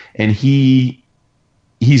out, and he's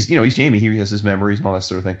Jamie. He has his memories and all that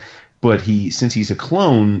sort of thing. But since he's a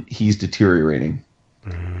clone, he's deteriorating,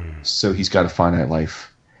 so he's got a finite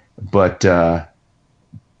life. But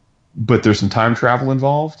there's some time travel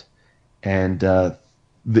involved, and the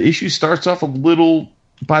issue starts off a little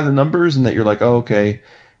by the numbers, and that you're like, oh, okay.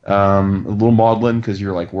 A little maudlin because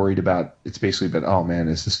you're like worried about. It's basically about, oh man,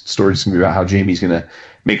 is this story just gonna be about how Jamie's gonna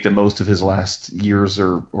make the most of his last years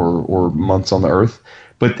or months on the Earth?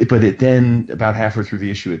 But it then about halfway through the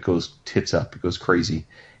issue, it goes tits up. It goes crazy,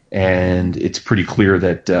 and it's pretty clear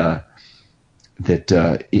that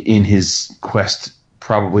in his quest,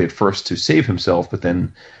 probably at first to save himself, but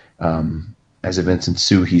then as events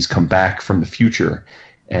ensue, he's come back from the future.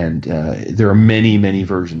 And there are many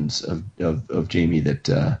versions of Jamie that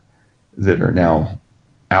are now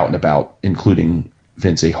out and about, including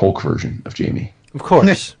Vince, a Hulk version of Jamie. Of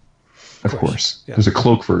course. Of course. Yeah. There's a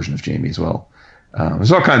cloak version of Jamie as well.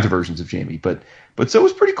 There's all kinds of versions of Jamie, but so it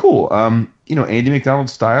was pretty cool. Andy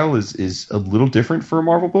McDonald's style is a little different for a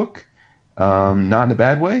Marvel book. Not in a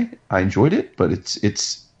bad way. I enjoyed it, but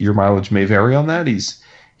it's your mileage may vary on that. He's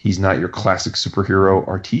not your classic superhero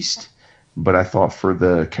artiste. But I thought for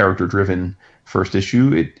the character-driven first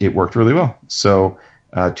issue, it worked really well. So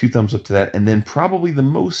 2 thumbs up to that. And then probably the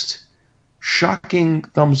most shocking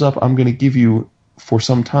thumbs up I'm going to give you for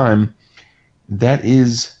some time, that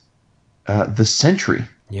is The Sentry.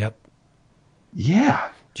 Yep. Yeah.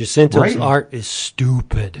 Jacinto's art is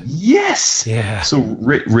stupid. Yes. Yeah. So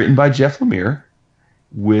written by Jeff Lemire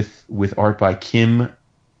with art by Kim.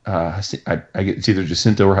 It's either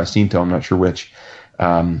Jacinto or Jacinto. I'm not sure which.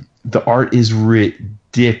 The art is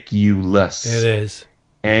ridiculous. It is.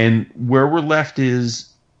 And where we're left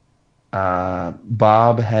is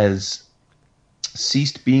Bob has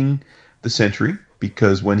ceased being the Sentry,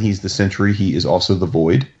 because when he's the Sentry, he is also the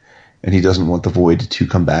Void, and he doesn't want the Void to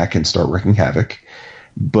come back and start wreaking havoc.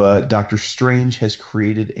 But Doctor Strange has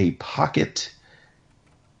created a pocket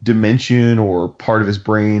dimension or part of his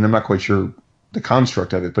brain. I'm not quite sure the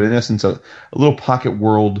construct of it, but in essence, a little pocket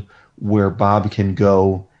world where Bob can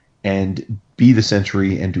go and be the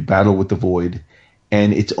Sentry and do battle with the Void.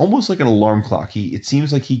 And it's almost like an alarm clock. It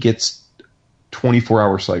seems like he gets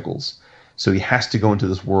 24-hour cycles. So he has to go into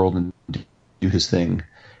this world and do his thing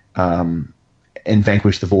and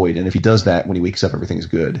vanquish the Void. And if he does that, when he wakes up, everything's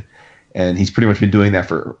good. And he's pretty much been doing that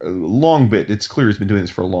for a long bit. It's clear he's been doing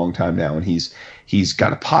this for a long time now. And he's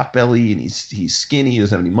got a pot belly, and he's skinny. He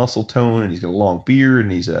doesn't have any muscle tone, and he's got a long beard,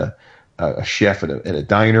 and he's a chef at a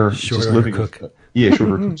diner. Short order cook. Short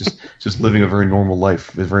order cook. Just living a very normal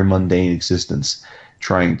life, a very mundane existence,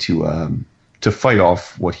 trying to fight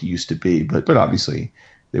off what he used to be. But obviously,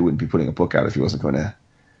 they wouldn't be putting a book out if he wasn't going to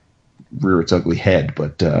rear its ugly head.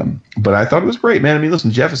 But I thought it was great, man. I mean,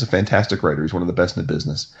 listen, Jeff is a fantastic writer. He's one of the best in the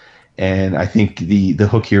business. And I think the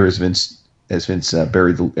hook here, as Vince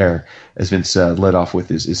led off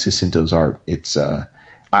with, is Jacinto's art. It's I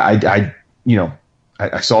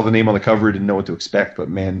saw the name on the cover, didn't know what to expect, but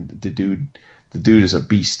man, the dude is a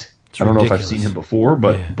beast. It's I don't ridiculous. know if I've seen him before,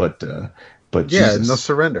 but Yeah, Jesus. No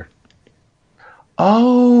Surrender.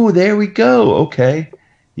 Oh, there we go. Okay,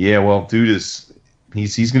 yeah. Well, dude he's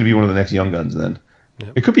going to be one of the next Young Guns. Then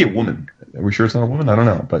It could be a woman. Are we sure it's not a woman? I don't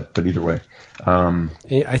know, but either way.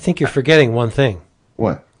 I think you're forgetting one thing.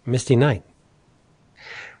 What? Misty Knight.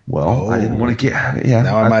 Well, I didn't want to get. Yeah.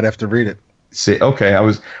 Now I might have to read it. Okay,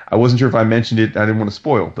 I wasn't sure if I mentioned it. I didn't want to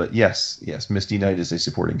spoil, but yes, Misty Knight is a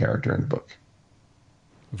supporting character in the book.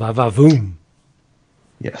 Va va voom.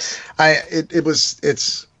 Yes. It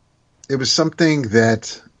was something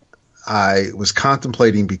that I was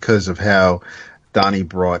contemplating because of how Donnie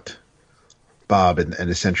brought Bob and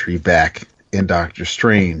the Sentry back in Doctor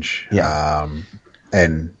Strange. Yeah.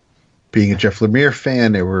 And being a Jeff Lemire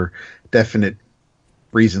fan, there were definite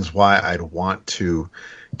reasons why I'd want to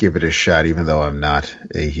give it a shot, even though I'm not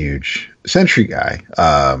a huge Sentry guy.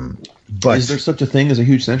 But is there such a thing as a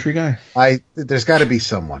huge Sentry guy? There's got to be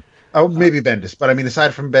someone. Oh, maybe Bendis. But I mean,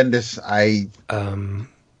 aside from Bendis,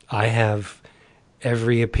 I have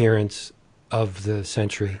every appearance of the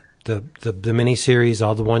Sentry, the miniseries,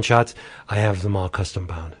 all the one shots. I have them all custom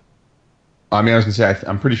bound. I mean, I was going to say,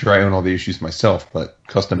 I'm pretty sure I own all the issues myself, but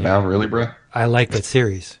custom bound, really, bro? I like that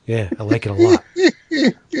series. Yeah, I like it a lot.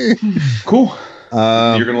 Cool.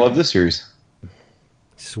 You're going to love this series.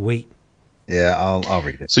 Sweet. Yeah, I'll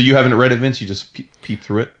read it. So you haven't read it, Vince? You just peep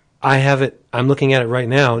through it? I have it. I'm looking at it right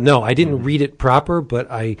now. No, I didn't read it proper,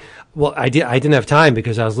 but I didn't have time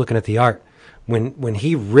because I was looking at the art. When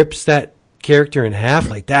he rips that character in half,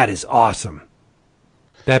 like, that is awesome.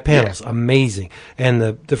 That panel's amazing, and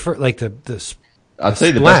the I'd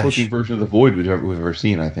say the best looking version of the Void we've ever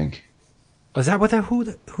seen. I think. Is that what who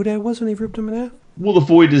that was when he ripped him in half? Well, the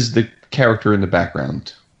Void is the character in the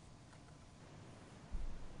background.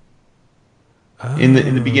 Oh. In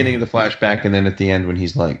the beginning of the flashback, and then at the end when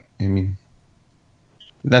he's like, I mean,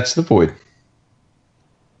 that's the Void.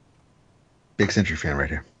 Big Century fan right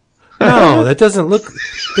here. No, that doesn't look.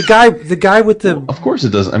 The guy with the. Well, of course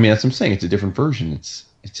it does. I mean, that's what I'm saying. It's a different version. It's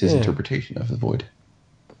his interpretation of the Void.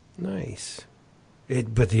 Nice.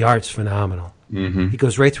 But the art's phenomenal. Mm-hmm. He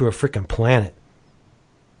goes right through a freaking planet.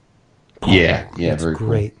 Yeah, That's very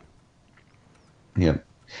great. Cool. Yeah.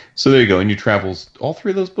 So there you go. And you travels all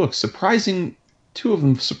three of those books. Two of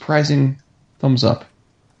them surprising thumbs up.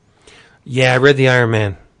 Yeah, I read the Iron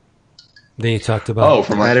Man. Then you talked about. Oh,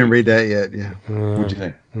 from I didn't read that yet. Yeah. What'd you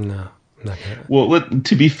think? No, I'm not gonna. Well,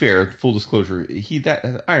 to be fair, full disclosure,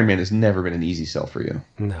 that Iron Man has never been an easy sell for you.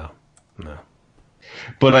 No.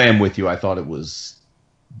 But I am with you. I thought it was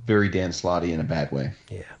very Dan Slotty in a bad way.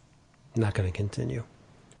 Yeah, not going to continue.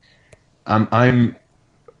 I'm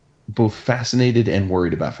both fascinated and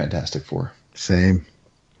worried about Fantastic Four. Same.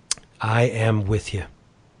 I am with you.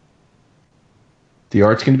 The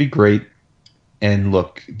art's going to be great. And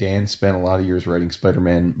look, Dan spent a lot of years writing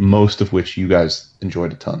Spider-Man, most of which you guys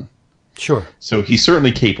enjoyed a ton. Sure. So he's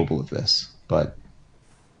certainly capable of this, but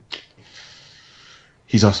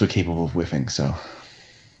he's also capable of whiffing, so.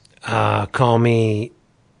 Call me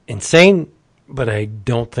insane, but I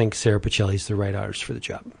don't think Sarah Pacelli's the right artist for the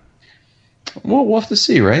job. Well, we'll have to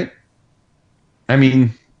see, right? I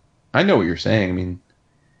mean, I know what you're saying. I mean,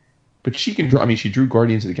 but she can draw. I mean, she drew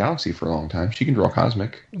Guardians of the Galaxy for a long time. She can draw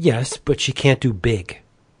cosmic. Yes, but she can't do big.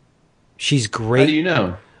 She's great. How do you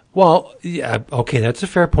know? Well, yeah, okay, that's a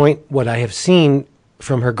fair point. What I have seen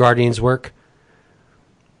from her Guardians work,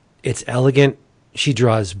 it's elegant. She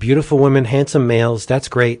draws beautiful women, handsome males. That's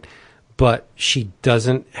great. But she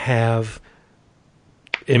doesn't have,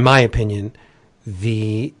 in my opinion,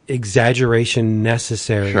 the exaggeration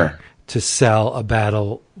necessary to sell a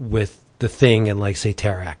battle with the Thing and, like, say,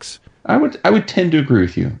 Terrax. I would tend to agree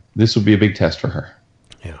with you. This will be a big test for her.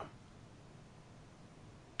 Yeah.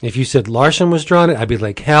 If you said Larson was drawing it, I'd be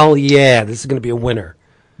like, hell yeah, this is going to be a winner.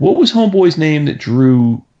 What was Homeboy's name that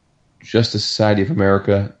drew Justice Society of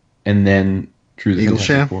America and then drew the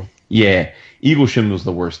Fantastic Four? Yeah. Eaglesham was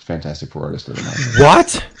the worst Fantastic Four artist of the night.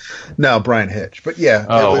 What? No, Brian Hitch. But yeah.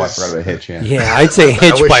 Oh, I forgot about Hitch, yeah. Yeah, I'd say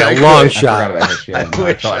Hitch by a long shot. I forgot about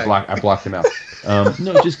Hitch, yeah. I blocked him out.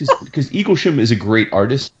 No, just because Eaglesham is a great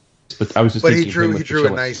artist, but I was just thinking he drew a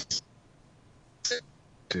nice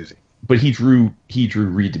Susie. But he drew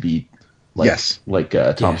Reed to be like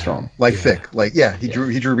Tom Strong. Like thick. He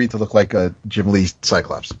drew Reed to look like a Jim Lee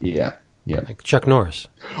Cyclops. Yeah. Like Chuck Norris.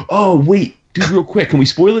 Oh, wait. Dude, real quick, can we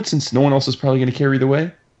spoil it since no one else is probably going to carry the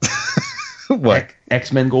way? What?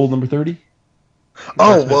 X-Men Gold number 30?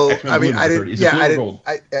 Oh, well, X-Men I mean, Blue I didn't. Is Yeah, it I gold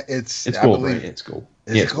didn't. It's gold, right? It's gold.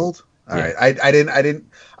 Is it gold? All right. I didn't.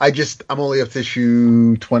 I'm only up to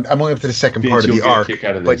issue 20. I'm only up to the second part of the arc,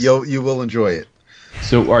 but you will enjoy it.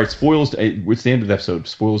 So, all right, spoilers. It's the end of the episode.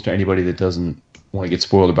 Spoilers to anybody that doesn't want to get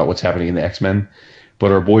spoiled about what's happening in the X-Men.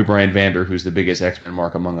 But our boy Brian Vander, who's the biggest X-Men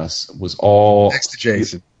mark among us, was all next to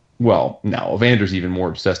Jason. Well, no, Vander's even more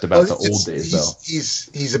obsessed about the old days, though.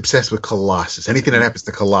 He's obsessed with Colossus. Anything that happens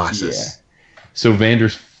to Colossus. Yeah. So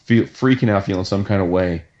Vander's freaking out, feeling some kind of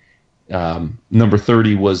way. Number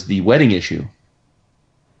 30 was the wedding issue.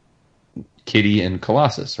 Kitty and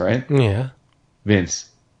Colossus, right? Yeah.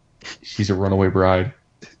 Vince, she's a runaway bride.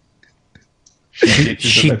 She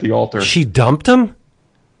ditches him at the altar. She dumped him?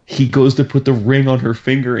 He goes to put the ring on her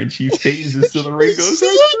finger, and she phases till the ring goes through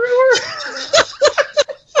her.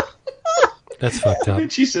 That's fucked up.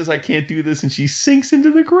 And she says, I can't do this, and she sinks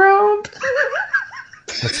into the ground.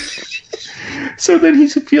 So then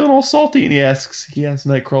he's feeling all salty, and he asks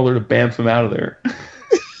Nightcrawler to bamf him out of there.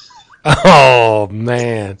 Oh,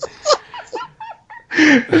 man.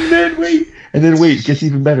 And then wait, it gets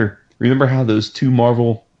even better. Remember how those two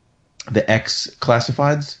Marvel, the X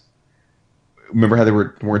classifieds? Remember how they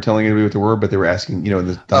weren't telling anybody what they were, but they were asking,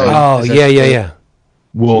 yeah.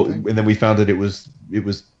 Well, and then we found that it was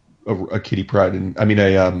a Kitty Pryde and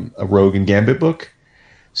a Rogue and Gambit book.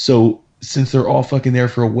 So since they're all fucking there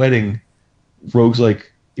for a wedding, Rogue's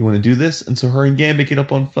like, you want to do this? And so her and Gambit get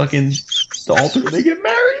up on fucking the altar and they get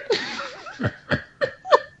married.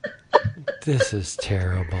 This is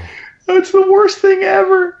terrible. That's the worst thing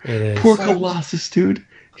ever. It is. Poor Colossus, dude.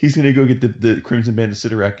 He's going to go get the Crimson Band of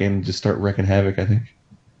Sidorak and just start wrecking havoc, I think.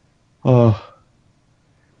 Oh.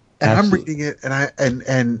 And Absolutely. I'm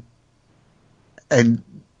reading it, and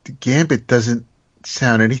Gambit doesn't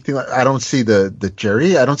sound anything like. I don't see the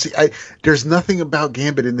Jerry. I don't see. There's nothing about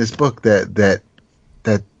Gambit in this book that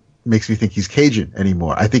makes me think he's Cajun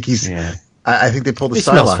anymore. I think he's. Yeah. I think they pulled the He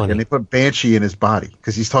smells Psylocke funny. and they put Banshee in his body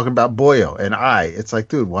because he's talking about Boyo and I. It's like,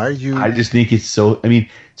 dude, why are you? I just think it's so. I mean,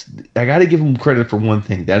 I got to give him credit for one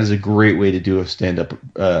thing. That is a great way to do a stand up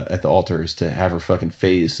at the altar, is to have her fucking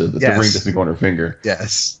phase so that the ring doesn't go on her finger.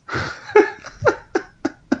 Yes.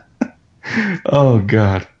 Oh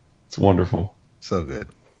God, it's wonderful. So good.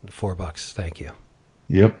 $4. Thank you.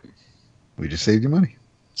 Yep. We just saved you money.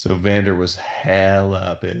 So Vander was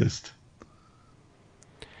hella pissed.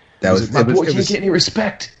 That was my boy can't get any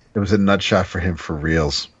respect. It was a nut shot for him for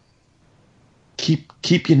reals.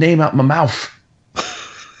 Keep your name out my mouth.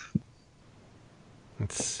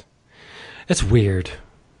 It's weird.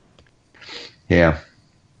 Yeah.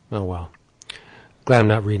 Oh well. Glad I'm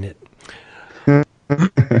not reading it.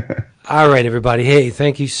 All right, everybody. Hey,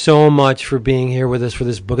 thank you so much for being here with us for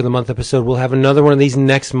this Book of the Month episode. We'll have another one of these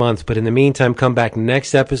next month, but in the meantime, come back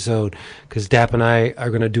next episode because Dap and I are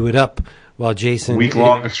going to do it up while Jason...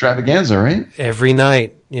 Week-long extravaganza, right? Every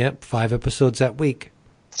night. Yep, 5 episodes that week.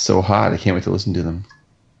 So hot. I can't wait to listen to them.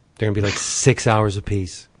 They're going to be like 6 hours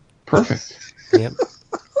apiece. Perfect. Yep.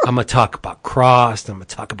 I'm going to talk about Crossed. I'm going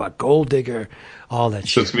to talk about Gold Digger. All that So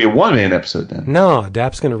shit. it's going to be a one-man episode then. No,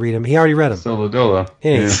 Dap's going to read them. He already read them. Solo Dolo.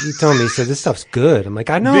 Yeah, he told me, he said, this stuff's good. I'm like,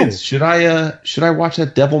 I know. Vince, should I watch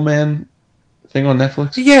that Devilman thing on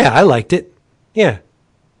Netflix? Yeah, I liked it. Yeah.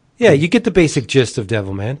 Yeah, you get the basic gist of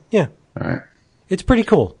Devilman. Yeah. All right. It's pretty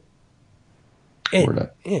cool. Word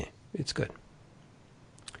up. Yeah, it's good.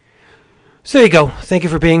 So there you go. Thank you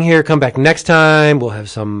for being here. Come back next time. We'll have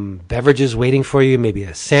some beverages waiting for you, maybe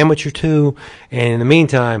a sandwich or two. And in the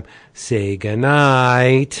meantime, say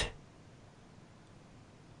goodnight.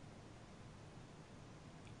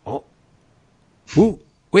 Oh. Ooh,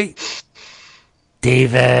 wait.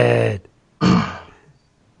 David.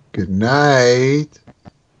 Good night.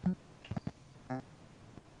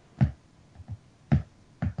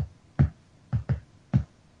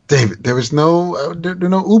 David, there was no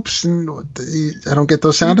oops, and I don't get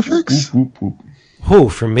those sound effects. Whoop, whoop. Who,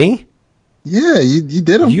 from me? Yeah, you did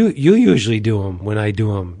them. You usually do them when I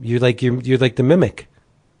do them. You're like the mimic.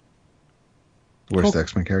 Worst Cool.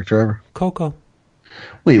 X-Men character ever. Coco.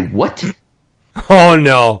 Wait, what? Oh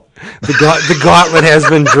no, the gauntlet has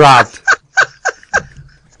been dropped.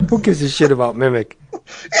 Who gives a shit about mimic?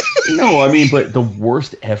 No, I mean, but the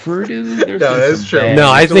worst ever, dude. There's No, been that's some true. bad-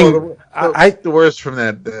 No, I think The worst from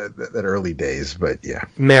that early days, but yeah.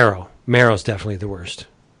 Marrow. Marrow's definitely the worst.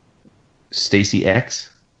 Stacy X.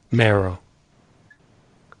 Marrow.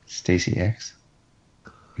 Stacy X.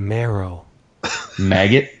 Marrow.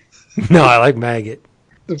 Maggot. No, I like Maggot.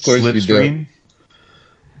 Of course you do. Slipstream.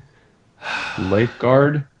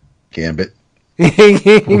 Lifeguard. Gambit. Right,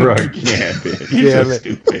 Gambit. You're so Gambit.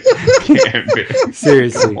 stupid. Gambit.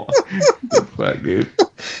 Seriously. Come on. The fuck, dude.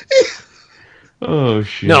 Oh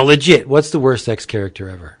shit. No, legit. What's the worst X character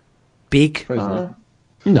ever? Beak? No.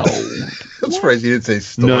 I'm surprised you didn't say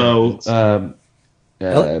Storm.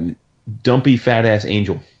 No. Dumpy fat ass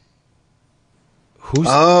angel. Who's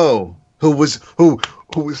Oh, who was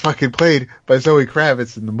fucking played by Zoe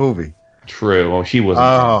Kravitz in the movie? True. Well, she wasn't.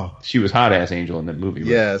 Oh. She was hot ass angel in that movie. But,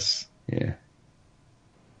 Yes. Yeah.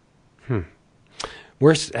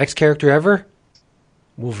 worst X character ever?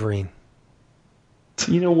 Wolverine.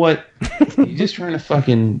 You know what? You're just trying to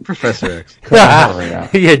fucking Professor X. right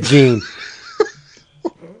out. Yeah, Gene.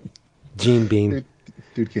 Gene Bean.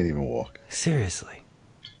 Dude can't even walk. Seriously.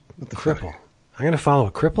 Cripple. I'm going to follow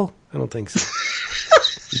a cripple? I don't think so.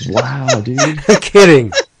 Wow, dude. I'm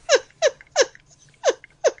kidding.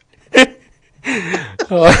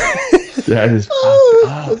 That is.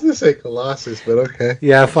 I was gonna say Colossus, but okay.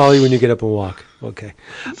 Yeah, I'll follow you when you get up and walk. Okay.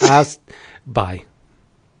 Bye.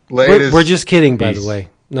 Latest. We're just kidding, by Peace. the way.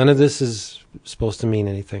 None of this is supposed to mean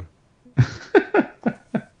anything.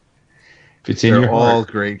 If it's in They're your all heart,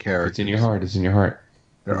 great if characters. it's in your heart. It's in your heart.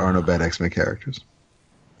 There are no bad X-Men characters.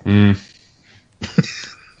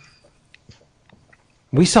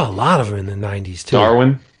 We saw a lot of them in the 90s, too.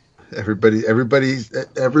 Darwin.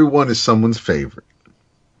 Everyone is someone's favorite.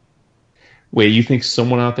 Wait, you think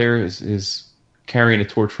someone out there is carrying a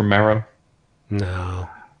torch for Marrow? No.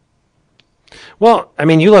 Well, I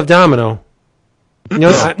mean, you love Domino. You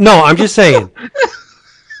know, no, I'm just saying.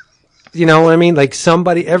 You know what I mean? Like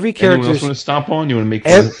every character. Anyone else want to stomp on? You want to make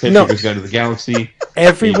fun of Hitchhiker's Guide to the Galaxy?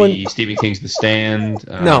 Everyone. Maybe Stephen King's The Stand.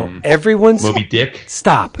 No, everyone's. Moby Dick.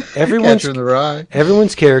 Stop. Everyone's. Catcher in the Rye.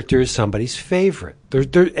 Everyone's character is somebody's favorite.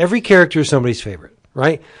 Every character is somebody's favorite,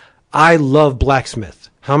 right? I love Blacksmith.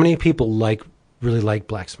 How many people really like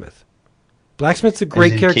Blacksmith? Blacksmith's a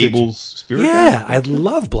great character. Cable's spirit Yeah, guy? I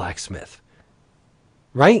love Blacksmith.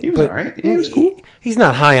 Right? He was all right. Yeah, he was cool. He's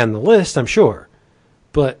not high on the list, I'm sure.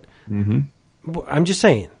 But I'm just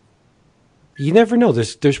saying. You never know.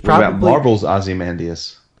 There's probably... What about Marvel's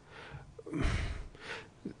Ozymandias?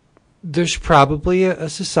 There's probably a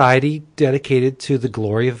society dedicated to the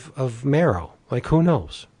glory of Marrow. Like, who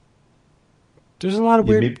knows? There's a lot of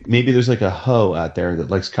weird... Maybe there's like a hoe out there that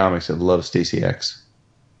likes comics that loves Stacey X.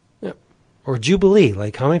 Yeah. Or Jubilee.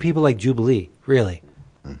 Like, how many people like Jubilee? Really?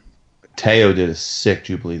 Teo did a sick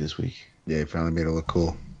Jubilee this week. Yeah, he finally made it look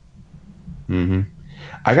cool. Mm-hmm.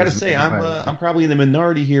 I got to say, I'm probably in the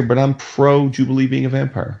minority here, but I'm pro Jubilee being a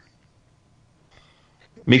vampire.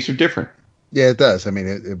 Makes her different. Yeah, it does. I mean,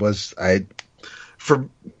 it was for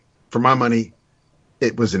my money,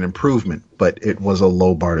 it was an improvement, but it was a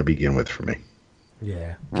low bar to begin with for me.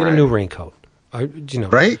 Yeah, get a new raincoat.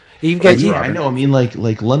 Right? I know. I mean,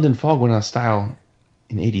 like London Fog went out of style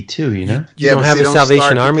in '82. You know, you don't have a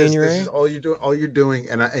Salvation Army in your area. All you're doing,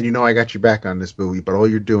 and I got your back on this, Bowie. But all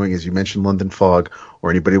you're doing is you mention London Fog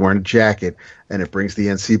or anybody wearing a jacket, and it brings the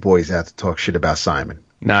NC boys out to talk shit about Simon.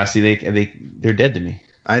 Nah, see, they're dead to me.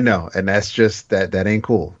 I know, and that's just that ain't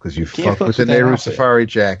cool because you fucked with the Nehru Safari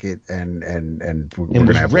jacket, and we're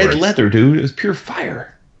gonna have red leather, dude. It was pure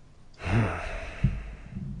fire.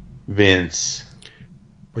 Vince.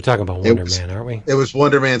 We're talking about Wonder Man, aren't we? It was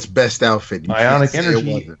Wonder Man's best outfit. Bionic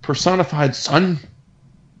energy personified, son.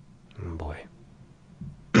 Oh, boy.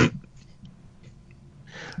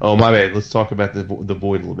 Oh, my bad. Let's talk about the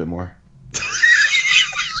Void a little bit more.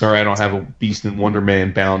 Sorry, I don't have a Beast and Wonder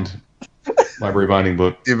Man bound library binding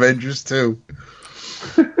book. The Avengers 2.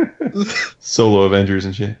 Solo Avengers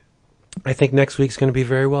and shit. I think next week's going to be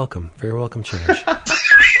very welcome. Very welcome change.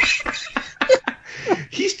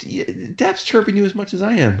 Dap's chirping you as much as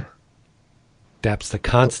I am. Dap's the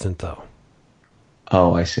constant, though.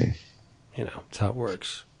 Oh, I see. You know, that's how it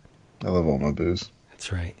works. I love all my booze.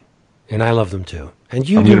 That's right. And I love them, too. And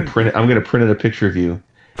you I'm going to print out a picture of you.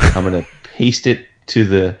 I'm going to paste it to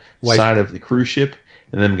the side of the cruise ship,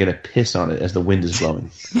 and then I'm going to piss on it as the wind is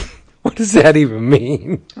blowing. What does that even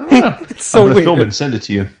mean? I don't know. It's so I'm going to weird. film it and send it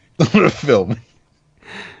to you. I'm going to film.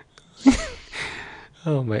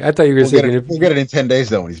 Oh my! I thought you were saying we'll get it in 10 days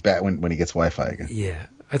though when he's back when he gets Wi-Fi again. Yeah,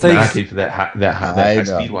 I thought I paid for that high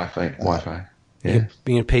speed Wi-Fi. Yeah,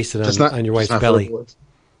 being pasted on your wife's belly.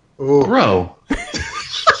 Bro,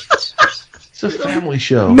 it's a family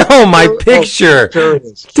show. No, my picture,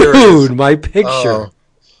 dude, my picture.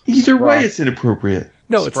 Either way, it's inappropriate.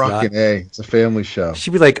 No, it's not. It's a family show. She'd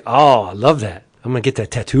be like, "Oh, I love that. I'm gonna get that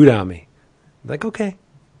tattooed on me." I'm like, okay.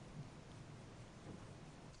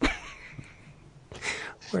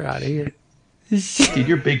 We're out of here. Dude,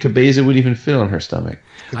 your big cabeza wouldn't even fit on her stomach.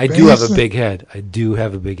 I do have a big head.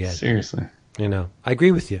 Seriously. You know, I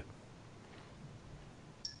agree with you.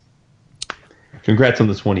 Congrats on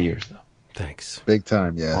the 20 years, though. Thanks. Big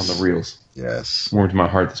time, yes. On the reels. Yes. Warmed my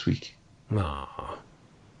heart this week. Aww. All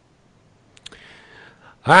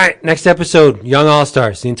right, next episode, Young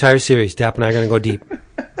All-Stars, the entire series. Dap and I are going to go deep.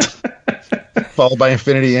 Followed by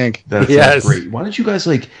Infinity Inc. That sounds great. Why don't you guys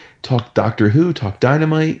talk Doctor Who, talk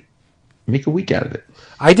Dynamite, make a week out of it?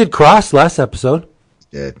 I did Cross last episode.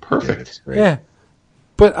 Yeah, perfect. Yeah,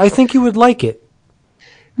 but I think you would like it.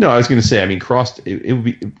 No, I was going to say, I mean, Cross. It would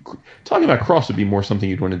be talking about Cross would be more something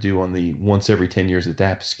you'd want to do on the once every 10 years that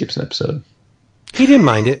Dap skips an episode. He didn't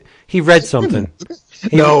mind it. He read something.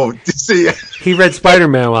 He read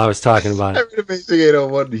Spider-Man while I was talking about it. I read Amazing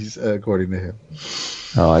 801. He's according to him.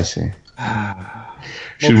 Oh, I see.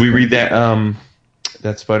 Should we read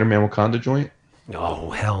that Spider-Man Wakanda joint? Oh,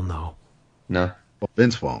 hell no. No. Well,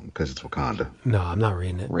 Vince won't because it's Wakanda. No, I'm not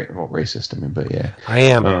reading it. Racist, I mean, but yeah, I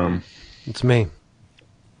am. It's me.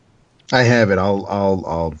 I have it.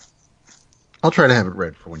 I'll try to have it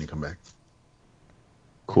read for when you come back.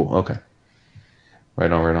 Cool. Okay.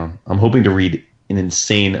 Right on. I'm hoping to read an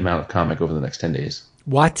insane amount of comic over the next 10 days.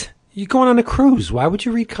 What? You're going on a cruise. Why would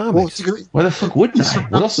you read comics? Why the fuck wouldn't I?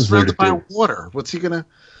 What else is there to do? Water. What's he gonna?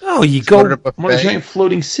 Oh, you go. I'm on a giant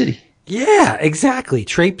floating city. Yeah, exactly.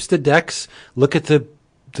 Traipse the decks. Look at the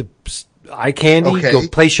eye candy. Okay. Go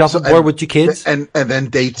play shuffleboard with your kids. And then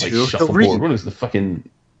day 2. Shuffleboard. What is the fucking?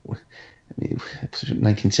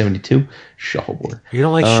 1972 shuffleboard. You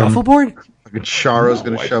don't like shuffleboard? Fucking Charo's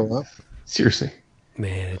going to show up. Seriously.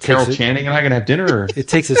 Man, Carol Channing and I gonna have dinner? Or? It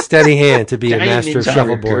takes a steady hand to be a master of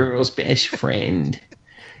shuffleboard. Girl's best friend.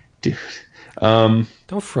 Dude. Don't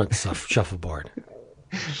front shuffleboard.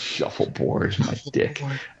 Shuffleboard, my dick.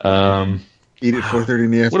 Eat at 4:30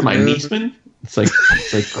 in the afternoon. What am I, Niesman? It's like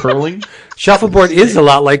curling. Shuffleboard is a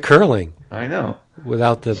lot like curling. I know.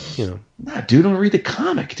 Without the, Nah, dude, I'm gonna read the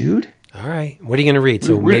comic, dude. All right. What are you gonna read?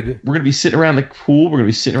 We're gonna be sitting around the pool. We're gonna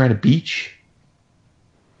be sitting around a beach.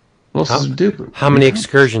 What else is to do? How many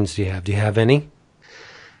excursions do you have? Do you have any?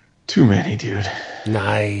 Too many, dude.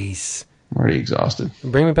 Nice. I'm already exhausted.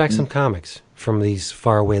 Bring me back some comics from these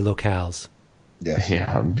faraway locales. Yes. Yeah,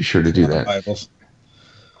 I'll be sure to do that. Bibles.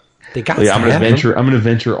 They got. I'm gonna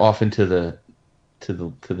venture off into the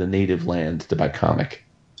native land to buy comic.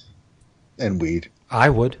 And weed. I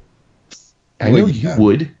would. I know you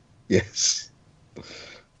would. Yes.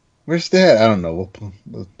 Where's Dad? I don't know.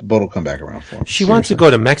 The boat will come back around for him. She wants to go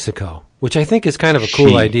to Mexico, which I think is kind of a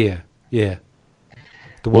cool idea. Yeah.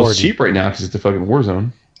 It's cheap right now because it's a fucking war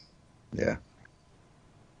zone. Yeah.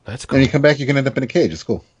 That's cool. When you come back, you can end up in a cage. It's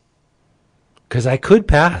cool. Because I could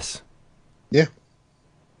pass. Yeah.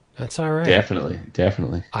 That's all right. Definitely.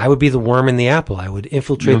 I would be the worm in the apple. I would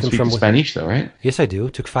infiltrate them from Spanish, though, right? Yes, I do.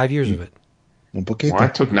 It took 5 years of it. Well, I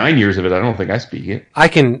took 9 years of it. I don't think I speak it. I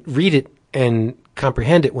can read it and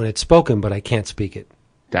comprehend it when it's spoken, but I can't speak it.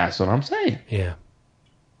 That's what I'm saying. Yeah.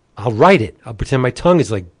 I'll write it. I'll pretend my tongue is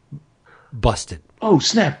like busted. Oh,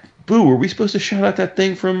 snap. Boo, were we supposed to shout out that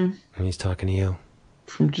thing from... He's talking to you.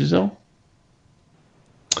 From Giselle?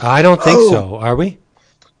 I don't think so. Are we?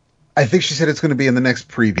 I think she said it's going to be in the next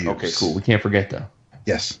preview. Okay, cool. We can't forget, though.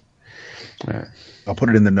 Yes. All right. I'll put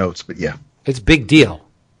it in the notes, but yeah. It's a big deal.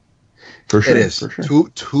 For sure. It is. For sure.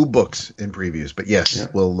 Two books in previews, but yes,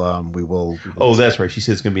 we will. Oh, that's right. She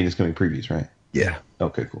said it's going to be in this coming previews, right? Yeah.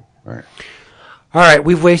 Okay, cool. All right. All right.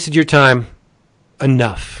 We've wasted your time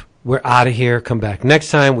enough. We're out of here. Come back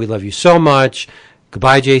next time. We love you so much.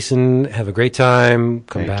 Goodbye, Jason. Have a great time.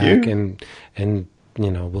 Come back and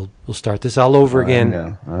we'll start this all over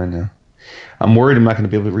again. I know. I'm worried I'm not going to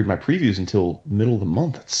be able to read my previews until middle of the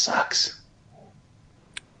month. It sucks.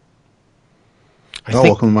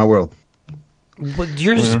 Welcome to my world. Well,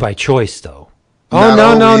 yours is by choice, though. Oh,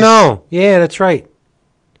 no. Yeah, that's right.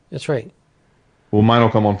 Well, mine will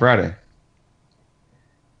come on Friday.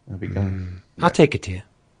 I'll be gone. I'll take it to you.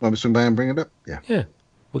 Want me to swing by and bring it up? Yeah. Yeah.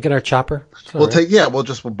 We'll get our chopper. We'll tell you guys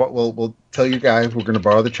we're going to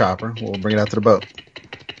borrow the chopper. We'll bring it out to the boat.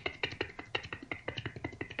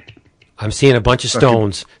 I'm seeing a bunch of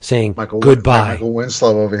stones saying goodbye. Michael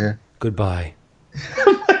Winslow over here. Goodbye.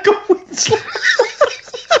 Michael Winslow.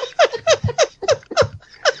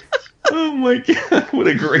 Oh my God, what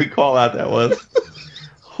a great call out that was.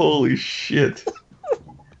 Holy shit.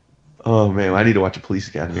 Oh man, I need to watch a Police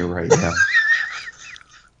Academy right now.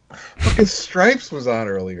 Fucking Stripes was on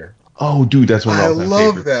earlier. Oh dude, that's one of my favorites. I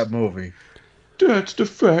love that movie. That's the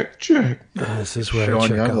fact check. This is where Sean I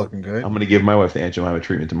check Young out. looking good. I'm going to give my wife the Aunt Jemima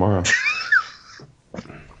treatment tomorrow.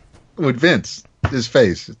 With Vince, his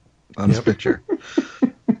face on his picture.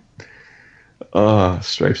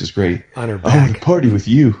 Stripes is great. On her I back. want to party with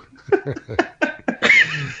you.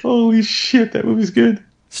 Holy shit, that movie's good.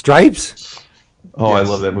 Stripes? Oh, yes. I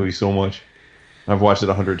love that movie so much. I've watched it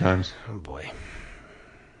 100 times. Oh boy.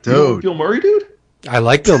 Dude. Bill Murray, dude? I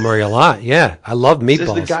like Bill Murray a lot, yeah. I love Meatballs. This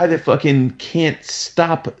is the guy that fucking can't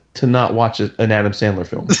stop to not watch an Adam Sandler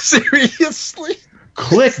film. Seriously?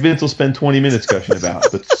 Click, Vince will spend 20 minutes gushing about.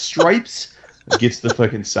 But Stripes gets the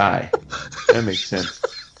fucking sigh. That makes sense.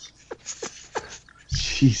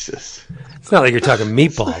 Jesus. It's not like you're talking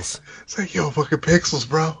Meatballs. It's like, yo, fucking Pixels,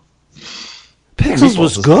 bro. Pixels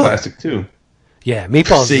was good. Classic, too. Yeah,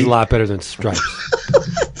 Meatballs is a lot better than Stripes.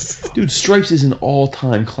 Dude, Stripes is an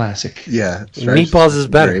all-time classic. Yeah. Meatballs is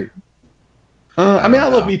better. Great. I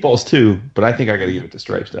love Meatballs, too, but I think I got to give it to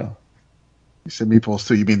Stripes, though. You said Meatballs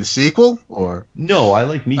 2. You mean the sequel? Or No, I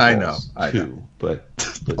like I Meatballs, know. too, but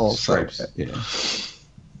Also, Stripes, yeah.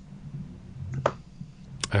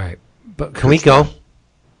 All right. But can we go?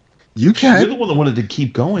 You can. You're the one that wanted to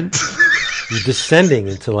keep going. You're descending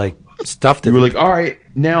into, like, stuff that... You were like, all right,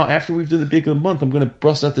 now after we've done the big of the month, I'm going to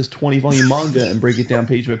bust out this 20-volume manga and break it down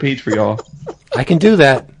page by page for y'all. I can do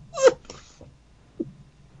that.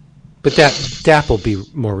 But Dap will be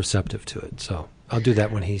more receptive to it, so I'll do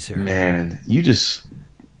that when he's here. Man, you just...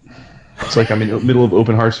 It's like I'm in the middle of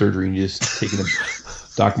open heart surgery and you just taking a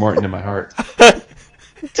Doc Martin in my heart.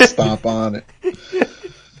 Stomp on it.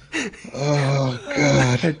 Oh,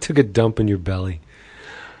 God. I took a dump in your belly.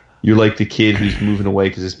 You're like the kid who's moving away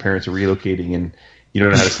because his parents are relocating, and you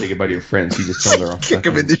don't know how to say goodbye to your friends. You just tell them they're all Kick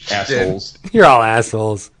 'em in the shit. assholes. You're all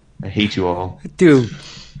assholes. I hate you all. Dude,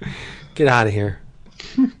 get out of here.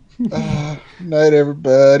 Night,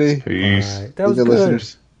 everybody. Peace. All right, that was Good good.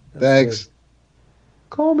 listeners. Thanks.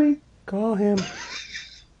 Call me. Call him.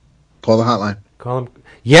 Call the hotline. Call him.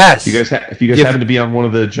 Yes. If you guys Give- happen to be on one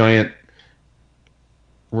of the giant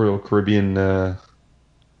Royal Caribbean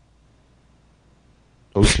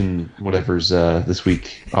ocean whatever's this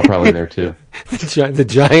week, I'll probably be there too. the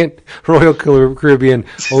giant Royal Caribbean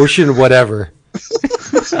Ocean whatever.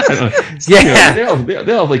 Yeah. They all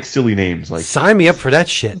have like silly names. Like Sign me up for that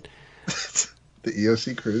shit. The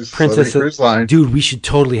EOC cruise. Princess Cruise Line. Dude, we should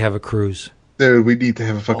totally have a cruise. Dude, we need to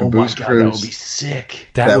have a fucking oh my booze god, cruise. that would be sick.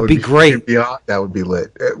 That would be great. That would be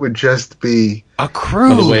lit. It would just be. A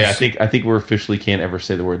cruise. By the way, I think we officially can't ever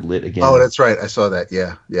say the word lit again. Oh, that's right. I saw that.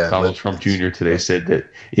 Yeah. Donald lit. Trump Jr. today said that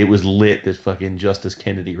it was lit that fucking Justice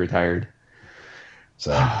Kennedy retired.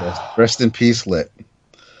 So rest in peace, lit.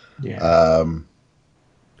 Yeah.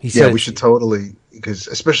 He said, We should totally, because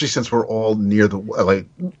especially since we're all near the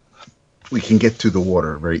we can get to the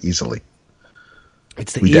water very easily.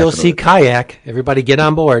 it's the we EOC definitely- kayak. Everybody get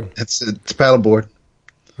on board. It's paddleboard.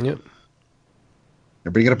 Yep.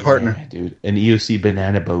 Everybody get a partner. Yeah, dude. An EOC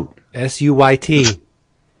banana boat. SUYT.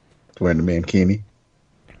 Wearing the mankini.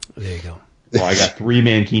 There you go. Oh, I got 3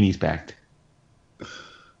 mankinis packed.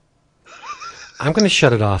 I'm going to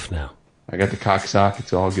shut it off now. I got the cock sock.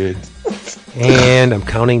 It's all good. And I'm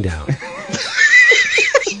counting down.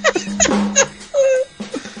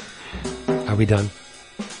 Are we done?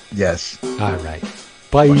 Yes. All right.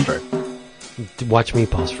 Bye. Watch her. Watch me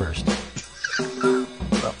pause first.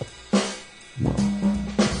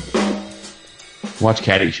 Watch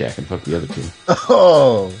Caddyshack and fuck the other two.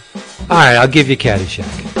 Oh. All right, I'll give you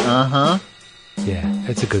Caddyshack. Uh huh. Yeah,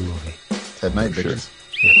 it's a good movie. That night, Sure. bitches.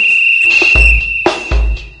 Yep.